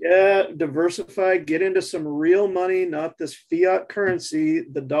that is? yeah, diversify, get into some real money, not this fiat currency.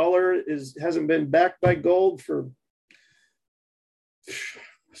 The dollar hasn't been backed by gold for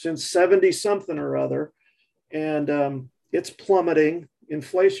since 70 something or other. And it's plummeting.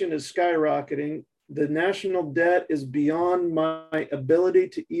 Inflation is skyrocketing. The national debt is beyond my ability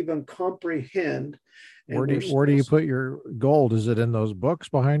to even comprehend. Where And do you put your gold? Is it in those books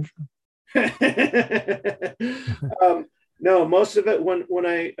behind we're you? no, most of it when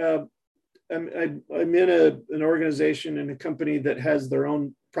I'm in an organization and a company that has their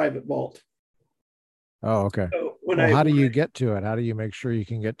own private vault. Oh, okay. So Well, how do you get to it? How do you make sure you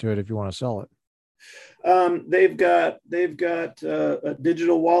can get to it if you want to sell it? they've got a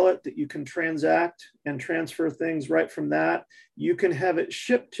digital wallet that you can transact and transfer things right from that. You can have it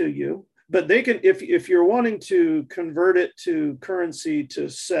shipped to you, but they can, if you're wanting to convert it to currency to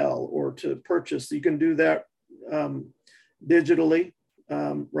sell or to purchase, you can do that digitally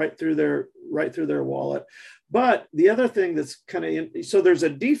right through their wallet. But the other thing that's kind of so there's a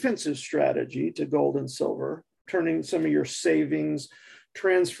defensive strategy to gold and silver, turning some of your savings,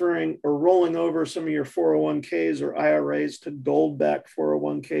 transferring or rolling over some of your 401ks or IRAs to gold backed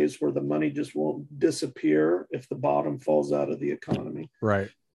 401ks where the money just won't disappear if the bottom falls out of the economy. Right.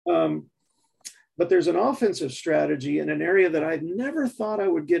 But there's an offensive strategy in an area that I never thought I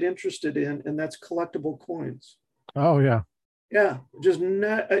would get interested in, and that's collectible coins. Oh, yeah. Yeah, just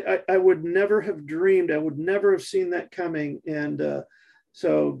not, I would never have dreamed, I would never have seen that coming. And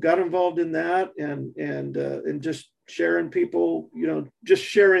so got involved in that and just sharing people, just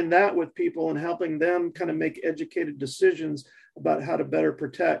sharing that with people and helping them kind of make educated decisions about how to better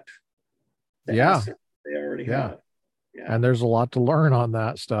protect the Yeah. assets they already Yeah. have. Yeah. And there's a lot to learn on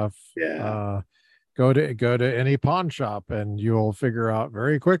that stuff. Yeah. Go to any pawn shop and you'll figure out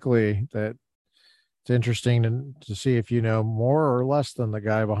very quickly that it's interesting to see if you know more or less than the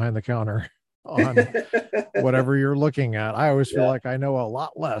guy behind the counter on whatever you're looking at. I always feel Yeah. like I know a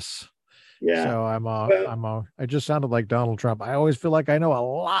lot less. Yeah. So Well, I just sounded like Donald Trump. I always feel like I know a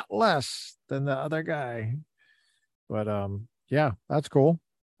lot less than the other guy. But yeah, that's cool.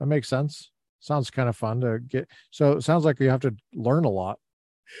 That makes sense. Sounds kind of fun to get. So it sounds like you have to learn a lot.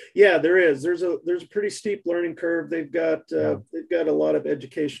 yeah, there is. There's a pretty steep learning curve. Yeah. They've got a lot of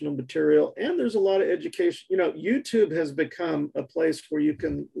educational material, and there's a lot of education. YouTube has become a place where you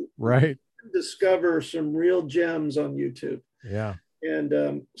can Right. discover some real gems on YouTube. Yeah.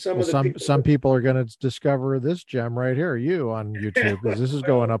 And some Well, of the people, some people are going to discover this gem right here, you on YouTube, because this is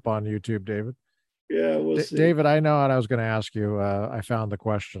going well, up on YouTube, David. yeah, we'll see. David, I know what I was going to ask you. I found the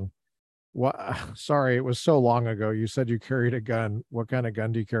question. What? Sorry, it was so long ago. You said you carried a gun. What kind of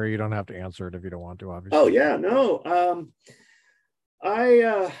gun do you carry? You don't have to answer it if you don't want to, Oh obviously. yeah, no.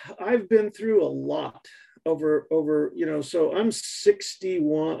 I've been through a lot over so I'm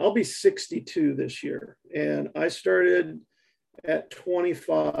 61. I'll be 62 this year, and I started at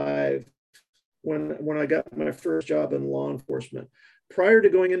 25 when I got my first job in law enforcement. Prior to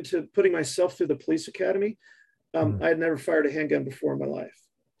going into putting myself through the police academy, Hmm. I had never fired a handgun before in my life.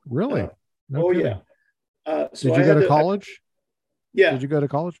 Uh, Really? No oh yeah. kidding. So Did I you go had to to, college? yeah, Did you go to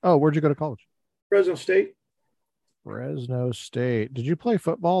college? Oh, where'd you go to college? Fresno State. Fresno State. Did you play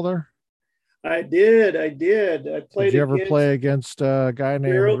football there? I did. I did. I Did played you ever against play against a guy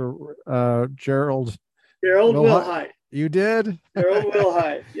named Gerald Gerald Gerald Wilhite? Wilhite. You did? Gerald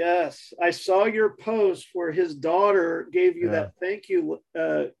Wilhite. Yes, I saw your post where his daughter gave you Yeah. that thank you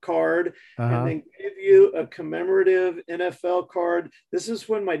card, and Uh-huh. then gave you a commemorative NFL card. This is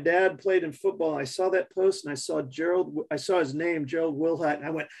when my dad played in football. I saw that post and I saw Gerald. I saw his name, Gerald Wilhite, and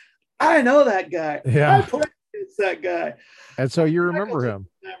I went, I know that guy. I Yeah. played against that guy. And so I you tackled remember him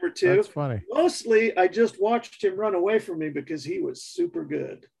him. number two. That's funny. Mostly, I just watched him run away from me because he was super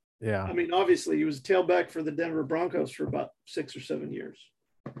good. Yeah. I mean, obviously, he was tailback for the Denver Broncos for about 6 or 7 years.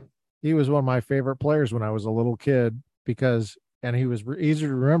 He was one of my favorite players when I was a little kid because, and he was easy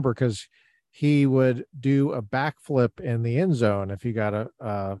to remember because he would do a backflip in the end zone if he got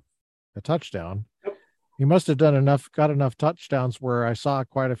a touchdown. Yep. He must have got enough touchdowns where I saw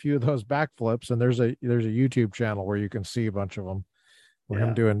quite a few of those backflips. And there's a YouTube channel where you can see a bunch of them where him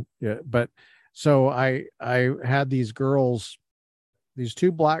Yeah. doing, yeah. But so I had these girls, these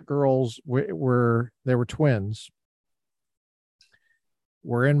two black girls they were twins,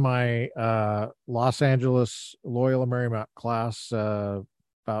 were in my Los Angeles Loyola Marymount class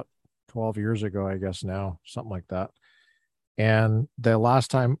about 12 years ago, I guess now, something like that. And the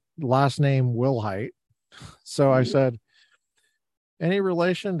last name Wilhite. So I Mhm. said, any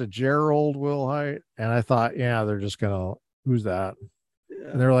relation to Gerald Wilhite? And I thought, yeah, they're just gonna, who's that? And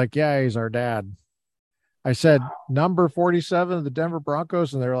Yeah. they're like, yeah, he's our dad. I said, number 47 of the Denver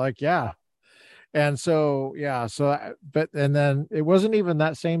Broncos. And they're like, yeah. And so, yeah, but, and then it wasn't even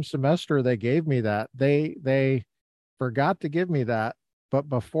that same semester they gave me that. They forgot to give me that. But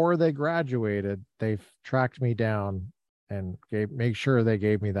before they graduated, they tracked me down and make sure they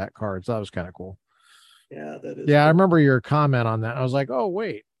gave me that card. So that was kind of cool. Yeah, that is Yeah, I cool. remember your comment on that. I was like, oh,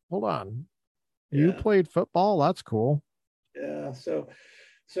 wait, hold on. You Yeah. played football? That's cool. Yeah. So,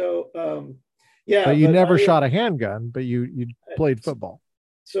 yeah, But you but never shot a handgun, but you I played football.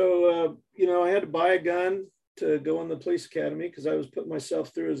 so, I had to buy a gun to go in the police academy because I was putting myself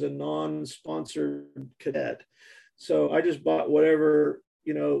through as a non-sponsored cadet. So I just bought whatever,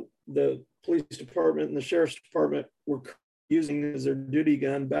 the police department and the sheriff's department were using as their duty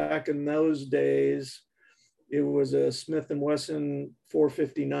gun. Back in those days, it was a Smith and Wesson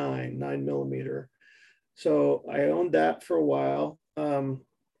 459 9 millimeter. So I owned that for a while.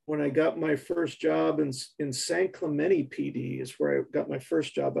 When I got my first job in San Clemente PD is where I got my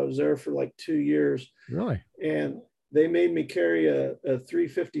first job. I was there for like 2 years, Really? and they made me carry a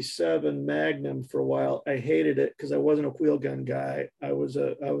 357 Magnum for a while. I hated it because I wasn't a wheel gun guy. I was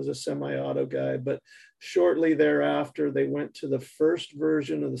a semi-auto guy. But shortly thereafter, they went to the first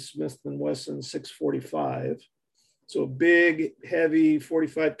version of the Smith and Wesson 645. So a big, heavy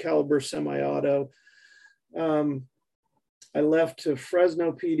 45 caliber semi-auto. Um, I left to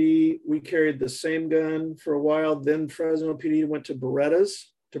Fresno PD. We carried the same gun for a while. Then Fresno PD went to Beretta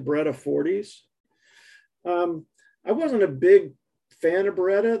 40s. Um, I wasn't a big fan of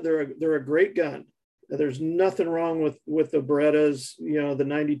Beretta. They're a great gun. There's nothing wrong with the Berettas, the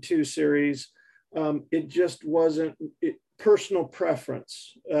 92 series. It just wasn't personal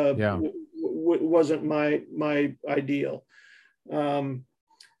preference. Yeah. Wasn't my ideal. Um,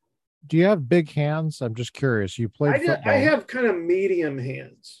 Do you have big hands? I'm just curious. You played I football. have kind of medium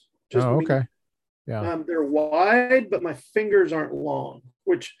hands, just Oh, medium. okay. Yeah. They're wide, but my fingers aren't long,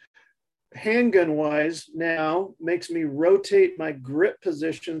 which handgun wise now makes me rotate my grip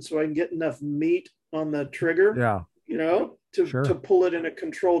position so I can get enough meat on the trigger, Yeah. to Sure. pull it in a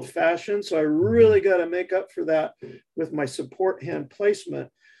controlled fashion. So I Hmm. really got to make up for that with my support hand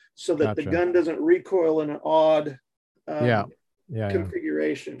placement so that the Gotcha. gun doesn't recoil in an odd Yeah. um, Yeah. Yeah.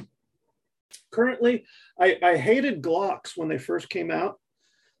 configuration. Currently, I hated Glocks when they first came out.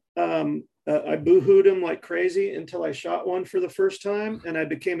 I boo-hooed them like crazy until I shot one for the first time, and I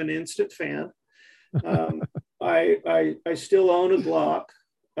became an instant fan. Um, I still own a Glock.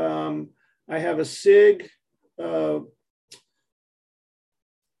 I have a SIG. Uh,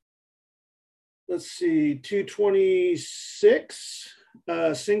 let's see, 226,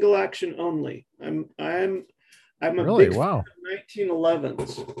 single action only. I'm a Really? big fan Wow. of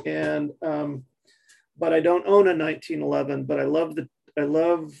 1911s, and but I don't own a 1911. But I love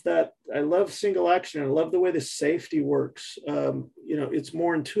single action. I love the way the safety works. It's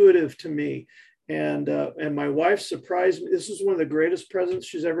more intuitive to me. And my wife surprised me. This is one of the greatest presents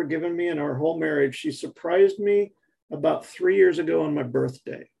she's ever given me in our whole marriage. She surprised me about 3 years ago on my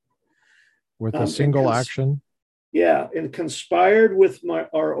birthday. With a And single action. yeah, and conspired with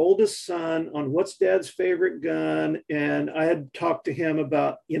our oldest son on what's dad's favorite gun. And I had talked to him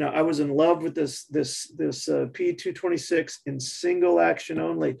about, I was in love with this P226 in single action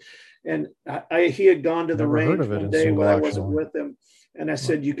only. And he had gone to the Never heard range of it one in day single when I action wasn't only. with him. And I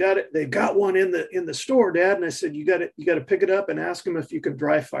said, "You got it. They got one in the store, Dad." And I said, "You got to pick it up and ask him if you can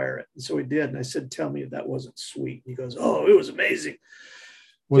dry fire it." And so he did. And I said, "Tell me if that wasn't sweet." And he goes, "Oh, it was amazing." So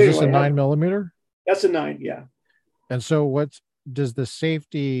Was this a anyway, 9 millimeter? that's a 9. Yeah. And so does the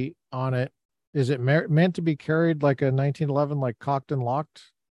safety on it, is it meant to be carried like a 1911, like cocked and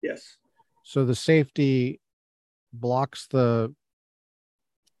locked? Yes. So the safety blocks the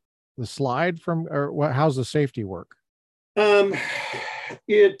slide from, or what, how's the safety work? Um,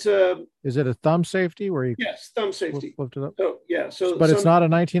 it Is it a thumb safety where you Yes, thumb safety. lift it up? Oh yeah, so But it's some not a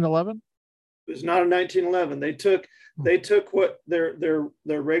 1911? it's not a 1911. They took what their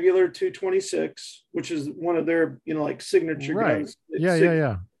regular 226, which is one of their like signature Right. guns. Yeah, It's yeah,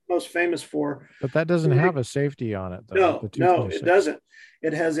 yeah. most famous for. But that doesn't have a safety on it though, No, the no, it 226. doesn't.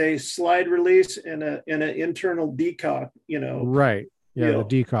 It has a slide release and an internal decock, Right. Yeah, the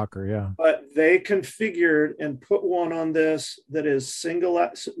deal. decocker, yeah. But they configured and put one on this that is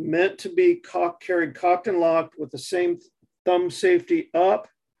meant to be carried cocked and locked with the same thumb safety up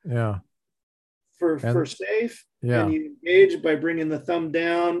Yeah. for And safe, and yeah, you engage by bringing the thumb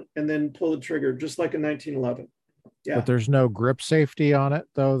down and then pull the trigger, just like a 1911. but Yeah. there's no grip safety on it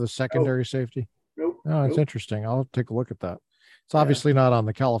though, the Oh, secondary safety. nope, Oh, it's nope. interesting. I'll take a look at that. It's Yeah. obviously not on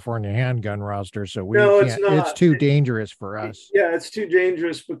the California handgun roster, so we No, it's can't, it's not. too dangerous for us. Yeah, it's too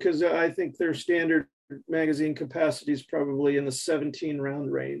dangerous because I think their standard magazine capacity is probably in the 17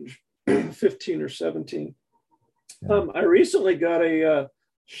 round range, 15 or 17. Yeah. I recently got a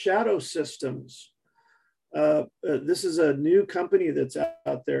Shadow Systems. This is a new company that's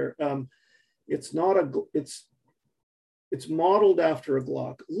out there. It's not a it's modeled after a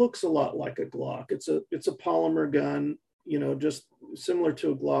Glock. Looks a lot like a Glock. It's a polymer gun, just similar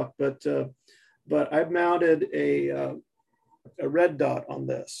to a Glock. But I've mounted a red dot on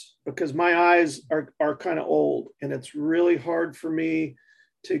this because my eyes are kind of old, and it's really hard for me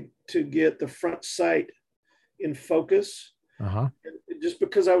to get the front sight in focus. Uh-huh. Just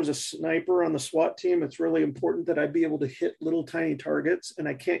because I was a sniper on the SWAT team, it's really important that I be able to hit little tiny targets, and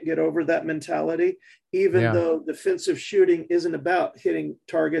I can't get over that mentality. Even Yeah. though defensive shooting isn't about hitting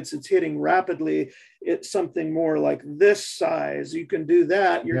targets, it's hitting rapidly. It's something more like this size. You can do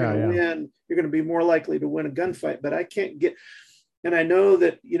that, you're Yeah. going to Yeah. win. You're going to be more likely to win a gunfight. But I can't get, and I know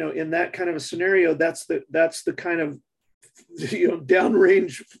that in that kind of a scenario, that's the kind of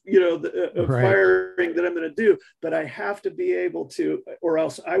downrange Right. firing that I'm going to do, but I have to be able to, or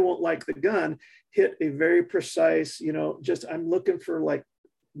else I won't like the gun, hit a very precise, just I'm looking for like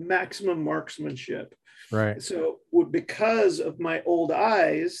maximum marksmanship. Right. So because of my old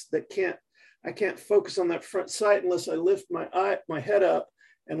eyes I can't focus on that front sight unless I lift my head up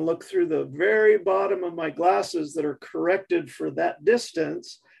and look through the very bottom of my glasses that are corrected for that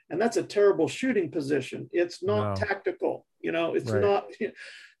distance. And that's a terrible shooting position. It's not No. tactical, it's Right. not.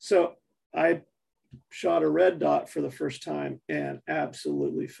 So I shot a red dot for the first time and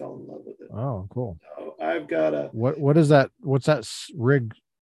absolutely fell in love with it. Oh, cool. So I've got What is that? What's that rig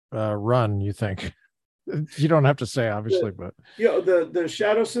run, you think? You don't have to say, obviously, but the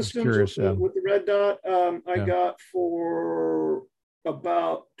Shadow I was Systems curious. Yeah. with the red dot. I Yeah. got for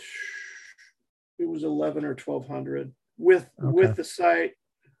about, it was 11 or 1200 with Okay. the sight.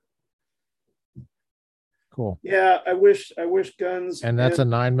 Cool. Yeah, I wish guns, And that's a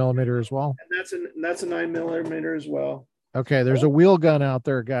 9 millimeter as well. and that's a 9 millimeter as well. Okay. There's a wheel gun out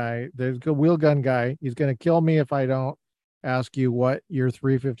there, guy. There's a wheel gun guy. He's going to kill me if I don't ask you what your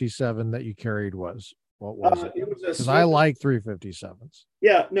 357 that you carried was. What was it? It was a Because I like 357s.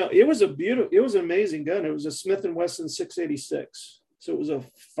 Yeah, no, it was it was an amazing gun. It was a Smith and Wesson 686. So it was a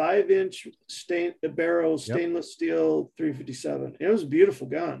 5-inch barrel Yep. stainless steel 357. It was a beautiful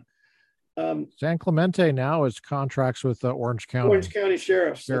gun. San Clemente now is contracts with the Orange County Orange County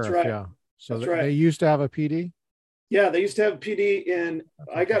Sheriffs. That's Sheriff. right. Yeah. So That's they right. used to have a PD. Yeah, they used to have PD in.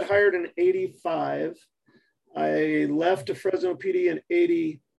 That's I got interesting. hired in '85. I left to Fresno PD in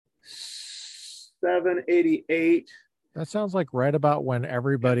 '87, '88. That sounds like right about when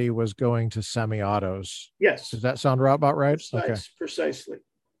everybody was going to semi-autos. Does Yes, that sound right about right? Okay. precisely.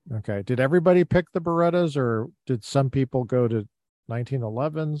 Okay. Did everybody pick the Berettas, or did some people go to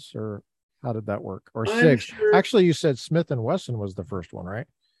 1911s, or how did that work? Or I'm six? sure Actually, you said Smith and Wesson was the first one, right?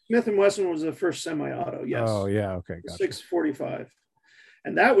 Smith and Wesson was the first semi-auto. Oh Yes, yeah. Okay. the Gotcha. 645,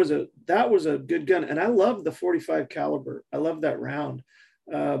 and that was a good gun. And I love the 45 caliber. I love that round.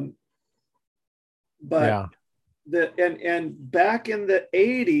 Um, but Yeah. and back in the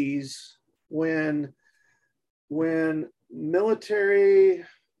 '80s when military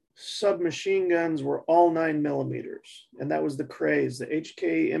submachine guns were all 9 millimeters, and that was the craze, the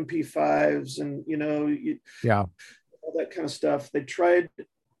HK MP5s, and Yeah. all that kind of stuff. They tried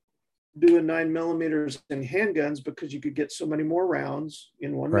doing 9 millimeters in handguns because you could get so many more rounds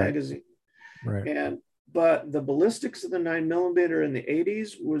in one Right. magazine. Right. And but the ballistics of the 9 millimeter in the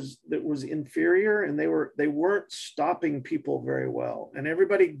 '80s was inferior, and they weren't stopping people very well. And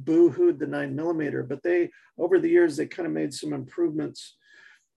everybody boo-hooed the 9 millimeter, but they over the years they kind of made some improvements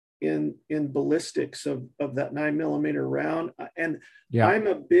in ballistics of that 9 millimeter round. And Yeah. I'm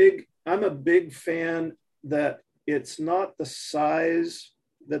a big fan that it's not the size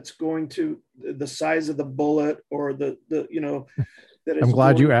that's going to the size of the bullet, or the that I'm is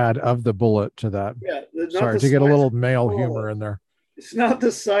glad you going add of the bullet to that. yeah, not Sorry the to get a size little of the male bullet. humor in there. It's not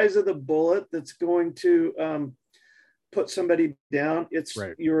the size of the bullet that's going to put somebody down. It's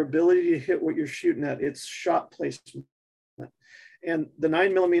Right. your ability to hit what you're shooting at. It's shot placement, and the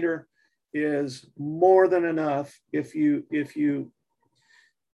 9 millimeter is more than enough if you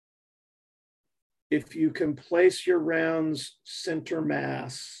can place your rounds center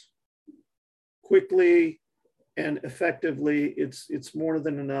mass quickly and effectively. It's more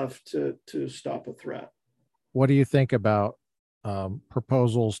than enough to stop a threat. What do you think about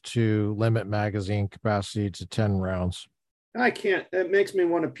proposals to limit magazine capacity to 10 rounds? I can't. It makes me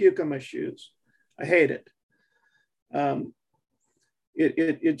want to puke on my shoes. I hate it. Um,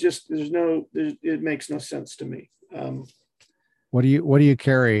 it just it makes no sense to me. What do you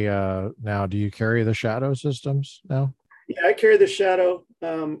carry now? Do you carry the shadow systems now? Yeah, I carry the shadow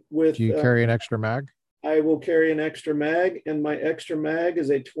Do with. you carry an extra mag? I will carry an extra mag, and my extra mag is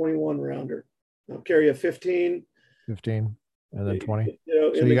a 21 rounder. I'll carry a 15, 15 and then 20. So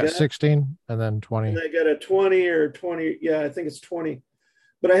in you the got gun, 16 and then and 20. I got a 20 or 20. Yeah, I think it's 20.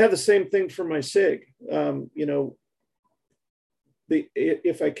 But I have the same thing for my SIG.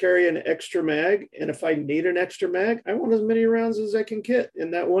 If I carry an extra mag, and if I need an extra mag, I want as many rounds as I can get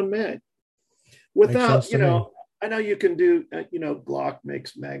in that one mag. Makes Without, sense to me. I know you can do, Glock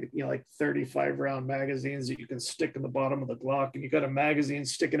makes like 35 round magazines that you can stick in the bottom of the Glock, and you got a magazine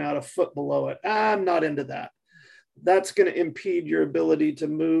sticking out a foot below it. I'm not into that. That's going to impede your ability to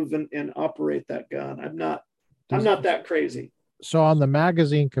move and operate that gun. I'm Does not that crazy. so on the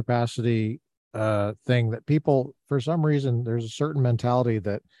magazine capacity thing, that people, for some reason, there's a certain mentality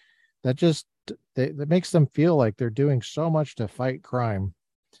that just that makes them feel like they're doing so much to fight crime.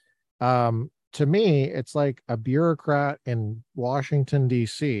 To me, it's like a bureaucrat in Washington,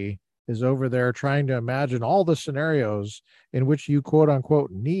 D.C. is over there trying to imagine all the scenarios in which you quote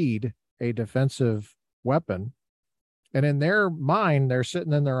unquote need a defensive weapon. And in their mind, they're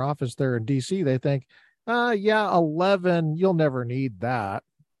sitting in their office there in DC. They think, yeah, 11, you'll never need that.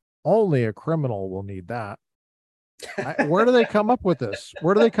 Only a criminal will need that. Where do they come up with this?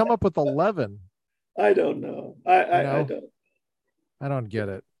 Where do they come up with 11? I don't know. You I know, don't. I don't get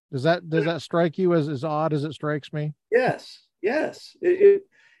it. Does that strike you as odd as it strikes me? Yes, yes.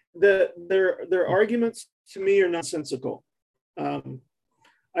 Their arguments to me are nonsensical. Um,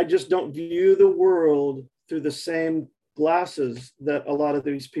 I just don't view the world through the same glasses that a lot of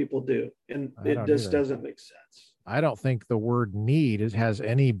these people do, and I it don't just either. doesn't make sense. I don't think the word need has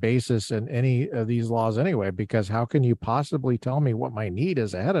any basis in any of these laws anyway, because how can you possibly tell me what my need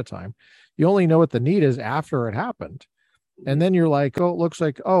is ahead of time? You only know what the need is after it happened. And then you're like, oh, it looks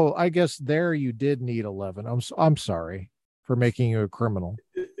like, oh, I guess there you did need 11. I'm sorry for making you a criminal.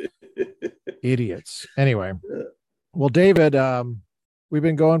 Idiots. Anyway, well, David, we've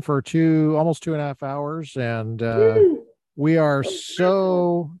been going for almost 2.5 hours, and we are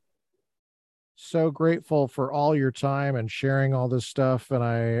so grateful for all your time and sharing all this stuff. And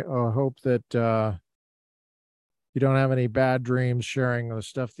I hope that you don't have any bad dreams sharing the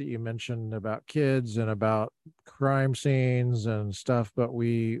stuff that you mentioned about kids and about crime scenes and stuff. But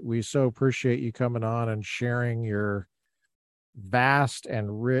we so appreciate you coming on and sharing your vast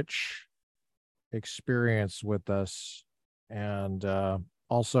and rich experience with us, and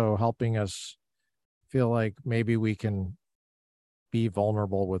also helping us feel like maybe we can be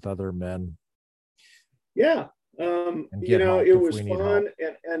vulnerable with other men Yeah. and You get know, help it if was we need help.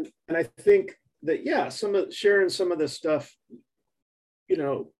 fun. And I think that, yeah, some of sharing some of this stuff, you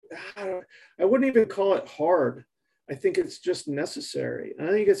know, I wouldn't even call it hard. I think it's just necessary. And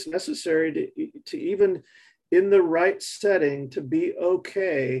I think it's necessary to even in the right setting to be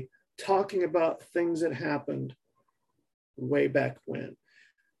okay talking about things that happened way back when.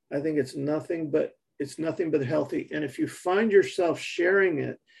 I think it's nothing but healthy. And if you find yourself sharing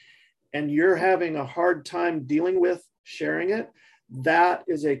it and you're having a hard time dealing with sharing it, that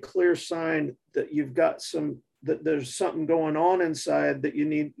is a clear sign that you've got that there's something going on inside that you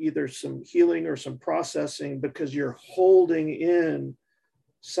need either some healing or some processing, because you're holding in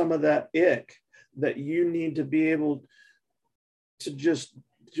some of that ick that you need to be able to just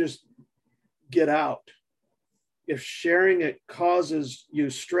get out. If sharing it causes you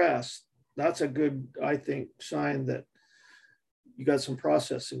stress, that's a good, I think, sign that you got some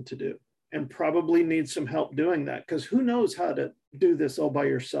processing to do and probably need some help doing that, because who knows how to do this all by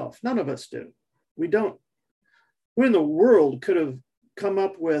yourself? None of us do. We don't. Who in the world could have come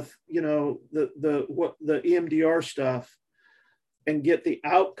up with, you know, the EMDR stuff and get the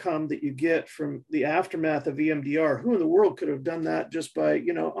outcome that you get from the aftermath of EMDR? Who in the world could have done that just by,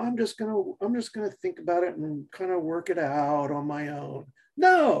 you know, I'm just gonna think about it and kind of work it out on my own?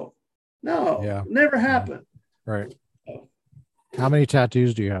 No, Yeah. never Yeah. happened. Right. How many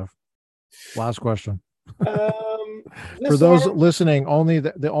tattoos do you have? Last question. Um, For this those arm, listening, only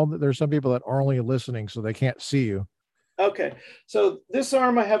there's some people that are only listening, so they can't see you. okay. So this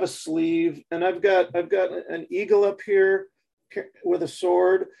arm, I have a sleeve, and I've got an eagle up here with a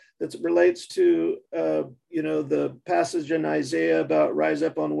sword that relates to you know, the passage in Isaiah about rise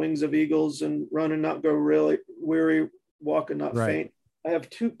up on wings of eagles and run and not go really weary, walk and not Right. faint. I have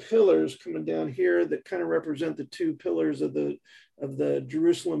two pillars coming down here that kind of represent the two pillars of the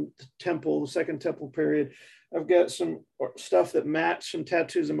Jerusalem temple, the second temple period. I've got some stuff that match some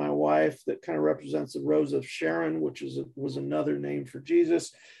tattoos of my wife that kind of represents the Rose of Sharon, which was another name for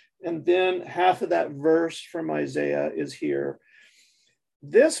Jesus. And then half of that verse from Isaiah is here.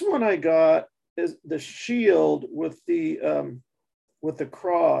 This one I got is the shield with the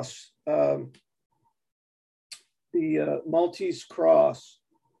cross, the Maltese cross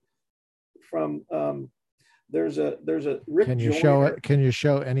from there's a Rick Can you show Joyner. it? Can you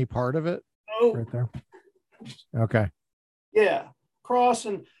show any part of it Oh right there? Okay. yeah, cross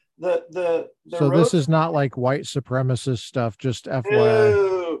and the So this rose. is not like white supremacist stuff, just FYI.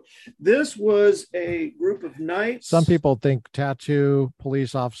 No, this was a group of Some knights. people think tattoo,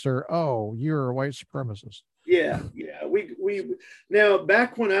 police officer, oh, you're a white supremacist. Yeah. We now,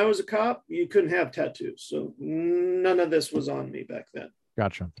 back when I was a cop, you couldn't have tattoos, so none of this was on me back then.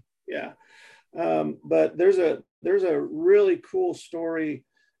 Gotcha. Yeah, but there's a really cool story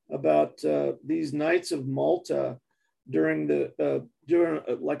about these Knights of Malta during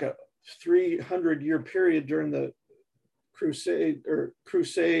like a 300-year period during the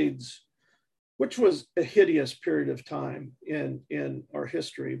Crusades, which was a hideous period of time in our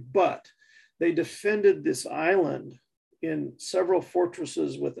history. But they defended this island in several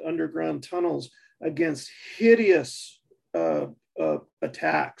fortresses with underground tunnels against hideous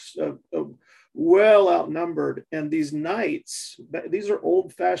attacks, well outnumbered. And these knights, these are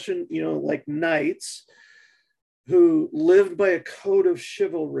old fashioned, you know, like knights who lived by a code of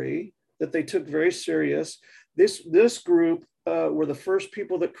chivalry that they took very serious. This group were the first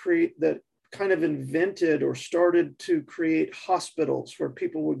people that kind of invented or started to create hospitals where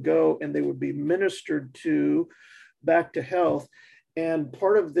people would go and they would be ministered to back to health. And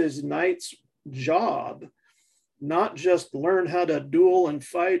part of this knight's job, not just learn how to duel and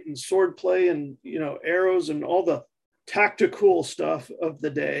fight and sword play and, you know, arrows and all the tactical stuff of the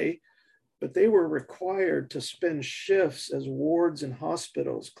day, but they were required to spend shifts as wards in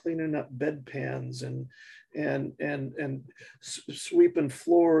hospitals, cleaning up bedpans and sweeping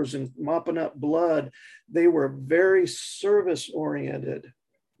floors and mopping up blood. They were very service oriented,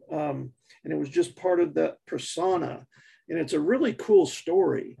 and it was just part of that persona. And it's a really cool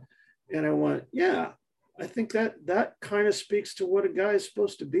story. And I went, yeah, I think that kind of speaks to what a guy is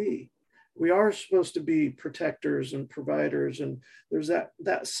supposed to be. We are supposed to be protectors and providers, and there's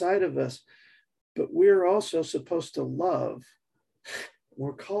that side of us, but we're also supposed to love.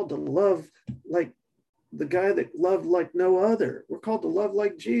 We're called to love like the guy that loved like no other. We're called to love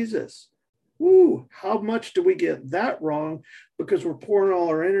like Jesus. Woo, how much do we get that wrong because we're pouring all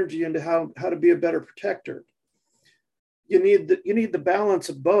our energy into how to be a better protector? you need the balance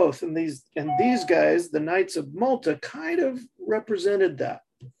of both, and these guys, the Knights of Malta, kind of represented that.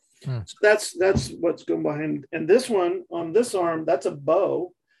 Hmm. So that's what's going behind. And this one on this arm, that's a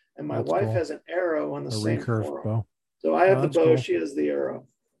bow, and my That's wife cool. has an arrow on the A same recurve forearm. bow. So I have Oh, the that's bow, cool. she has the arrow.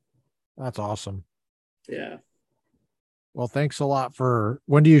 That's awesome. Yeah. Well, thanks a lot for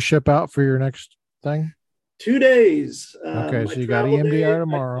when do you ship out for your next thing? 2 days. Okay, My so you got travel EMDR day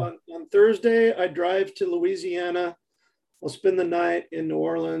tomorrow. on Thursday, I drive to Louisiana. I'll spend the night in New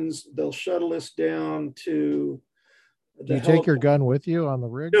Orleans. They'll shuttle us down to Do the you take your heliport. gun with you on the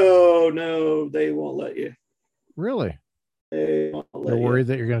rig? No, no, they won't let you. Really? They won't They're let you. worried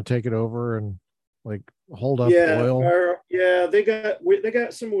that you're going to take it over and like hold up Yeah, oil. yeah, they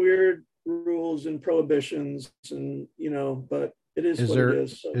got some weird rules and prohibitions, and but it is Is what it there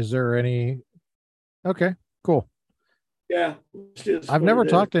is. So is there any Okay, cool. yeah, it's just I've what never it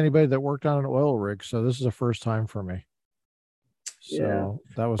is. talked to anybody that worked on an oil rig, so this is a first time for me. Yeah, So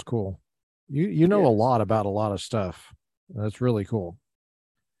that was cool. You know a yes. lot about a lot of stuff. That's really cool.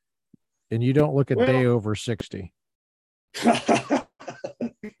 And you don't look a day Well, over 60.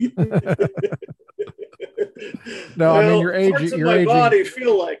 No, I mean well, parts of you're my aging, body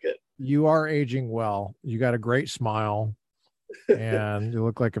feel like it. you are aging well. You got a great smile and you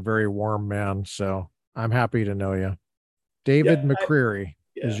look like a very warm man. So I'm happy to know you. David Yeah, McCreary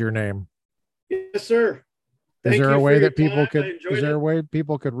is yeah, your name. yes, sir. Is Thank there a you for way your that time. I is enjoyed there it. a way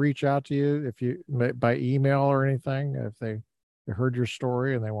people could reach out to you if you by email or anything if they heard your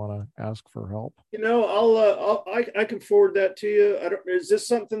story and they want to ask for help? I can forward that to you. I don't. Is this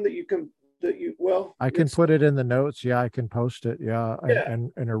something that you can that you? Well, I can it's put it in the notes. Yeah, I can post it. Yeah, yeah,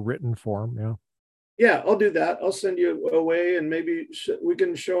 and in a written form. Yeah. yeah. I'll do that. I'll send you away, and maybe we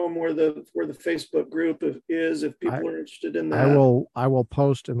can show them where the Facebook group is if I people are interested in that. I will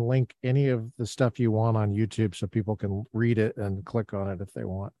post and link any of the stuff you want on YouTube so people can read it and click on it if they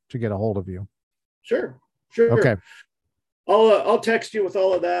want to get a hold of you. Sure, sure. Okay, I'll text you with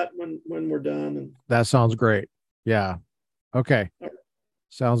all of that when we're done. And that sounds great. Yeah. Okay.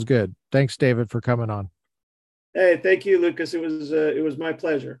 Sounds good. Thanks, David, for coming on. hey, thank you, Lucas. It was my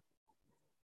pleasure.